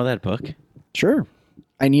I borrow that book? Sure.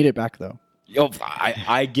 I need it back, though. Oh,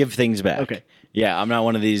 I give things back. Okay. Yeah, I'm not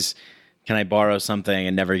one of these, can I borrow something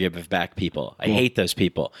and never give it back people. I hate those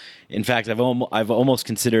people. In fact, I've almost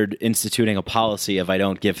considered instituting a policy of I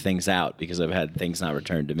don't give things out because I've had things not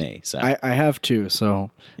returned to me. So I have too.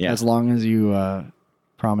 So as long as you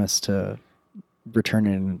promise to return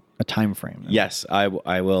it in a time frame. Yes, I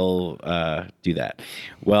will do that.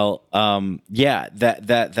 Well,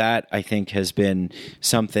 that I think has been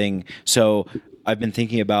something. So I've been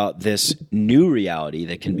thinking about this new reality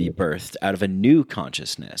that can be birthed out of a new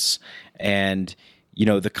consciousness, and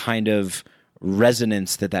the kind of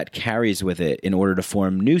resonance that carries with it in order to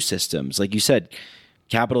form new systems. Like you said,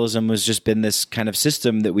 capitalism has just been this kind of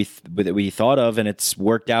system that we thought of, and it's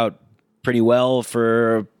worked out pretty well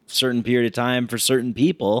for a certain period of time for certain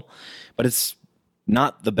people, but it's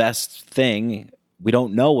not the best thing. We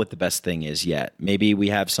don't know what the best thing is yet. Maybe we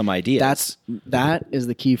have some ideas. That is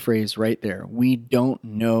the key phrase right there. We don't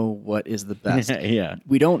know what is the best. Yeah.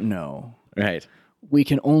 We don't know. Right. We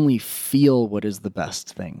can only feel what is the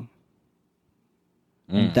best thing.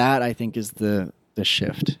 And that, I think, is the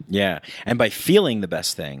shift. Yeah. And by feeling the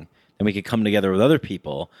best thing, then we could come together with other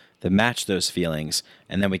people that match those feelings,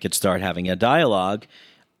 and then we could start having a dialogue,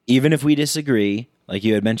 even if we disagree, like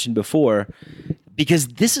you had mentioned before. Because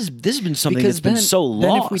this has been something that's been so lost.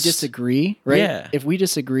 Then if we disagree, right? Yeah. If we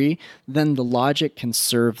disagree, then the logic can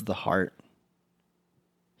serve the heart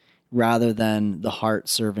rather than the heart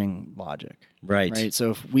serving logic. Right. Right.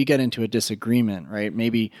 So if we get into a disagreement, right,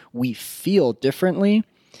 maybe we feel differently,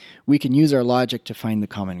 we can use our logic to find the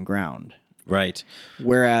common ground. Right.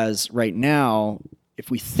 Whereas right now,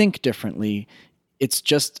 if we think differently, it's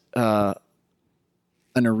just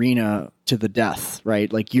an arena to the death,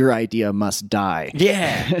 right? Like your idea must die.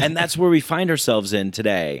 Yeah, and that's where we find ourselves in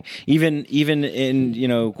today. Even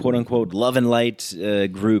in quote unquote love and light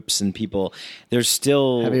groups and people, there's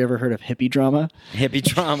still. Have you ever heard of hippie drama? Hippie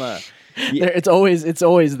drama. Yeah. It's always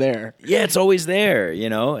there. Yeah, it's always there.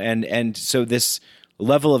 And so this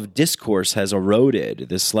level of discourse has eroded.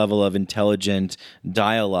 This level of intelligent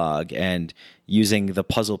dialogue and using the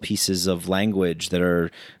puzzle pieces of language that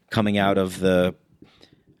are coming out of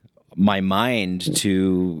my mind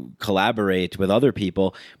to collaborate with other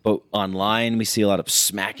people. But online, we see a lot of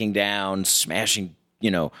smacking down, smashing,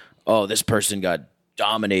 this person got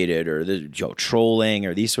dominated, or trolling,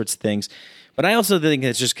 or these sorts of things. But I also think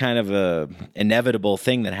it's just kind of a inevitable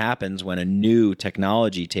thing that happens when a new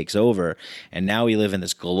technology takes over. And now we live in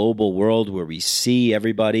this global world where we see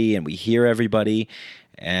everybody and we hear everybody.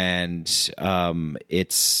 And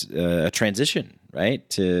it's a transition, right?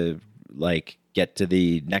 To get to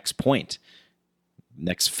the next point,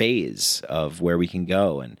 next phase of where we can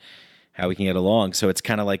go and how we can get along. So it's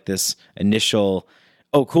kind of like this initial,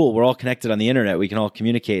 oh, cool, we're all connected on the internet. We can all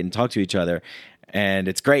communicate and talk to each other. And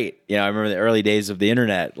it's great. You know, I remember the early days of the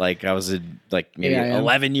internet. Like I was like maybe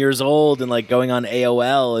 11 years old and like going on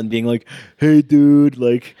AOL and being like, hey, dude,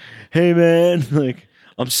 like, hey, man, like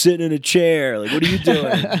I'm sitting in a chair. Like, what are you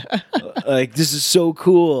doing? Like, this is so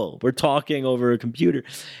cool. We're talking over a computer.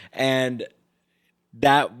 And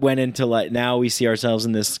that went into like, now we see ourselves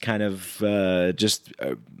in this kind of just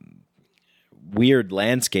weird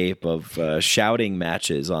landscape of shouting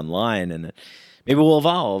matches online. And maybe we'll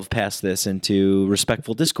evolve past this into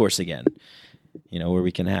respectful discourse again, you know, where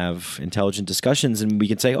we can have intelligent discussions and we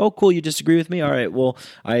can say, oh, cool, you disagree with me? All right, well,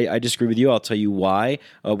 I disagree with you. I'll tell you why.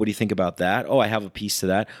 What do you think about that? Oh, I have a piece to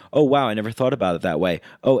that. Oh, wow, I never thought about it that way.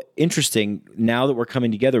 Oh, interesting. Now that we're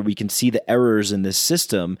coming together, we can see the errors in this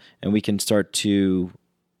system and we can start to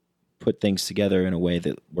put things together in a way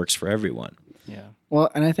that works for everyone. Yeah. Well,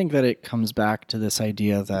 and I think that it comes back to this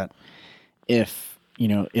idea that if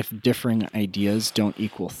differing ideas don't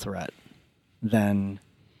equal threat, then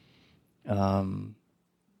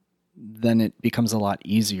it becomes a lot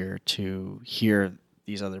easier to hear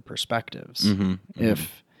these other perspectives. Mm-hmm,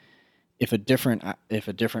 If a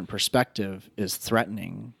different perspective is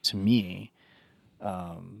threatening to me,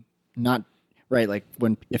 not right, like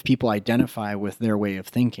if people identify with their way of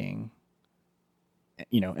thinking,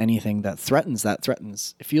 you know, anything that threatens,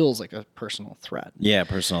 it feels like a personal threat. Yeah,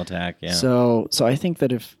 personal attack. Yeah. So I think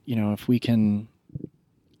that if we can,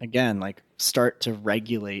 again, like start to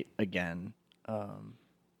regulate again,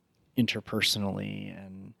 interpersonally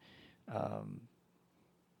and,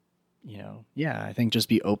 I think just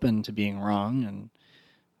be open to being wrong and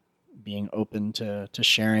being open to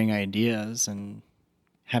sharing ideas and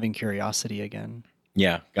having curiosity again.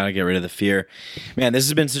 Yeah, gotta get rid of the fear. Man, this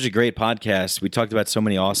has been such a great podcast. We talked about so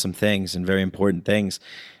many awesome things and very important things.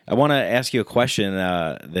 I want to ask you a question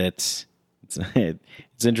that's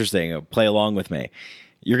it's interesting. Play along with me.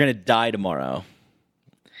 You're going to die tomorrow.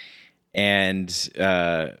 And,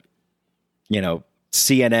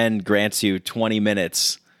 CNN grants you 20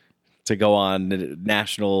 minutes to go on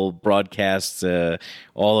national broadcasts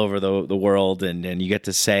all over the world, and you get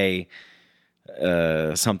to say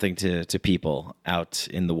something to people out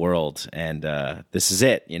in the world, and this is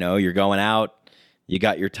it. You know, you're going out, you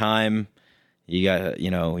got your time, you got,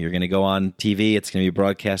 you're going to go on TV. It's going to be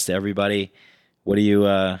broadcast to everybody. What are you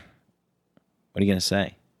going to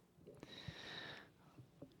say?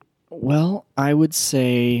 Well, I would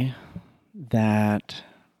say that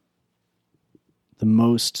the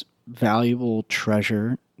most valuable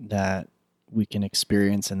treasure that we can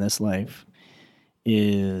experience in this life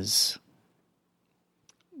is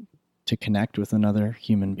to connect with another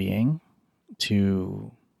human being,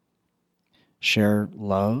 to share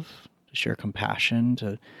love, to share compassion,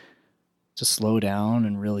 to slow down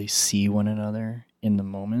and really see one another in the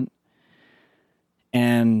moment.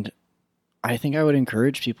 And I think I would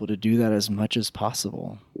encourage people to do that as much as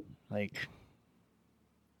possible. Like,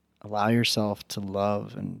 allow yourself to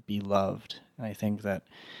love and be loved. And I think that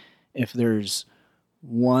if there's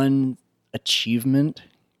one achievement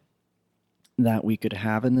that we could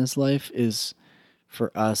have in this life, is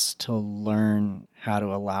for us to learn how to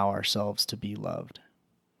allow ourselves to be loved.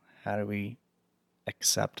 How do we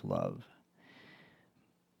accept love?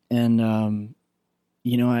 And,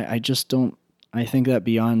 I just don't, I think that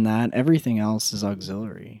beyond that, everything else is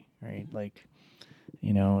auxiliary, right? Like,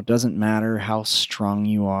 it doesn't matter how strong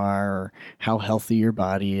you are or how healthy your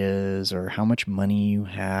body is or how much money you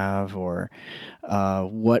have or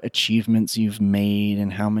what achievements you've made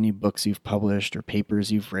and how many books you've published or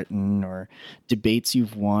papers you've written or debates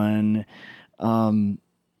you've won, things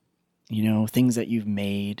that you've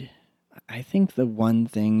made. I think the one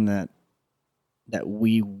thing that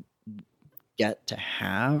we get to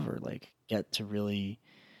have or like get to really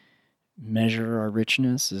measure our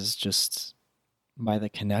richness is just by the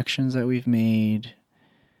connections that we've made.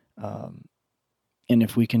 And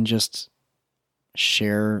if we can just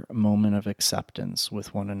share a moment of acceptance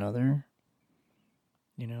with one another,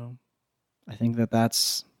 I think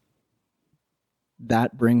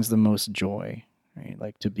that brings the most joy, right?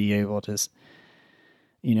 Like to be able to,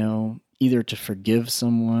 either to forgive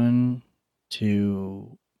someone,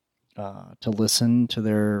 to listen to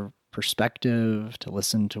their perspective, to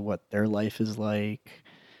listen to what their life is like,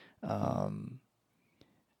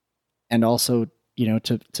 and also,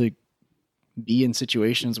 to be in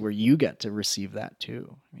situations where you get to receive that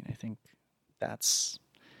too. I mean, I think that's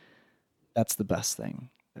the best thing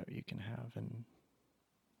that you can have. And,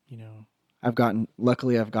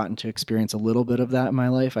 luckily I've gotten to experience a little bit of that in my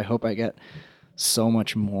life. I hope I get so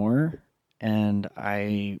much more. And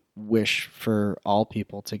I wish for all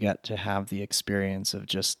people to get to have the experience of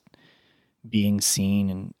just being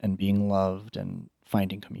seen and being loved and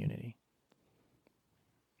finding community.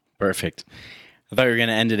 Perfect. I thought we were going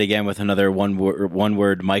to end it again with another one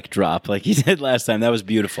word mic drop like you did last time. That was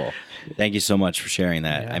beautiful. Thank you so much for sharing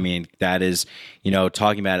that. Yeah. I mean, that is,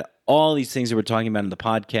 talking about all these things that we're talking about in the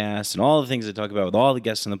podcast and all the things I talk about with all the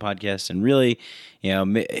guests on the podcast, and really,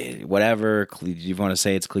 whatever you want to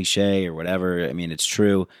say, it's cliche or whatever. I mean, it's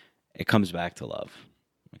true. It comes back to love.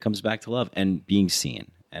 It comes back to love and being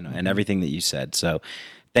seen and everything that you said. So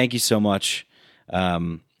thank you so much,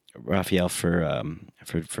 Raphael,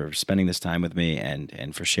 for spending this time with me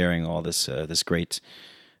and for sharing all this great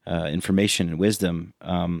information and wisdom.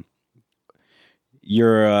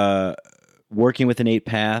 You're working with Innate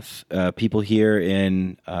Path. People here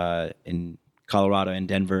in Colorado and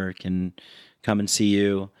Denver can come and see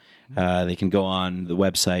you. They can go on the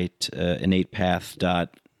website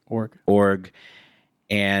innatepath.org.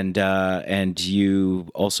 And you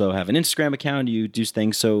also have an Instagram account. You do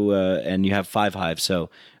things and you have 5 Hives. So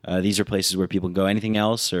these are places where people can go. Anything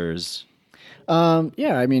else, or is?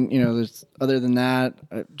 Yeah, I mean, there's, other than that,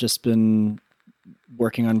 I've just been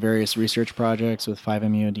working on various research projects with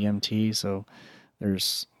 5-MeO-DMT. So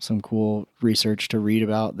there's some cool research to read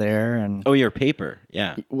about there. And your paper,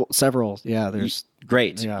 yeah. Well, several, yeah. There's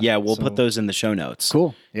great, yeah. We'll put those in the show notes.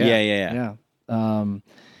 Cool, yeah.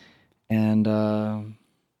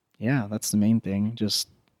 Yeah, that's the main thing. Just,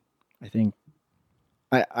 I think,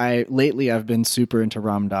 I lately I've been super into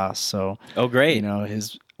Ram Dass. So, great.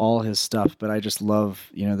 All his stuff. But I just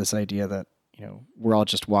love, this idea that we're all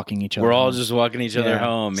just walking each other. We're all just walking each other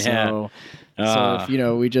home. Yeah. So if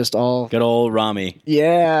we just all good old Rami.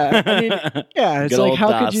 Yeah, I mean, yeah. It's good like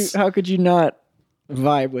Das. how could you not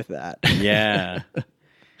vibe with that? Yeah.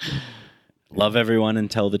 Love everyone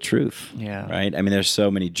and tell the truth. Yeah. Right? I mean, there's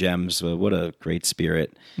so many gems. What a great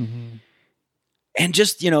spirit. Mm-hmm. And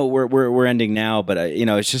just, we're ending now, but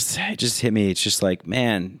it just hit me. It's just like,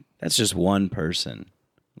 man, that's just one person.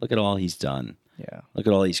 Look at all he's done. Yeah. Look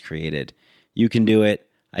at all he's created. You can do it.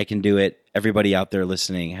 I can do it. Everybody out there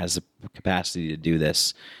listening has the capacity to do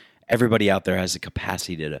this. Everybody out there has the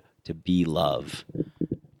capacity to be love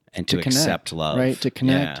and to connect, accept love. Right? To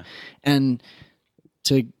connect and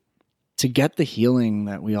to get the healing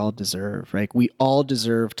that we all deserve, right? We all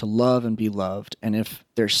deserve to love and be loved. And if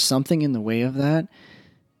there's something in the way of that,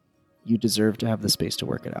 you deserve to have the space to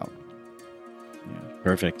work it out. Yeah.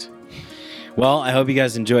 Perfect. Well, I hope you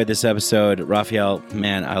guys enjoyed this episode. Raphael,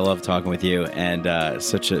 man, I love talking with you, and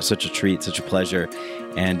such a treat, such a pleasure.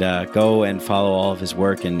 And go and follow all of his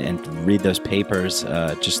work and read those papers,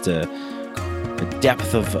 just a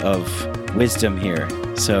depth of wisdom here.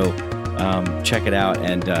 So check it out,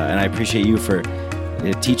 and I appreciate you for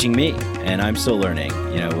teaching me, and I'm still learning,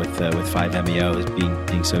 with 5-MeO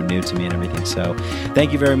being so new to me and everything. So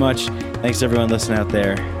thank you very much. Thanks to everyone listening out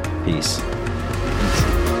there. Peace.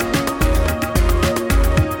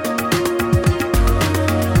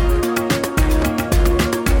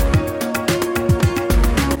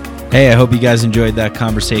 Hey, I hope you guys enjoyed that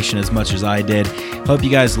conversation as much as I did. Hope you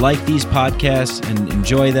guys like these podcasts and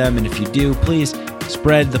enjoy them. And if you do, please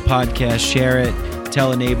spread the podcast, share it,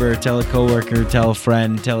 tell a neighbor, tell a coworker, tell a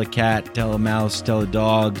friend, tell a cat, tell a mouse, tell a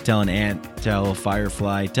dog, tell an ant, tell a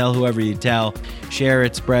firefly, tell whoever you tell. Share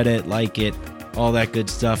it, spread it, like it, all that good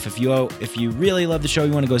stuff. If you really love the show,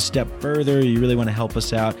 you want to go a step further, you really want to help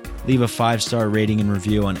us out, leave a 5-star rating and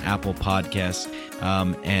review on Apple Podcasts,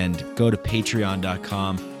 and go to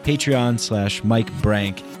patreon.com, Patreon/Mike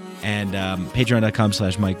Brank, and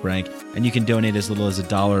patreon.com/Mike Brank, and you can donate as little as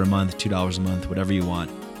 $1 a month, $2 a month, whatever you want.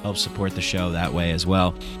 Help support the show that way as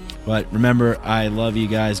well. But remember, I love you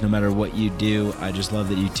guys no matter what you do. I just love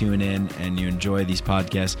that you tune in and you enjoy these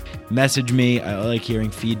podcasts. Message me. I like hearing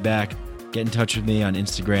feedback. Get in touch with me on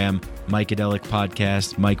Instagram, Mikeadelic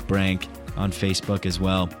Podcast, Mike Brank on Facebook as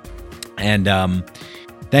well. And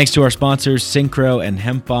thanks to our sponsors, Synchro and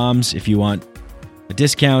Hemp Bombs. If you want a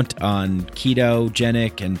discount on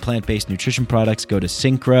ketogenic and plant-based nutrition products, go to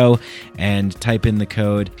Synchro and type in the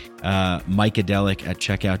code Mikeadelic at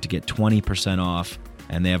checkout to get 20% off.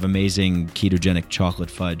 And they have amazing ketogenic chocolate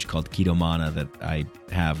fudge called Keto Mana that I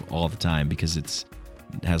have all the time because it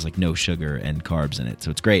has like no sugar and carbs in it.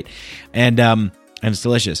 So it's great. And it's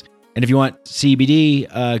delicious. And if you want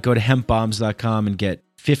CBD, go to hempbombs.com and get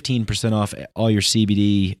 15% off all your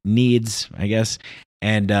CBD needs, I guess.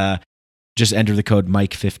 And just enter the code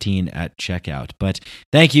Mike15 at checkout. But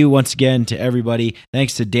thank you once again to everybody.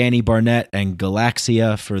 Thanks to Danny Barnett and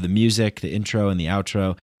Galaxia for the music, the intro and the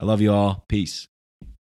outro. I love you all. Peace.